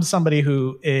I'm somebody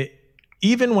who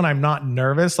even when I'm not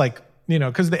nervous, like,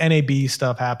 because the NAB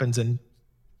stuff happens and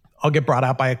I'll get brought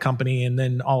out by a company and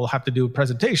then I'll have to do a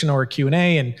presentation or a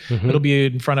Q&A and it'll be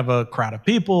in front of a crowd of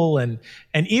people. And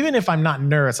even if I'm not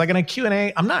nervous, like in a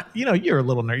Q&A, I'm not, you're a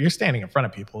little nervous. You're standing in front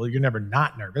of people. You're never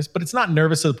not nervous, but it's not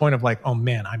nervous to the point of like, oh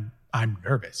man, I'm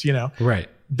nervous, Right.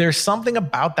 There's something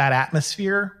about that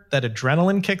atmosphere that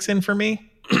adrenaline kicks in for me.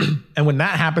 And when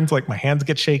that happens, like my hands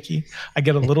get shaky, I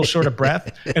get a little short of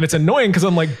breath and it's annoying because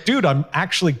I'm like, dude, I'm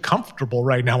actually comfortable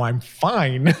right now. I'm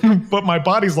fine. But my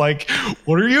body's like,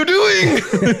 what are you doing?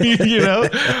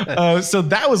 So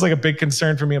that was like a big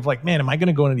concern for me of like, man, am I going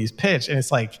to go into these pitch? And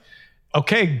it's like,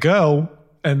 okay, go.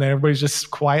 And then everybody's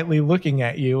just quietly looking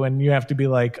at you and you have to be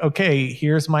like, okay,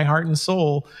 here's my heart and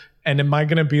soul. And am I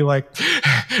going to be like,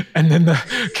 and then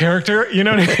the character, you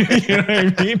know what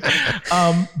I mean?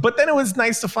 But then it was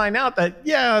nice to find out that,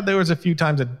 there was a few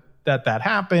times that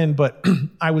happened, but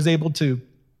I was able to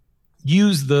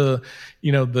use the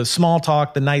small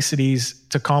talk, the niceties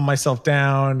to calm myself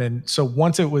down. And so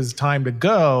once it was time to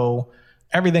go,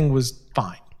 everything was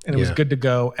fine. And it was good to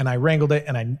go. And I wrangled it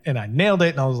and I nailed it.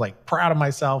 And I was like proud of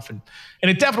myself. And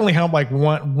it definitely helped. Like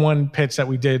one pitch that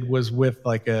we did was with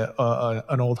like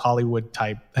an old Hollywood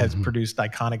type, has produced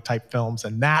iconic type films.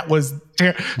 And that was,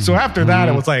 so after that,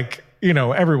 it was like,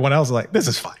 everyone else was like, this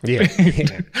is fine. Yeah.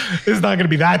 This is not going to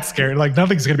be that scary. Like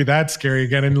nothing's going to be that scary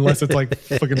again, unless it's like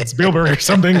fucking Spielberg or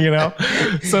something,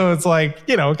 So it's like,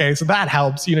 okay, so that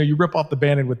helps, you rip off the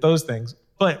Band-Aid with those things.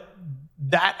 But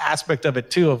that aspect of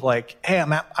it too, of like, hey,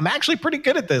 I'm actually pretty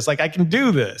good at this. Like I can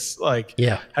do this. Like,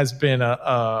 has been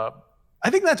I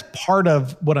think that's part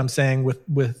of what I'm saying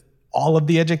with all of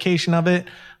the education of it.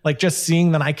 Like just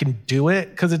seeing that I can do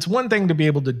it, because it's one thing to be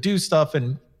able to do stuff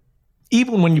and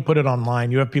even when you put it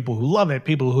online, you have people who love it,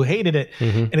 people who hated it.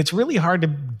 And it's really hard to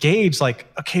gauge like,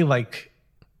 okay, like,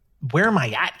 where am I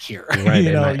at here? Right.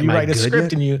 You know, am you I write a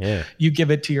script yet? and you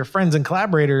give it to your friends and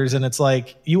collaborators. And it's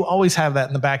like, you always have that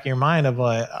in the back of your mind of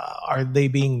like, are they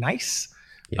being nice?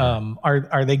 Yeah.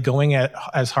 Are they going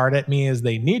as hard at me as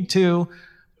they need to?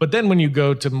 But then when you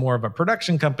go to more of a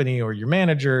production company or your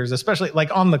managers, especially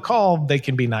like on the call, they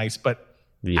can be nice, but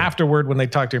afterward, when they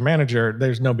talk to your manager,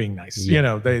 there's no being nice. You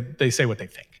know, they say what they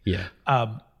think. Yeah.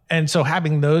 And so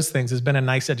having those things has been a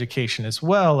nice education as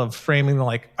well of framing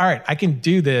like, all right, I can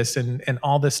do this. And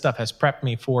all this stuff has prepped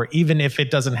me for, even if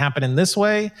it doesn't happen in this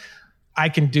way, I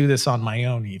can do this on my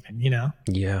own even, you know?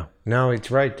 Yeah. No, it's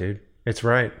right, dude. It's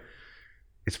right.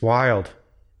 It's wild.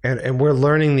 And we're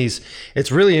learning these.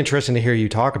 It's really interesting to hear you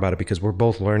talk about it because we're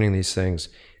both learning these things.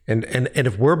 And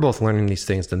if we're both learning these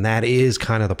things, then that is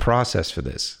kind of the process for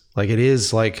this. Like it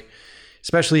is like,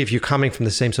 especially if you're coming from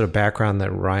the same sort of background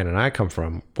that Ryan and I come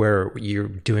from, where you're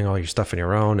doing all your stuff on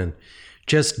your own, and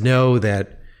just know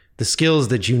that the skills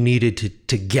that you needed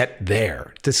to get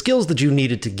there, the skills that you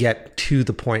needed to get to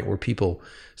the point where people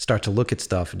start to look at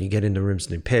stuff and you get into rooms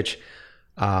and you pitch,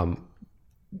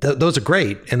 those are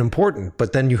great and important,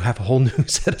 but then you have a whole new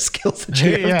set of skills that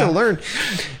you have to learn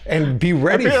and be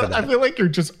ready for that. I feel like you're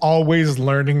just always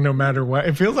learning no matter what.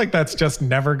 It feels like that's just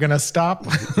never going to stop.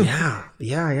 Yeah.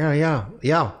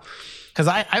 Because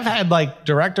I've had like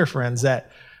director friends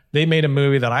that they made a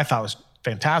movie that I thought was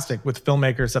fantastic with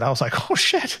filmmakers that I was like, oh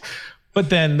shit. But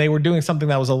then they were doing something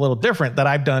that was a little different, that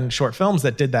I've done short films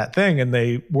that did that thing, and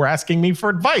they were asking me for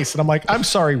advice. And I'm like, I'm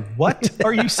sorry, what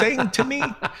are you saying to me?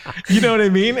 You know what I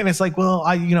mean? And it's like, well,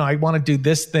 I want to do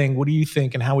this thing. What do you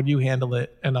think? And how would you handle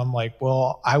it? And I'm like,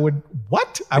 well, I would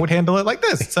handle it like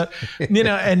this. So, you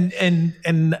know,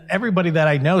 and everybody that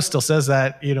I know still says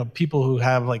that, you know, people who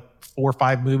have like 4 or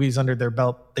 5 movies under their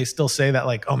belt, they still say that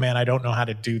like, oh man, I don't know how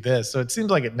to do this. So it seems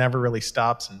like it never really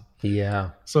stops. And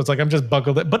so it's like, I'm just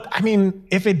buckled in. But I mean,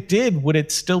 if it did, would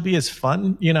it still be as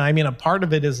fun? You know, I mean, a part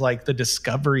of it is like the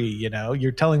discovery, you know,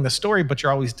 you're telling the story, but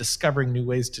you're always discovering new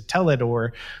ways to tell it,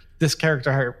 or this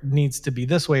character needs to be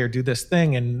this way or do this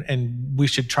thing. And we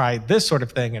should try this sort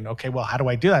of thing. And okay, well, how do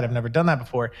I do that? I've never done that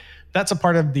before. That's a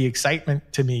part of the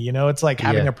excitement to me. You know, it's like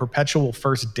having a perpetual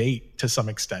first date to some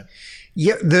extent.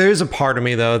 Yeah. There's a part of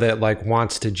me though, that like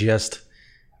wants to just,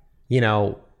 you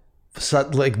know, so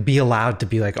like be allowed to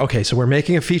be like, okay, so we're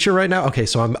making a feature right now. Okay,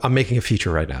 so I'm making a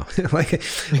feature right now. like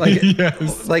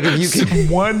yes. Like if you can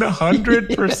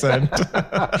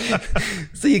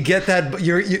 100%. So you get that, but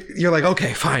you're like,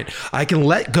 okay, fine. I can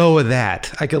let go of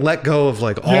that. I can let go of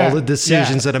like all the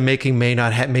decisions that I'm making may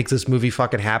not make this movie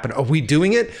fucking happen. Are we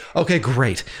doing it? Okay,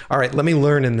 great. All right, let me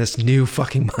learn in this new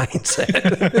fucking mindset.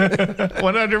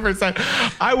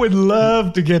 100%. I would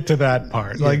love to get to that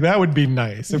part. Like that would be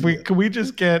nice. Could we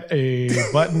just get a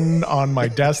button on my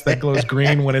desk that glows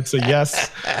green when it's a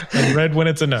yes and red when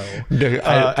it's a no.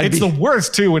 It's the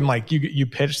worst too when like you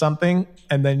pitch something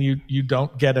and then you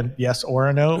don't get a yes or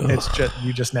a no. It's just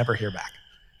you just never hear back.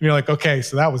 You're like, okay,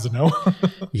 so that was a no.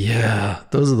 Yeah,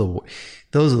 those are the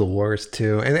worst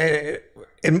too.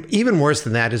 And even worse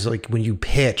than that is like when you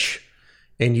pitch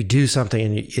and you do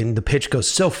something and the pitch goes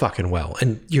so fucking well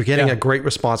and you're getting a great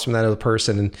response from that other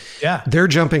person, and they're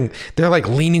like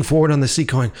leaning forward on the seat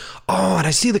going, oh, and I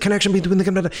see the connection between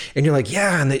the, and you're like,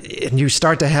 yeah, and you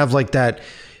start to have like that,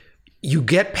 you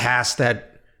get past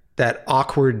that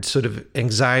awkward sort of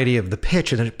anxiety of the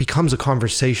pitch, and it becomes a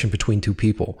conversation between two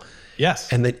people.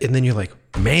 Yes. And then you're like,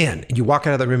 man, and you walk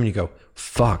out of the room and you go,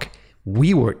 fuck,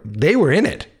 they were in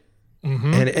it.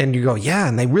 Mm-hmm. And you go, yeah,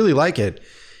 and they really like it.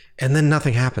 And then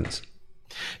nothing happens.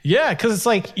 Yeah, because it's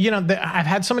like, you know, I've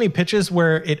had so many pitches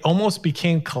where it almost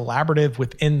became collaborative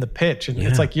within the pitch. And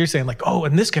it's like you're saying like, oh,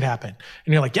 and this could happen.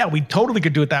 And you're like, yeah, we totally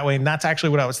could do it that way. And that's actually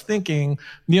what I was thinking.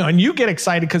 You know, and you get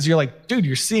excited because you're like, dude,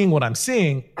 you're seeing what I'm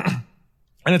seeing.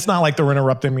 And it's not like they're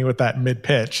interrupting me with that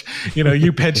mid-pitch. You know,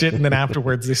 you pitch it and then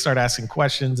afterwards they start asking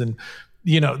questions and,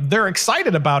 you know, they're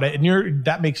excited about it and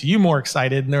that makes you more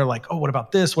excited. And they're like, oh, what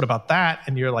about this? What about that?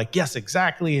 And you're like, yes,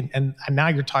 exactly. And now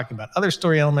you're talking about other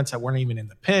story elements that weren't even in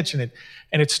the pitch. And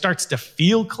it starts to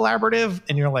feel collaborative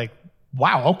and you're like,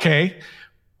 wow, okay.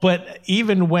 But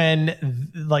even when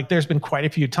like, there's been quite a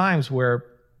few times where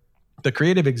the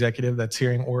creative executive that's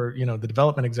hearing, or, you know, the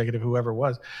development executive, whoever it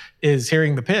was, is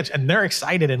hearing the pitch and they're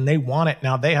excited and they want it.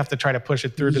 Now they have to try to push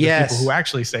it through to the people who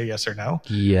actually say yes or no.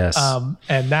 Yes.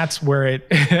 And that's where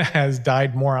it has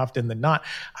died more often than not.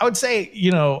 I would say,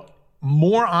 you know,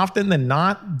 more often than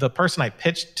not, the person I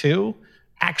pitched to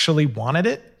actually wanted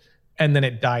it. And then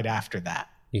it died after that.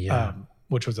 Yeah.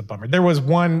 which was a bummer. There was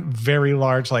one very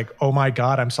large, like, oh my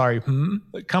God, I'm sorry,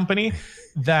 company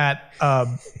that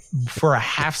for a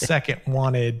half second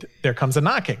wanted There Comes a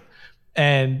Knocking.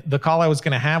 And the call I was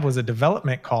going to have was a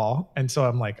development call. And so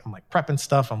I'm like prepping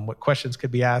stuff on what questions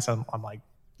could be asked. I'm like,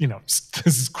 this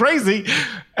is crazy.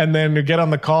 And then we get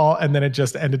on the call, and then it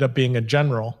just ended up being a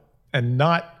general and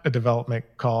not a development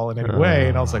call in any way.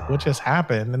 And I was like, what just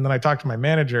happened? And then I talked to my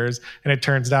managers, and it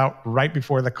turns out right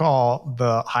before the call,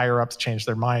 the higher ups changed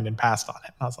their mind and passed on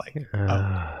it. And I was like,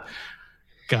 oh,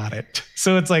 got it.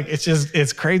 So it's like,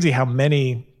 it's crazy how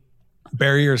many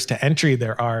barriers to entry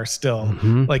there are still.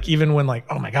 Like, even when like,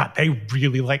 oh my God,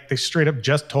 they straight up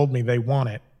just told me they want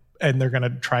it, and they're going to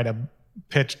try to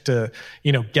pitch to,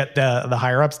 get the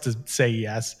higher ups to say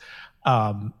yes.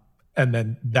 And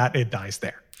then it dies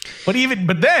there. But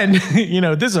then,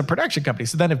 this is a production company.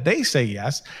 So then if they say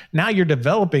yes, now you're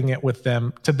developing it with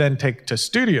them to then take to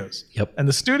studios. Yep. And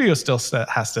the studio still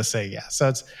has to say yes.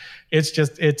 So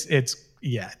it's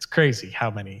crazy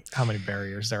how many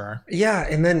barriers there are. Yeah.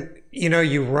 And then,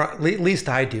 at least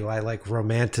I do. I like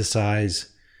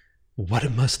romanticize what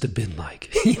it must have been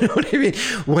like. You know what I mean?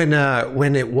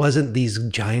 When it wasn't these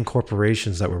giant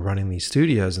corporations that were running these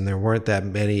studios, and there weren't that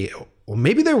many, well,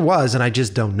 maybe there was, and I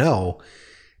just don't know.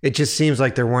 It just seems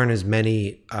like there weren't as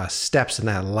many steps in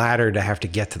that ladder to have to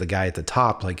get to the guy at the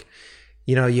top. Like,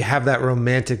 you have that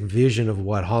romantic vision of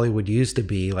what Hollywood used to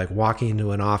be, like walking into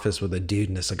an office with a dude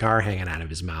and a cigar hanging out of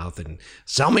his mouth and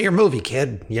sell me your movie,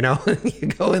 kid. You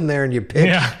go in there and you pitch.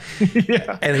 Yeah.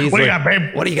 Yeah. And he's what do like, you got,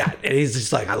 babe? What do you got? And he's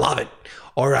just like, I love it.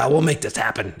 Or we'll make this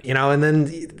happen. And then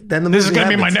the movie this is going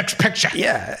to be my next picture.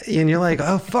 Yeah. And you're like,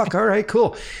 oh, fuck. All right,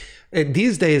 cool. And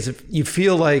these days, if you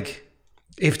feel like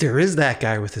if there is that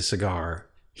guy with a cigar,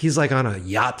 he's like on a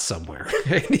yacht somewhere.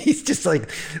 And he's just like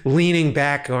leaning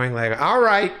back going like, all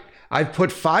right, I've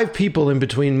put 5 people in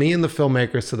between me and the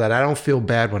filmmaker so that I don't feel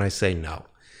bad when I say no.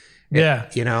 Yeah.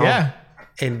 Yeah.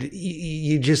 And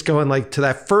you just go in like to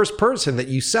that first person that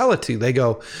you sell it to, they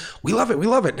go, we love it. We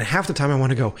love it. And half the time I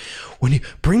want to go, when you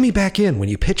bring me back in, when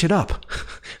you pitch it up,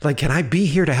 like, can I be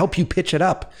here to help you pitch it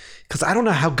up? Because I don't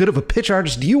know how good of a pitch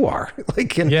artist you are.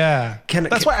 Like,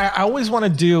 that's why I always want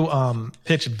to do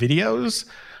pitch videos.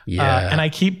 Yeah. And I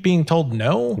keep being told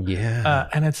no. Yeah.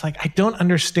 And it's like, I don't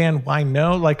understand why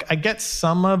no. Like, I get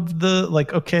some of the,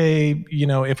 like, okay,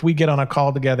 if we get on a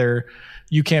call together,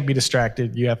 you can't be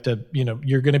distracted. You have to,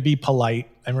 you're going to be polite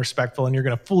and respectful, and you're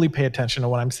going to fully pay attention to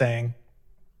what I'm saying.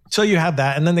 So you have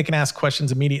that, and then they can ask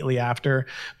questions immediately after.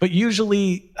 But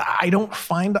usually I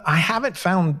haven't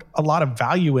found a lot of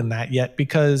value in that yet,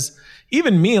 because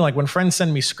even me, like when friends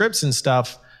send me scripts and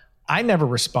stuff, I never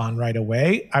respond right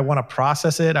away. I want to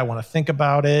process it. I want to think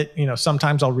about it.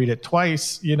 Sometimes I'll read it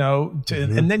twice,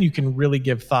 and then you can really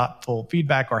give thoughtful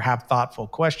feedback or have thoughtful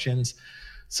questions.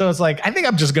 So it's like, I think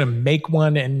I'm just going to make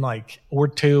one or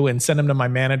 2 and send them to my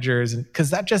managers. And cause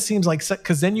that just seems like,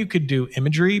 cause then you could do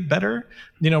imagery better.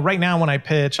 Right now when I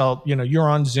pitch, you're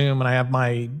on Zoom and I have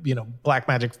my,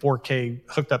 Blackmagic 4K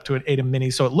hooked up to an ATEM Mini.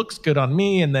 So it looks good on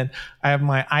me. And then I have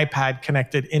my iPad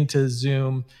connected into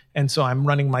Zoom. And so I'm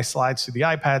running my slides through the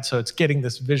iPad. So it's getting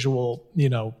this visual,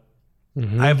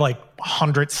 I have like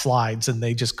 100 slides and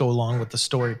they just go along with the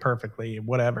story perfectly,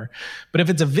 whatever. But if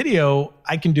it's a video,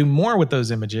 I can do more with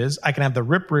those images. I can have the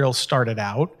rip reel started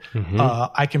out.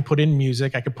 I can put in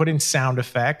music. I can put in sound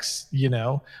effects,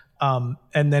 and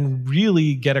then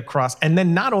really get across. And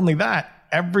then not only that,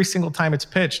 every single time it's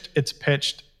pitched, it's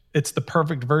the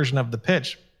perfect version of the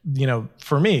pitch.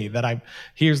 For me,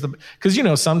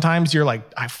 because sometimes you're like,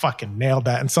 I fucking nailed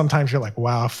that, and sometimes you're like,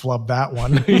 wow, I flubbed that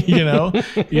one.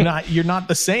 You're not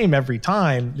the same every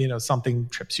time. Something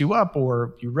trips you up,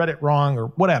 or you read it wrong, or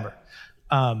whatever.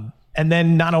 And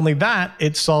then not only that,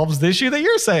 it solves the issue that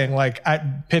you're saying. Like, I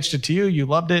pitched it to you, you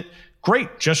loved it.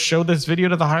 Great, just show this video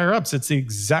to the higher ups. It's the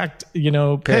exact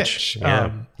pitch.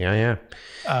 Yeah.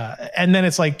 And then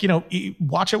it's like,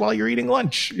 watch it while you're eating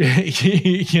lunch,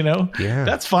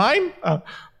 that's fine.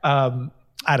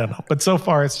 I don't know. But so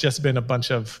far it's just been a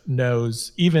bunch of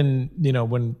no's, even,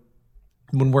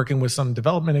 when working with some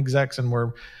development execs, and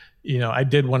I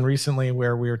did one recently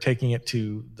where we were taking it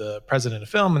to the president of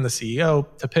film and the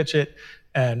CEO to pitch it,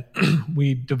 and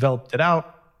we developed it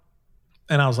out.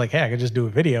 And I was like, hey, I could just do a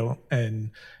video. And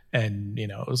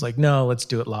it was like, no, let's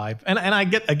do it live. And I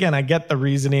get the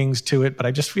reasonings to it, but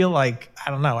I just feel like,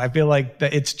 I don't know. I feel like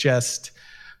that it's just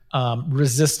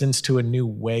resistance to a new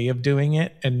way of doing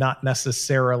it, and not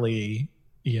necessarily,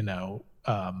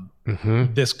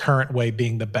 this current way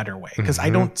being the better way, because I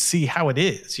don't see how it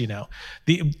is.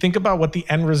 Think about what the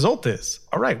end result is.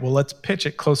 All right, well, let's pitch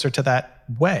it closer to that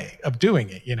way of doing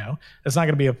it. It's not going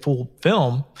to be a full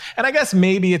film, and I guess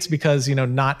maybe it's because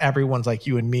not everyone's like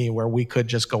you and me, where we could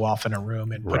just go off in a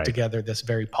room and put together this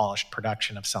very polished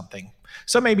production of something.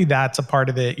 So maybe that's a part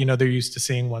of it. They're used to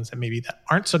seeing ones that maybe that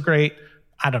aren't so great.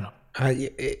 I don't know.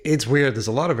 It's weird. There's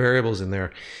a lot of variables in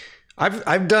there.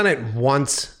 I've done it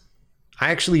once. I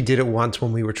actually did it once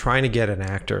when we were trying to get an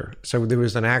actor. So there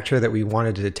was an actor that we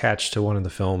wanted to attach to one of the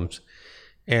films.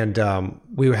 And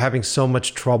we were having so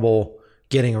much trouble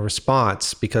getting a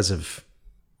response because of,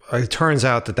 it turns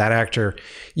out that actor,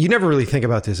 you never really think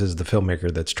about this as the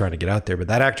filmmaker that's trying to get out there, but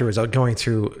that actor was going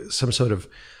through some sort of,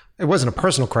 it wasn't a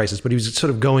personal crisis, but he was sort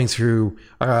of going through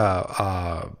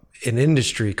an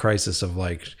industry crisis of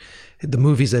like, the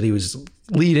movies that he was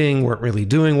leading weren't really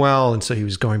doing well. And so he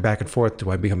was going back and forth.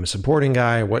 Do I become a supporting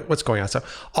guy? What's going on? So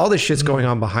all this shit's going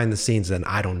on behind the scenes that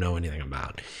I don't know anything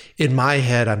about. In my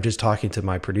head, I'm just talking to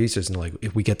my producers and like,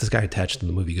 if we get this guy attached, then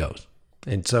the movie goes.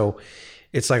 And so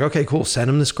it's like, okay, cool.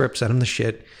 Send him the script, send him the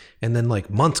shit. And then like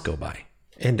months go by.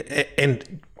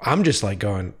 And I'm just like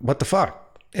going, what the fuck?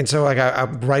 And so like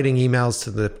I'm writing emails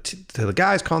to the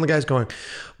guys, calling the guys, going,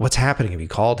 "What's happening? Have you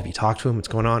called? Have you talked to him? What's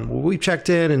going on?" Well, we checked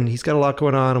in, and he's got a lot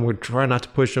going on, and we're trying not to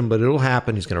push him, but it'll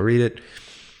happen. He's going to read it.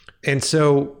 And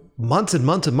so months and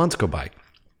months and months go by,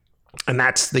 and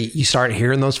you start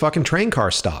hearing those fucking train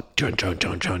cars stop, dun, dun,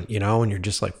 dun, dun, and you're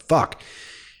just like, fuck.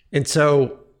 And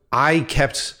so I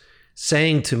kept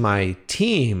saying to my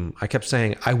team,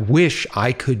 I wish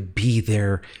I could be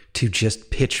there to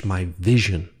just pitch my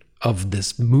vision of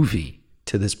this movie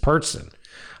to this person.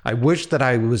 I wish that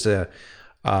I was an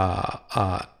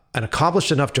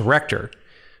accomplished enough director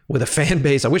with a fan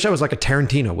base. I wish I was like a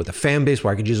Tarantino with a fan base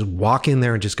where I could just walk in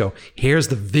there and just go, here's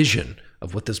the vision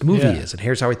of what this movie is, and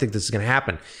here's how I think this is going to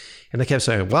happen. And they kept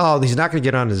saying, well, he's not going to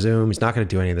get on Zoom. He's not going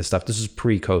to do any of this stuff. This is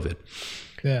pre-COVID.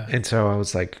 Yeah. And so I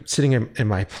was like sitting in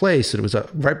my place, and it was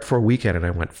right before a weekend, and I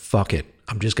went, fuck it.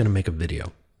 I'm just going to make a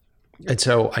video. And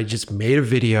so I just made a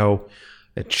video.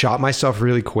 It shot myself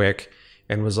really quick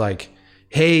and was like,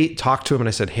 hey, talk to him. And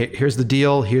I said, hey, here's the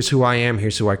deal. Here's who I am.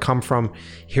 Here's who I come from.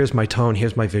 Here's my tone.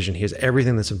 Here's my vision. Here's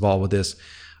everything that's involved with this.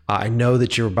 I know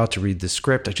that you're about to read the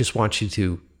script. I just want you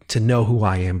to know who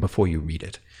I am before you read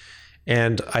it.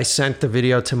 And I sent the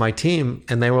video to my team,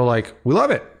 and they were like, we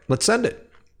love it. Let's send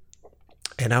it.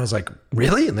 And I was like,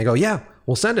 really? And they go, yeah,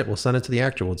 we'll send it. We'll send it to the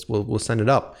actor. We'll send it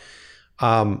up.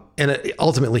 And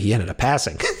ultimately he ended up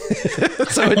passing.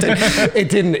 So it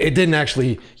didn't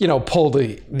actually, pull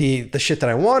the shit that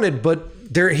I wanted,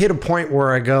 but there hit a point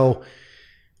where I go,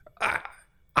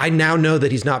 I now know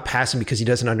that he's not passing because he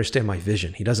doesn't understand my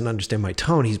vision. He doesn't understand my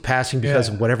tone. He's passing because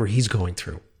of whatever he's going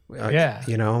through.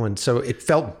 And so it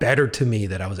felt better to me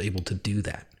that I was able to do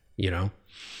that,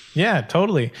 Yeah,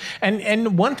 totally.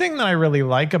 And one thing that I really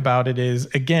like about it is,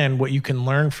 again, what you can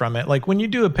learn from it. Like when you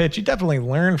do a pitch, you definitely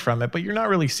learn from it, but you're not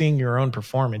really seeing your own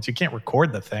performance. You can't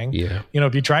record the thing. Yeah.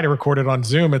 If you try to record it on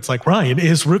Zoom, it's like, Ryan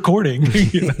is recording,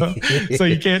 So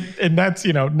you can't, and that's,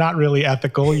 not really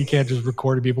ethical. You can't just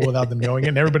record people without them knowing it.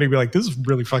 And everybody be like, this is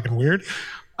really fucking weird.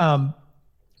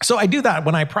 So I do that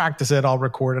when I practice it. I'll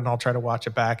record and I'll try to watch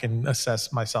it back and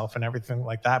assess myself and everything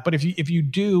like that. But if you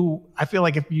do, I feel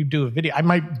like if you do a video, I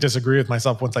might disagree with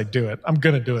myself once I do it. I'm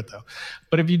going to do it though.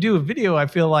 But if you do a video, I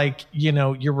feel like,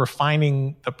 you're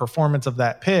refining the performance of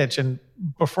that pitch, and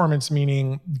performance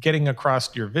meaning getting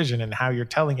across your vision and how you're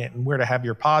telling it and where to have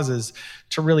your pauses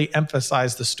to really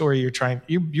emphasize the story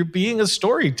you're being a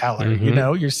storyteller.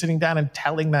 You're sitting down and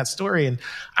telling that story. And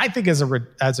I think as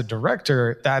a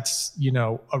director, that's,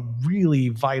 a really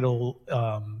vital,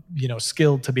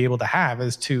 skill to be able to have,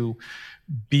 is to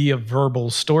be a verbal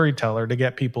storyteller, to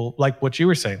get people, like what you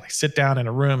were saying, like sit down in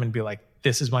a room and be like,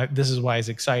 this is why it's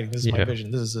exciting. This is my vision.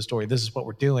 This is the story. This is what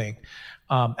we're doing.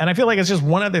 And I feel like it's just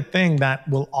one other thing that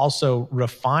will also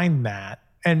refine that.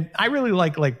 And I really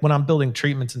like when I'm building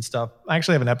treatments and stuff, I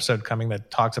actually have an episode coming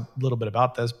that talks a little bit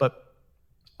about this, but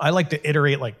I like to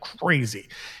iterate like crazy,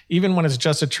 even when it's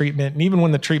just a treatment. And even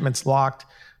when the treatment's locked,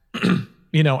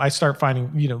 I start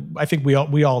finding, I think we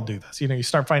all do this, you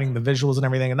start finding the visuals and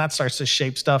everything, and that starts to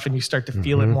shape stuff, and you start to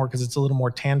feel it more because it's a little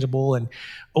more tangible. And,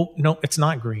 oh, no, it's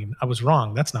not green. I was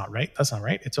wrong. That's not right. That's not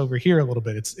right. It's over here a little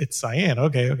bit. It's cyan.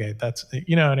 Okay. That's,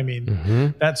 you know what I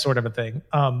mean? That sort of a thing.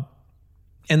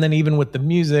 And then even with the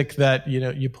music that,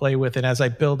 you play with, and as I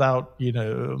build out,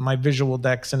 my visual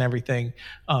decks and everything,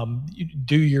 you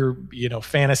do your,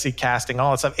 fantasy casting,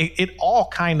 all that stuff. It all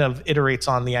kind of iterates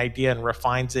on the idea and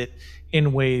refines it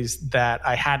in ways that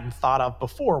I hadn't thought of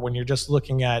before, when you're just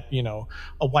looking at, you know,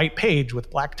 a white page with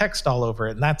black text all over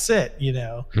it and that's it, you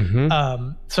know.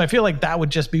 So I feel like that would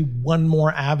just be one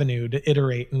more avenue to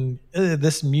iterate, and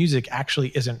this music actually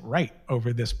isn't right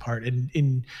over this part, and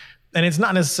it's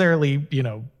not necessarily, you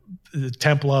know, the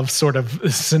Temple of sort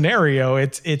of scenario.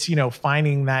 It's you know,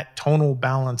 finding that tonal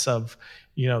balance of,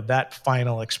 you know, that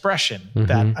final expression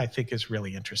that I think is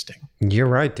really interesting. You're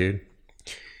right, dude.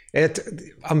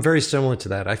 I'm very similar to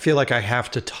that. I feel like I have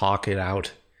to talk it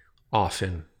out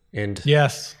often. And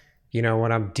yes, you know,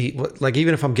 when I'm like,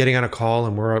 even if I'm getting on a call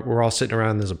and we're all sitting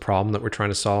around, there's a problem that we're trying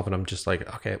to solve, and I'm just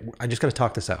like, okay, I just got to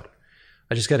talk this out.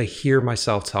 I just got to hear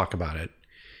myself talk about it.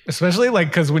 Especially like,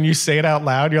 because when you say it out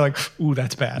loud, you're like, ooh,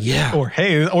 that's bad. Yeah. Or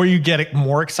hey, or you get it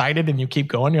more excited and you keep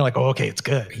going. You're like, oh, okay, it's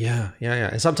good. Yeah.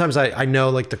 And sometimes I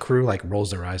know, like, the crew like rolls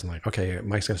their eyes and like, okay,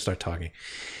 Mike's gonna start talking.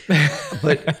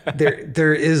 But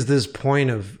there is this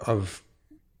point of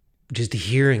just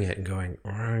hearing it and going,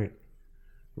 all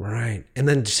right, and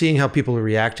then seeing how people are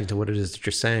reacting to what it is that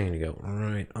you're saying, and you go, all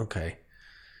right, okay,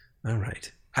 all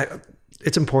right.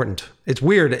 It's important. It's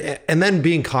weird, and then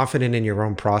being confident in your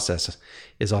own process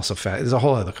is also It's a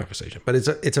whole other conversation, but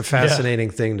it's a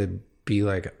fascinating thing to be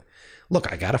like,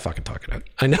 look, I gotta fucking talk it out.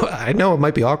 I know it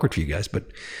might be awkward for you guys, but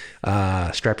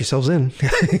strap yourselves in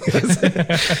because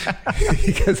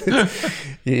it's,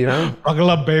 you know, buckle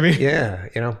up, baby. Yeah,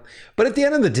 you know. But at the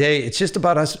end of the day, it's just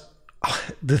about us.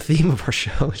 The theme of our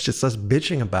show is just us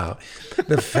bitching about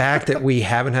the fact that we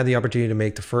haven't had the opportunity to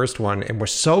make the first one, and we're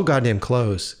so goddamn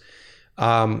close.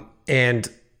 And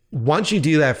once you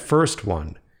do that first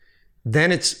one, then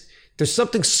there's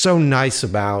something so nice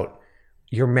about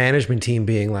your management team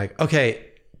being like, okay,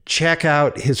 check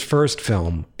out his first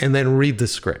film and then read the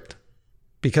script,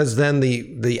 because then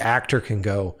the actor can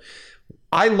go,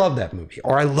 I love that movie,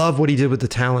 or I love what he did with the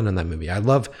talent in that movie.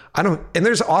 And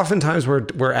there's often times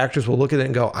where actors will look at it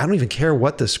and go, I don't even care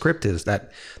what the script is,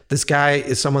 that this guy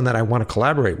is someone that I want to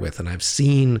collaborate with. And I've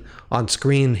seen on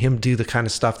screen him do the kind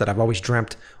of stuff that I've always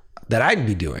dreamt that I'd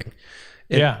be doing.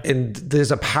 And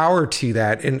there's a power to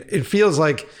that. And it feels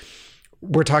like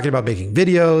we're talking about making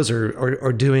videos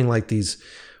or doing like these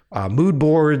mood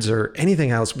boards or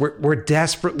anything else. We're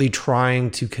desperately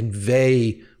trying to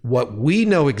convey what we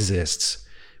know exists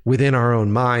within our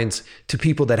own minds to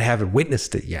people that haven't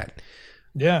witnessed it yet.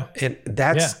 Yeah. And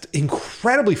that's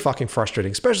incredibly fucking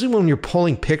frustrating, especially when you're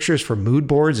pulling pictures from mood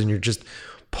boards and you're just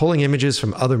pulling images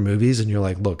from other movies and you're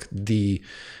like, look, the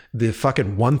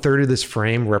fucking 1/3 of this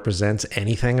frame represents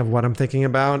anything of what I'm thinking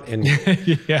about. And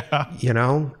you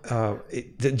know,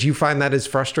 did you find that as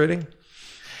frustrating?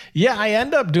 Yeah, I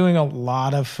end up doing a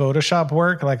lot of Photoshop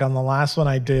work. Like on the last one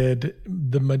I did,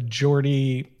 the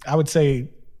majority, I would say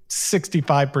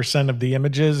 65% of the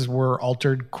images were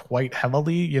altered quite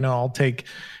heavily. You know, I'll take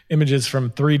images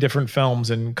from 3 different films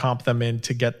and comp them in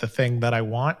to get the thing that I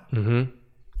want.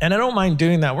 And I don't mind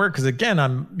doing that work because, again,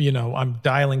 I'm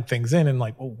dialing things in and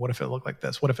like, well, what if it looked like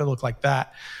this? What if it looked like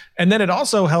that? And then it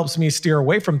also helps me steer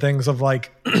away from things of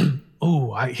like,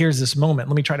 oh, here's this moment.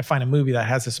 Let me try to find a movie that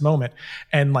has this moment.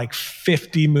 And like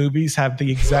 50 movies have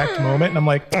the exact moment. And I'm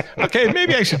like, okay,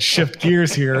 maybe I should shift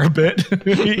gears here a bit.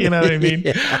 You know what I mean?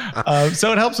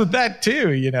 So it helps with that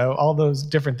too, you know, all those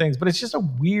different things. But it's just a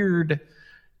weird,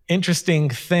 interesting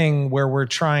thing where we're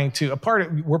trying to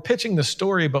we're pitching the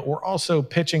story, but we're also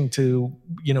pitching to,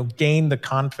 you know, gain the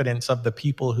confidence of the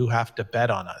people who have to bet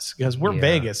on us, because we're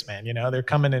Vegas, man. You know, they're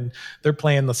coming and they're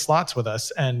playing the slots with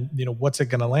us, and you know, what's it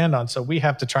going to land on? So we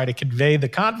have to try to convey the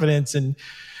confidence and,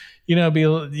 you know,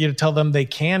 tell them they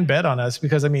can bet on us,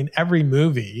 because I mean, every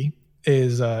movie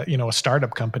is you know, a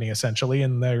startup company essentially,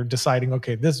 and they're deciding,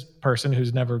 okay, this person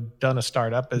who's never done a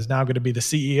startup is now going to be the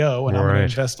CEO, and I'm going to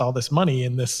invest all this money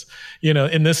in this, you know,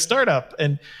 in this startup.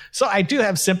 And so I do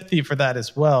have sympathy for that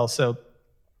as well. So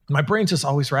my brain's just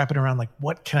always wrapping around like,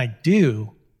 what can I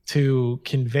do to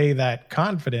convey that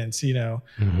confidence, you know,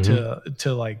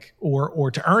 to like, or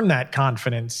to earn that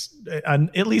confidence,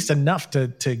 at least enough to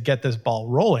get this ball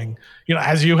rolling, you know,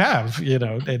 as you have, you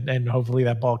know, and hopefully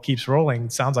that ball keeps rolling.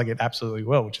 It sounds like it absolutely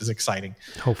will, which is exciting.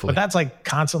 Hopefully. But that's like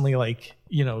constantly like,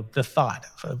 you know, the thought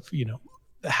of, you know,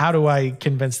 how do I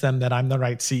convince them that I'm the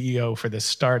right CEO for this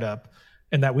startup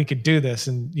and that we could do this?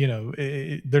 And, you know,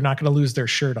 they're not going to lose their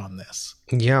shirt on this.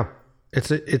 Yeah.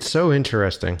 It's so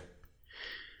interesting.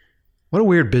 What a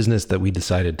weird business that we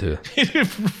decided to.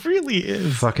 It really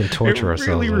is. Fucking torture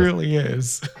ourselves. It really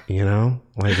is. You know?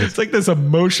 Like it's like this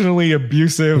emotionally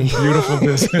abusive, beautiful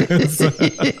business.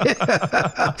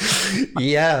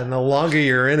 Yeah. And the longer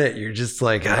you're in it, you're just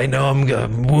like, I know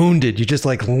I'm wounded. You're just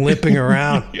like limping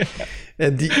around.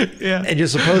 And you're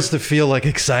supposed to feel like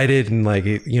excited and like,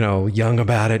 young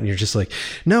about it. And you're just like,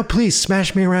 no, please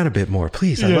smash me around a bit more.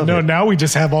 Please. I love it. Now we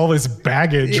just have all this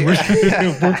baggage.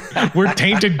 We're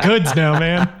tainted goods now,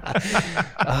 man.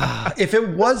 If it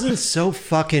wasn't so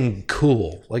fucking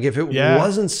cool, like if it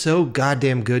wasn't so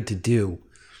goddamn good to do,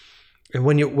 and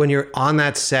when you're on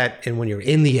that set and when you're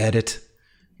in the edit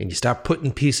and you start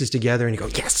putting pieces together and you go,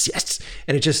 yes,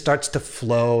 and it just starts to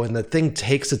flow and the thing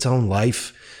takes its own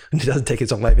life. It doesn't take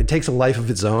its own life. It takes a life of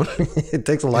its own. It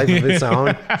takes a life of its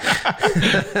own.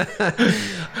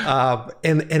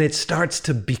 And it starts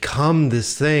to become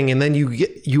this thing. And then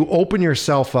you open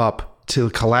yourself up to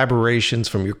collaborations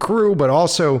from your crew, but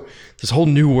also this whole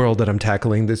new world that I'm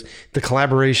tackling, the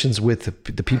collaborations with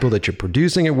the people that you're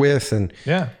producing it with. And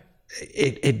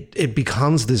it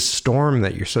becomes this storm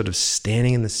that you're sort of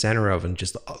standing in the center of. And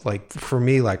just like, for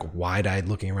me, like wide-eyed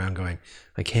looking around going,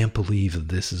 I can't believe that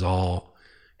this is all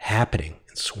happening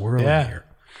and swirling here.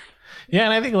 Yeah.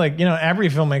 And I think like, every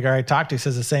filmmaker I talk to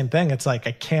says the same thing. It's like,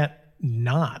 I can't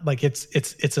not, like,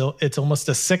 it's almost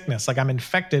a sickness. Like I'm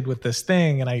infected with this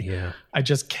thing and I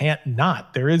just can't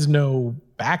not. There is no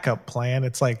backup plan.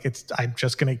 It's like, I'm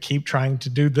just going to keep trying to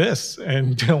do this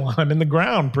until I'm in the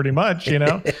ground pretty much,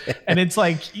 and it's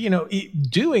like,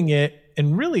 doing it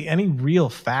in really any real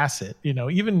facet,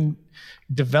 even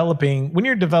developing, when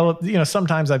you're developed,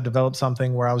 sometimes I've developed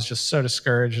something where I was just so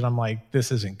discouraged and I'm like, this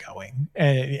isn't going.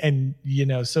 And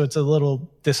so it's a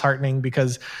little disheartening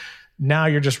because now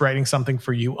you're just writing something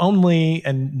for you only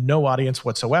and no audience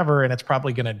whatsoever. And it's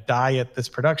probably going to die at this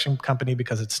production company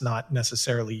because it's not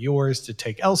necessarily yours to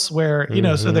take elsewhere,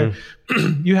 so there,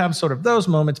 you have sort of those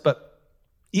moments, but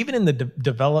even in the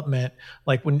development,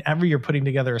 like whenever you're putting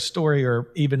together a story, or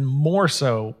even more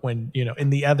so when, in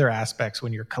the other aspects,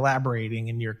 when you're collaborating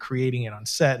and you're creating it on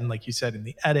set and like you said, in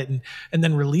the edit and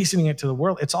then releasing it to the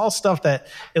world, it's all stuff that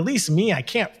at least me, I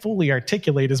can't fully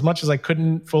articulate as much as I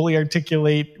couldn't fully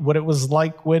articulate what it was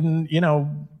like when,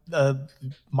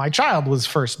 my child was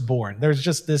first born. There's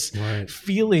just this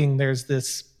feeling, there's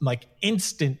this like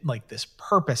instant, like this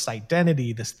purpose,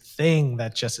 identity, this thing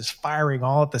that just is firing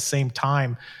all at the same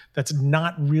time. That's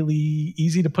not really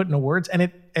easy to put into words.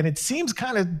 And it seems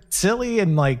kind of silly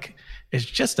and like, it's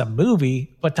just a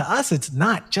movie, but to us, it's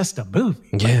not just a movie.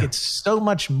 Yeah. Like it's so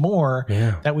much more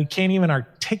that we can't even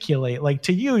articulate. Like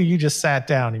to you, you just sat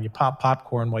down and you popped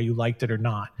popcorn while you liked it or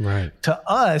not. Right. To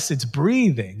us, it's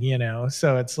breathing,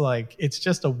 So it's like, it's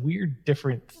just a weird,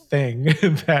 different thing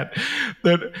that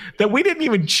we didn't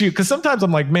even choose. Cause sometimes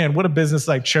I'm like, man, what a business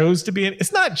I chose to be in.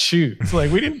 It's not choose.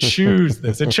 Like we didn't choose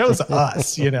this. It chose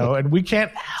us, and we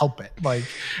can't help it. Like,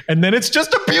 and then it's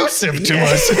just abusive to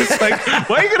us. It's like,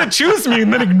 why are you going to choose me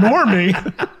and then ignore me?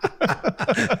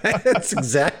 That's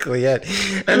exactly it.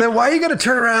 And then why are you going to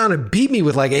turn around and beat me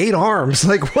with like 8 arms?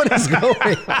 Like what is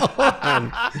going on?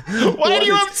 Why do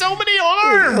you have so many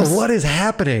arms? What is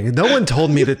happening? No one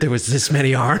told me that there was this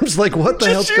many arms. Like what the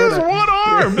hell? Just use one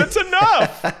arm. That's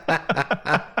enough.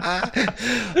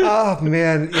 Oh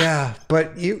man. Yeah.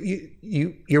 But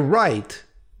you're right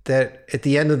that at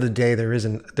the end of the day, there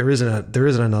isn't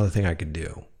another thing I could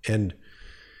do. And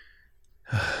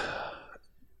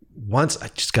once I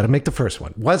just got to make the first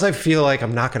one. Once I feel like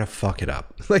I'm not going to fuck it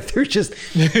up. Like there's just,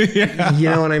 you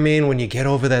know what I mean? When you get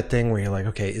over that thing where you're like,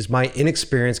 okay, is my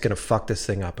inexperience going to fuck this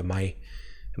thing up? Am I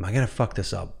going to fuck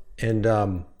this up? And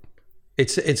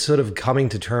it's sort of coming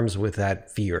to terms with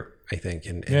that fear, I think,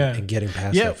 and getting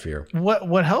past that fear.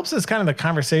 What helps is kind of the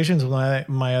conversations with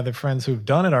my other friends who've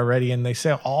done it already, and they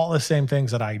say all the same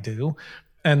things that I do.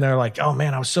 And they're like, oh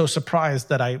man, I was so surprised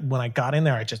that when I got in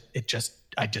there, I just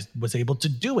was able to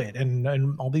do it.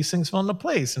 And all these things fell into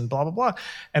place and blah, blah, blah.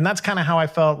 And that's kind of how I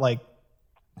felt like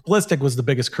Ballistic was the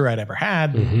biggest crew I'd ever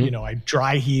had. Mm-hmm. I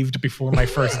dry heaved before my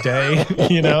first day,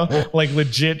 like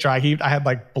legit dry heaved. I had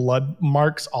like blood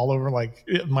marks all over like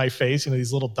my face,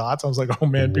 these little dots. I was like, oh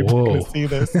man, people are going to see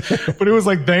this. But it was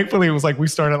like, thankfully it was like, we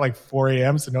started at like 4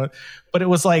 a.m. But it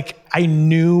was like, I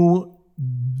knew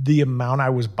the amount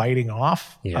I was biting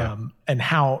off, and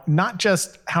how, not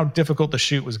just how difficult the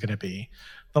shoot was going to be,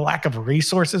 the lack of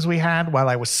resources we had while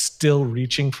I was still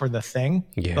reaching for the thing,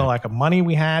 the lack of money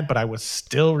we had, but I was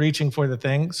still reaching for the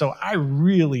thing. So I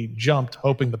really jumped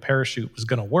hoping the parachute was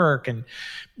going to work. And,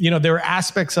 there were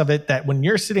aspects of it that when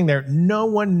you're sitting there, no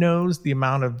one knows the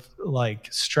amount of like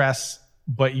stress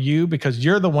but you, because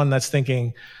you're the one that's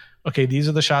thinking, okay, these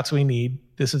are the shots we need.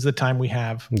 This is the time we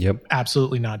have. Yep.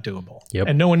 Absolutely not doable. Yep.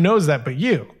 And no one knows that but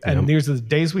you. And Yep. these are the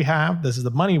days we have. This is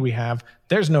the money we have.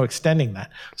 There's no extending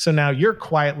that. So now you're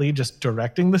quietly just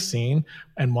directing the scene.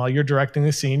 And while you're directing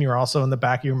the scene, you're also in the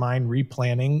back of your mind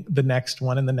replanning the next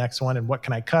one and the next one. And what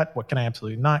can I cut? What can I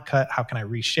absolutely not cut? How can I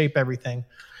reshape everything?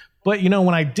 But,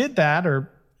 when I did that,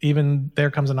 or even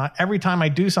There Comes a Night, every time I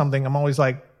do something, I'm always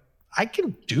like, I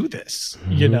can do this,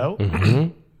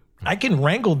 Mm-hmm. I can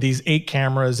wrangle these 8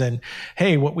 cameras and,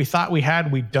 hey, what we thought we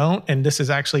had, we don't. And this is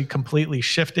actually completely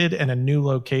shifted in a new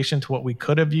location to what we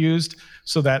could have used.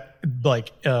 So that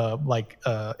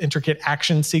intricate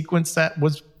action sequence that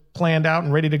was planned out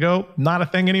and ready to go, not a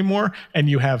thing anymore. And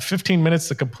you have 15 minutes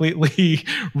to completely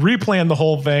replan the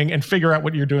whole thing and figure out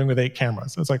what you're doing with 8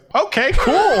 cameras. It's like, okay,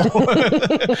 cool.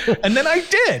 And then I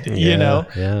did,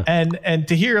 Yeah. and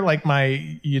to hear like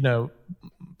my,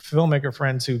 filmmaker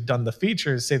friends who've done the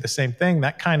features say the same thing,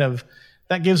 that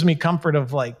gives me comfort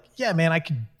of like, yeah, man, I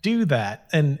could do that.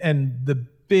 And the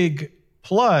big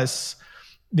plus,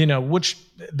 which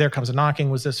There Comes a Knocking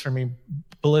was this for me,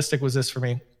 Ballistic was this for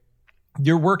me.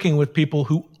 You're working with people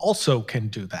who also can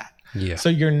do that. Yeah. So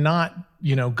you're not,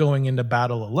 going into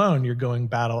battle alone. You're going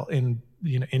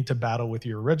into battle with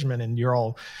your regiment, and you're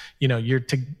all, you're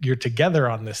together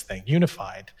on this thing,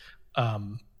 unified.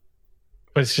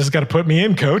 But it's just got to put me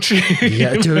in, coach.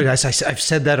 Yeah, dude, I've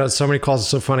said that on so many calls. It's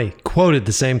so funny. Quoted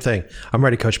the same thing. I'm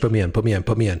ready, coach. Put me in.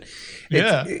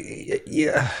 Yeah.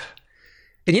 Yeah.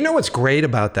 And you know what's great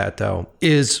about that, though,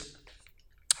 is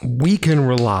we can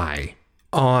rely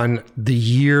on the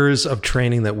years of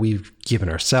training that we've given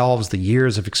ourselves, the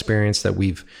years of experience that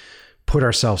we've put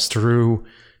ourselves through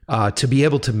to be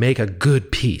able to make a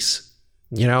good piece.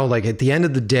 Like at the end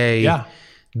of the day,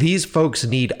 these folks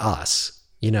need us.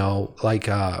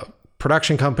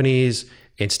 Production companies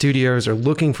and studios are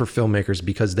looking for filmmakers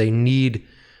because they need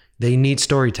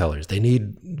storytellers. They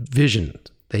need vision.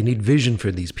 They need vision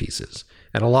for these pieces.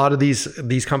 And a lot of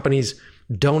these companies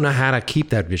don't know how to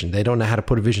keep that vision. They don't know how to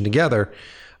put a vision together.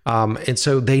 And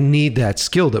so they need that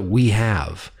skill that we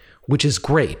have, which is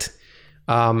great.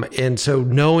 And so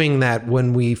knowing that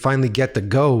when we finally get the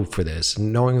go for this,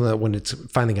 knowing that when it's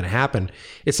finally going to happen,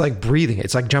 it's like breathing.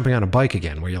 It's like jumping on a bike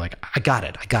again, where you're like, I got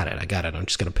it. I'm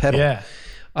just going to pedal. Yeah.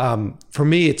 For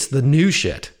me, it's the new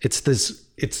shit. It's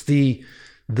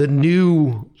the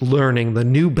new learning, the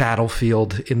new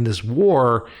battlefield in this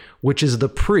war, which is the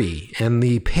pre and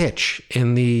the pitch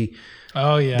and the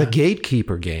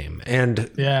gatekeeper game and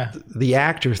the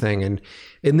actor thing. And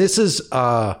this is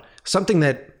something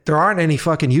that there aren't any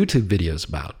fucking YouTube videos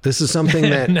about. This is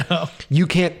something that no. you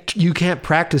can't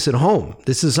practice at home.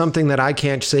 This is something that I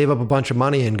can't save up a bunch of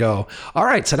money and go, all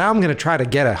right, so now I'm going to try to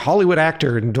get a Hollywood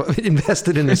actor and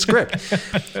invested in the script.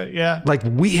 Yeah. Like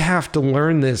we have to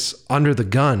learn this under the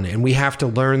gun, and we have to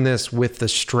learn this with the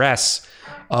stress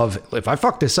of if I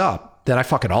fuck this up, then I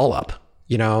fuck it all up,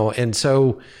 And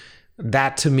so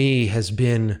that to me has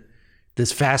been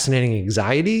this fascinating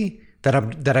anxiety that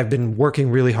I've been working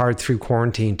really hard through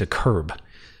quarantine to curb,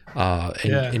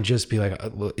 and just be like,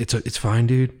 it's fine,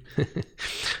 dude.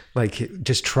 Like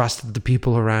just trust that the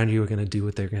people around you are going to do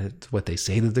what they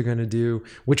say that they're going to do,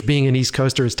 which being an East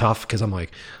Coaster is tough. Cause I'm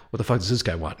like, what the fuck does this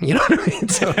guy want? You know what I mean?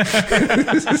 So,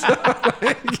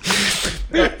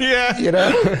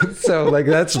 so like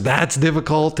that's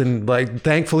difficult. And like,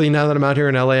 thankfully now that I'm out here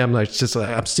in LA,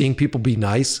 I'm seeing people be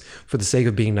nice for the sake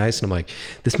of being nice. And I'm like,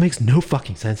 this makes no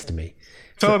fucking sense to me.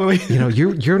 Totally. So,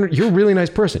 you're a really nice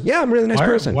person. Yeah, I'm a really nice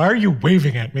person. Why are you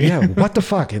waving at me? Yeah, what the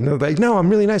fuck? And they're like, no, I'm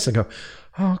really nice. I go,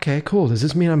 oh, okay, cool. Does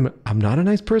this mean I'm not a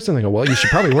nice person? They go, well, you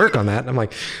should probably work on that. And I'm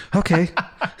like, okay.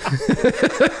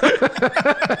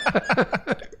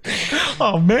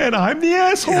 Oh man, I'm the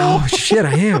asshole. Oh shit,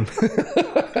 I am.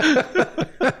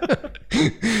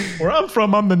 Where I'm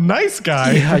from, I'm the nice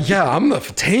guy. Yeah, I'm the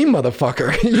tame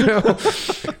motherfucker.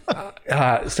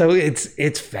 So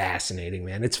it's fascinating,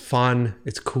 man. It's fun.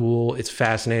 It's cool. It's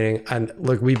fascinating. And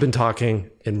look, we've been talking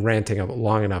and ranting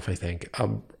long enough, I think.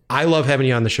 I love having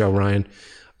you on the show, Ryan.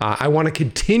 I want to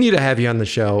continue to have you on the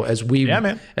show as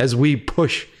we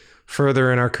push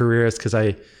further in our careers,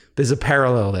 because there's a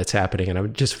parallel that's happening, and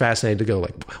I'm just fascinated to go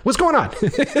like, what's going on?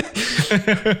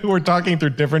 We're talking through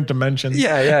different dimensions.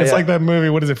 Yeah. It's like that movie.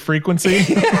 What is it? Frequency.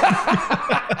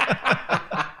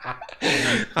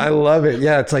 I love it.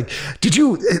 Yeah, it's like, did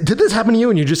this happen to you?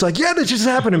 And you're just like, yeah, this just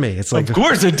happened to me. It's like, of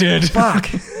course it did. Fuck.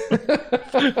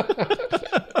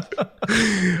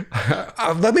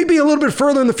 let me be a little bit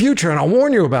further in the future and I'll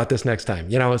warn you about this next time,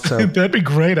 so. That'd be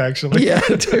great, actually. Yeah,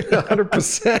 dude,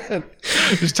 100%.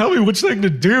 Just tell me which thing to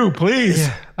do, please.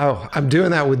 Yeah. Oh, I'm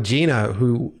doing that with Gina,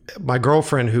 my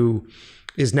girlfriend, who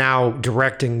is now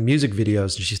directing music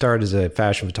videos. And she started as a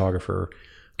fashion photographer.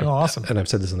 Oh, awesome. And I've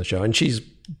said this on the show. And she's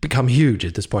become huge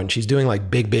at this point. She's doing like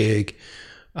big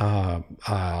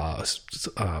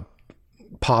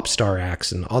pop star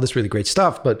acts and all this really great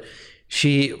stuff. But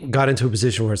she got into a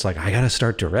position where it's like, I got to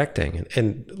start directing.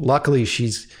 And luckily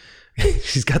she's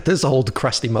got this old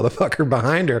crusty motherfucker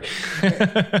behind her.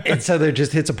 And so there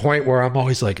just hits a point where I'm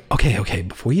always like, okay,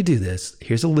 before you do this,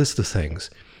 here's a list of things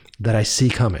that I see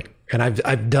coming. And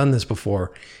I've done this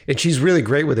before. And she's really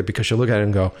great with it because she'll look at it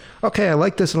and go, okay, I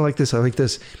like this and I like this, I like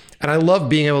this. And I love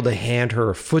being able to hand her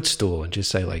a footstool and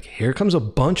just say like, here comes a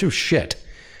bunch of shit.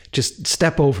 Just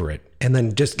step over it and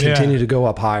then just continue to go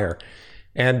up higher.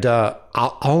 And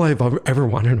all I've ever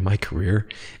wanted in my career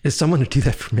is someone to do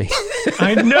that for me.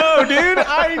 I know, dude.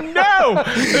 I know.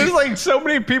 There's like so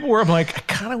many people where I'm like, I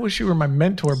kind of wish you were my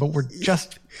mentor, but we're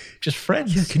just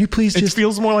friends. Yeah, can you please It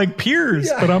feels more like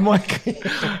peers, but I'm like,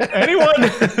 anyone.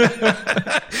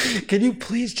 Can you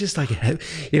please just like,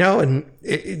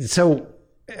 and so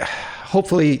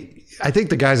hopefully, I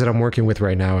think the guys that I'm working with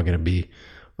right now are going to be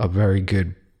a very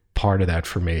good part of that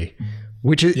for me.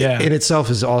 Which in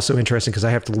itself is also interesting because I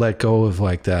have to let go of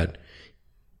like that,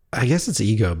 I guess it's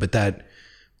ego, but that,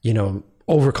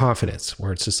 overconfidence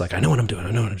where it's just like, I know what I'm doing.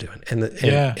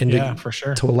 And for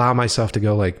sure. To allow myself to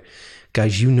go like,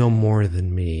 guys, you know more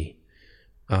than me.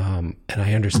 And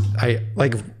I understand.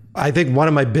 I think one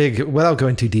of my big, without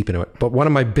going too deep into it, but one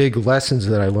of my big lessons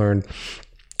that I learned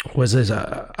was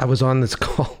I was on this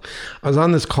call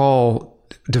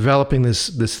developing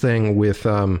this thing with,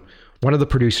 one of the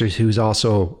producers who's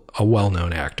also a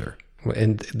well-known actor.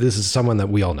 And this is someone that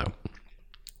we all know.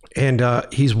 And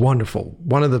he's wonderful.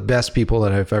 One of the best people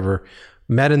that I've ever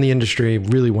met in the industry,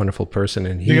 really wonderful person.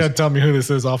 And you got to tell me who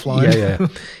this is offline. Yeah.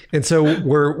 And so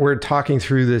we're talking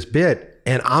through this bit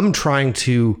and I'm trying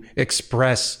to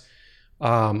express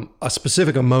a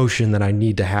specific emotion that I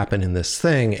need to happen in this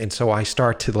thing. And so I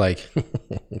start to like,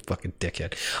 fucking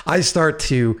dickhead. I start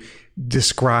to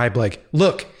describe like,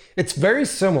 look, it's very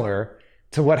similar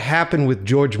to what happened with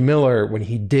George Miller when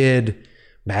he did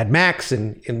Mad Max.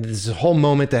 And there's a whole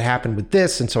moment that happened with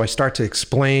this. And so I start to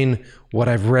explain what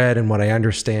I've read and what I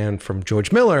understand from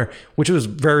George Miller, which was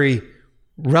very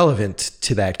relevant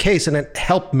to that case. And it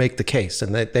helped make the case.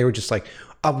 And they were just like,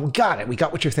 oh, we got it. We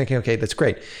got what you're thinking. Okay, that's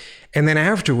great. And then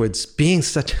afterwards, being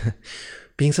such a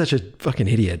fucking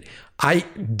idiot, I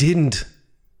didn't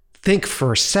think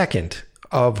for a second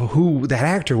of who that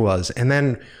actor was. And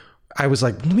then I was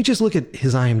like, let me just look at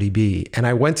his IMDb. And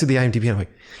I went to the IMDb and I'm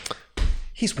like,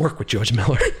 he's worked with George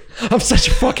Miller. I'm such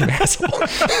a fucking asshole.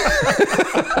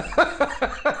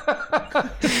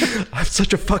 I'm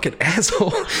such a fucking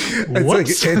asshole.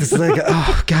 It's like,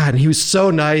 oh God. And he was so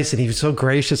nice and he was so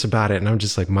gracious about it. And I'm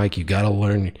just like, Mike, you got to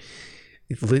learn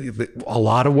a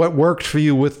lot of what worked for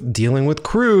you with dealing with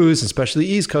crews, especially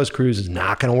East Coast crews, is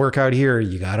not going to work out here.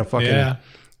 You got to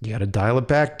you got to dial it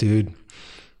back, dude.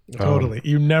 Totally.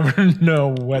 You never know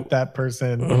what that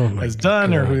person has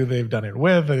done or who they've done it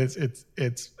with. And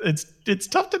it's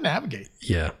tough to navigate.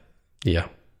 Yeah.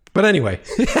 But anyway,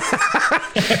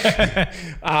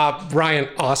 Ryan,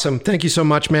 awesome. Thank you so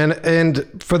much, man.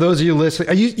 And for those of you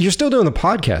listening, you're still doing the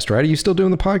podcast, right? Are you still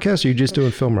doing the podcast or are you just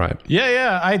doing Film Riot?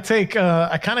 Yeah. I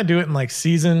kind of do it in like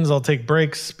seasons. I'll take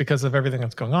breaks because of everything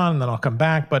that's going on and then I'll come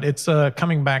back, but it's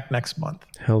coming back next month.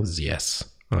 Hells yes.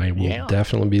 I will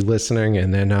definitely be listening.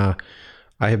 And then I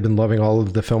have been loving all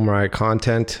of the Film Riot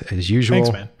content as usual.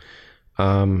 Thanks,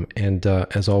 man. And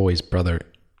as always, brother,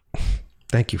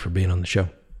 thank you for being on the show.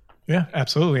 Yeah,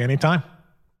 absolutely. Anytime.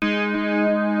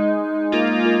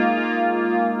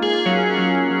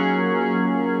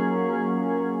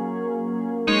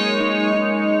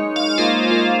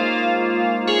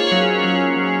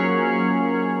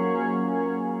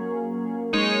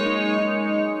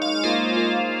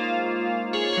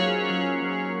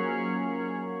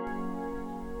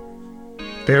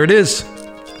 There it is.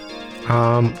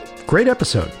 Great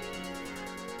episode.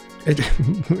 It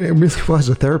really was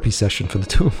a therapy session for the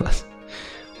two of us.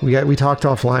 We talked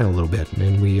offline a little bit,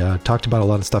 and we talked about a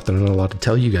lot of stuff that I'm not allowed to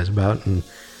tell you guys about. And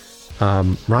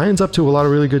Ryan's up to a lot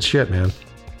of really good shit, man.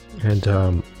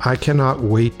 And I cannot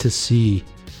wait to see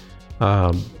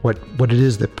what it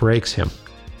is that breaks him.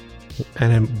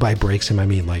 And by breaks him, I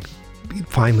mean like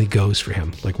finally goes for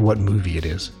him. Like what movie it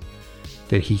is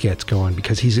that he gets going,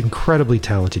 because he's incredibly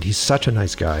talented. He's such a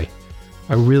nice guy.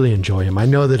 I really enjoy him. I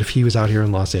know that if he was out here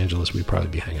in Los Angeles, we'd probably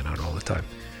be hanging out all the time.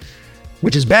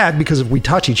 Which is bad, because if we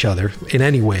touch each other in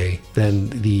any way, then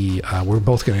we're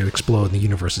both going to explode and the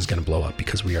universe is going to blow up,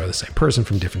 because we are the same person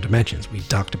from different dimensions. We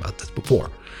talked about this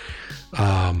before.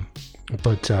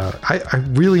 But I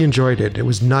really enjoyed it. It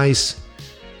was nice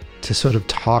to sort of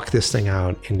talk this thing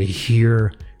out and to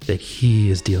hear that he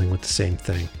is dealing with the same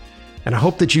thing. And I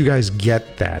hope that you guys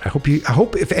get that. I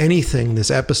hope if anything,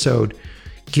 this episode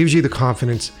gives you the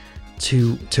confidence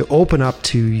to open up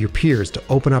to your peers, to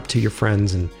open up to your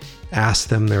friends and ask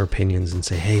them their opinions and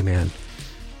say, hey man,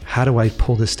 how do I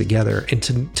pull this together? And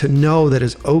to know that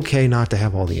it's okay not to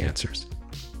have all the answers.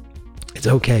 It's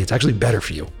okay. It's actually better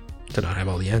for you to not have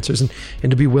all the answers, and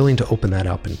to be willing to open that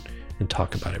up and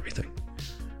talk about everything.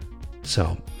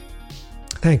 So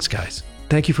thanks, guys.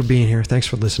 Thank you for being here. Thanks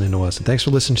for listening to us, and thanks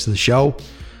for listening to the show.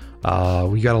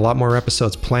 We got a lot more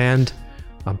episodes planned.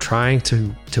 I'm trying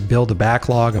to build a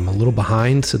backlog. I'm a little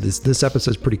behind, so this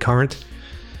episode is pretty current.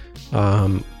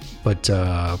 But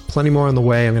plenty more on the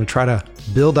way. I'm going to try to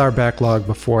build our backlog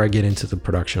before I get into the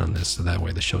production on this, so that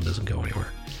way the show doesn't go anywhere.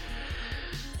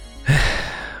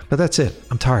 But that's it.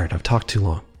 I'm tired. I've talked too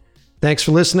long. Thanks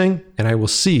for listening, and I will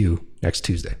see you next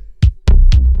Tuesday.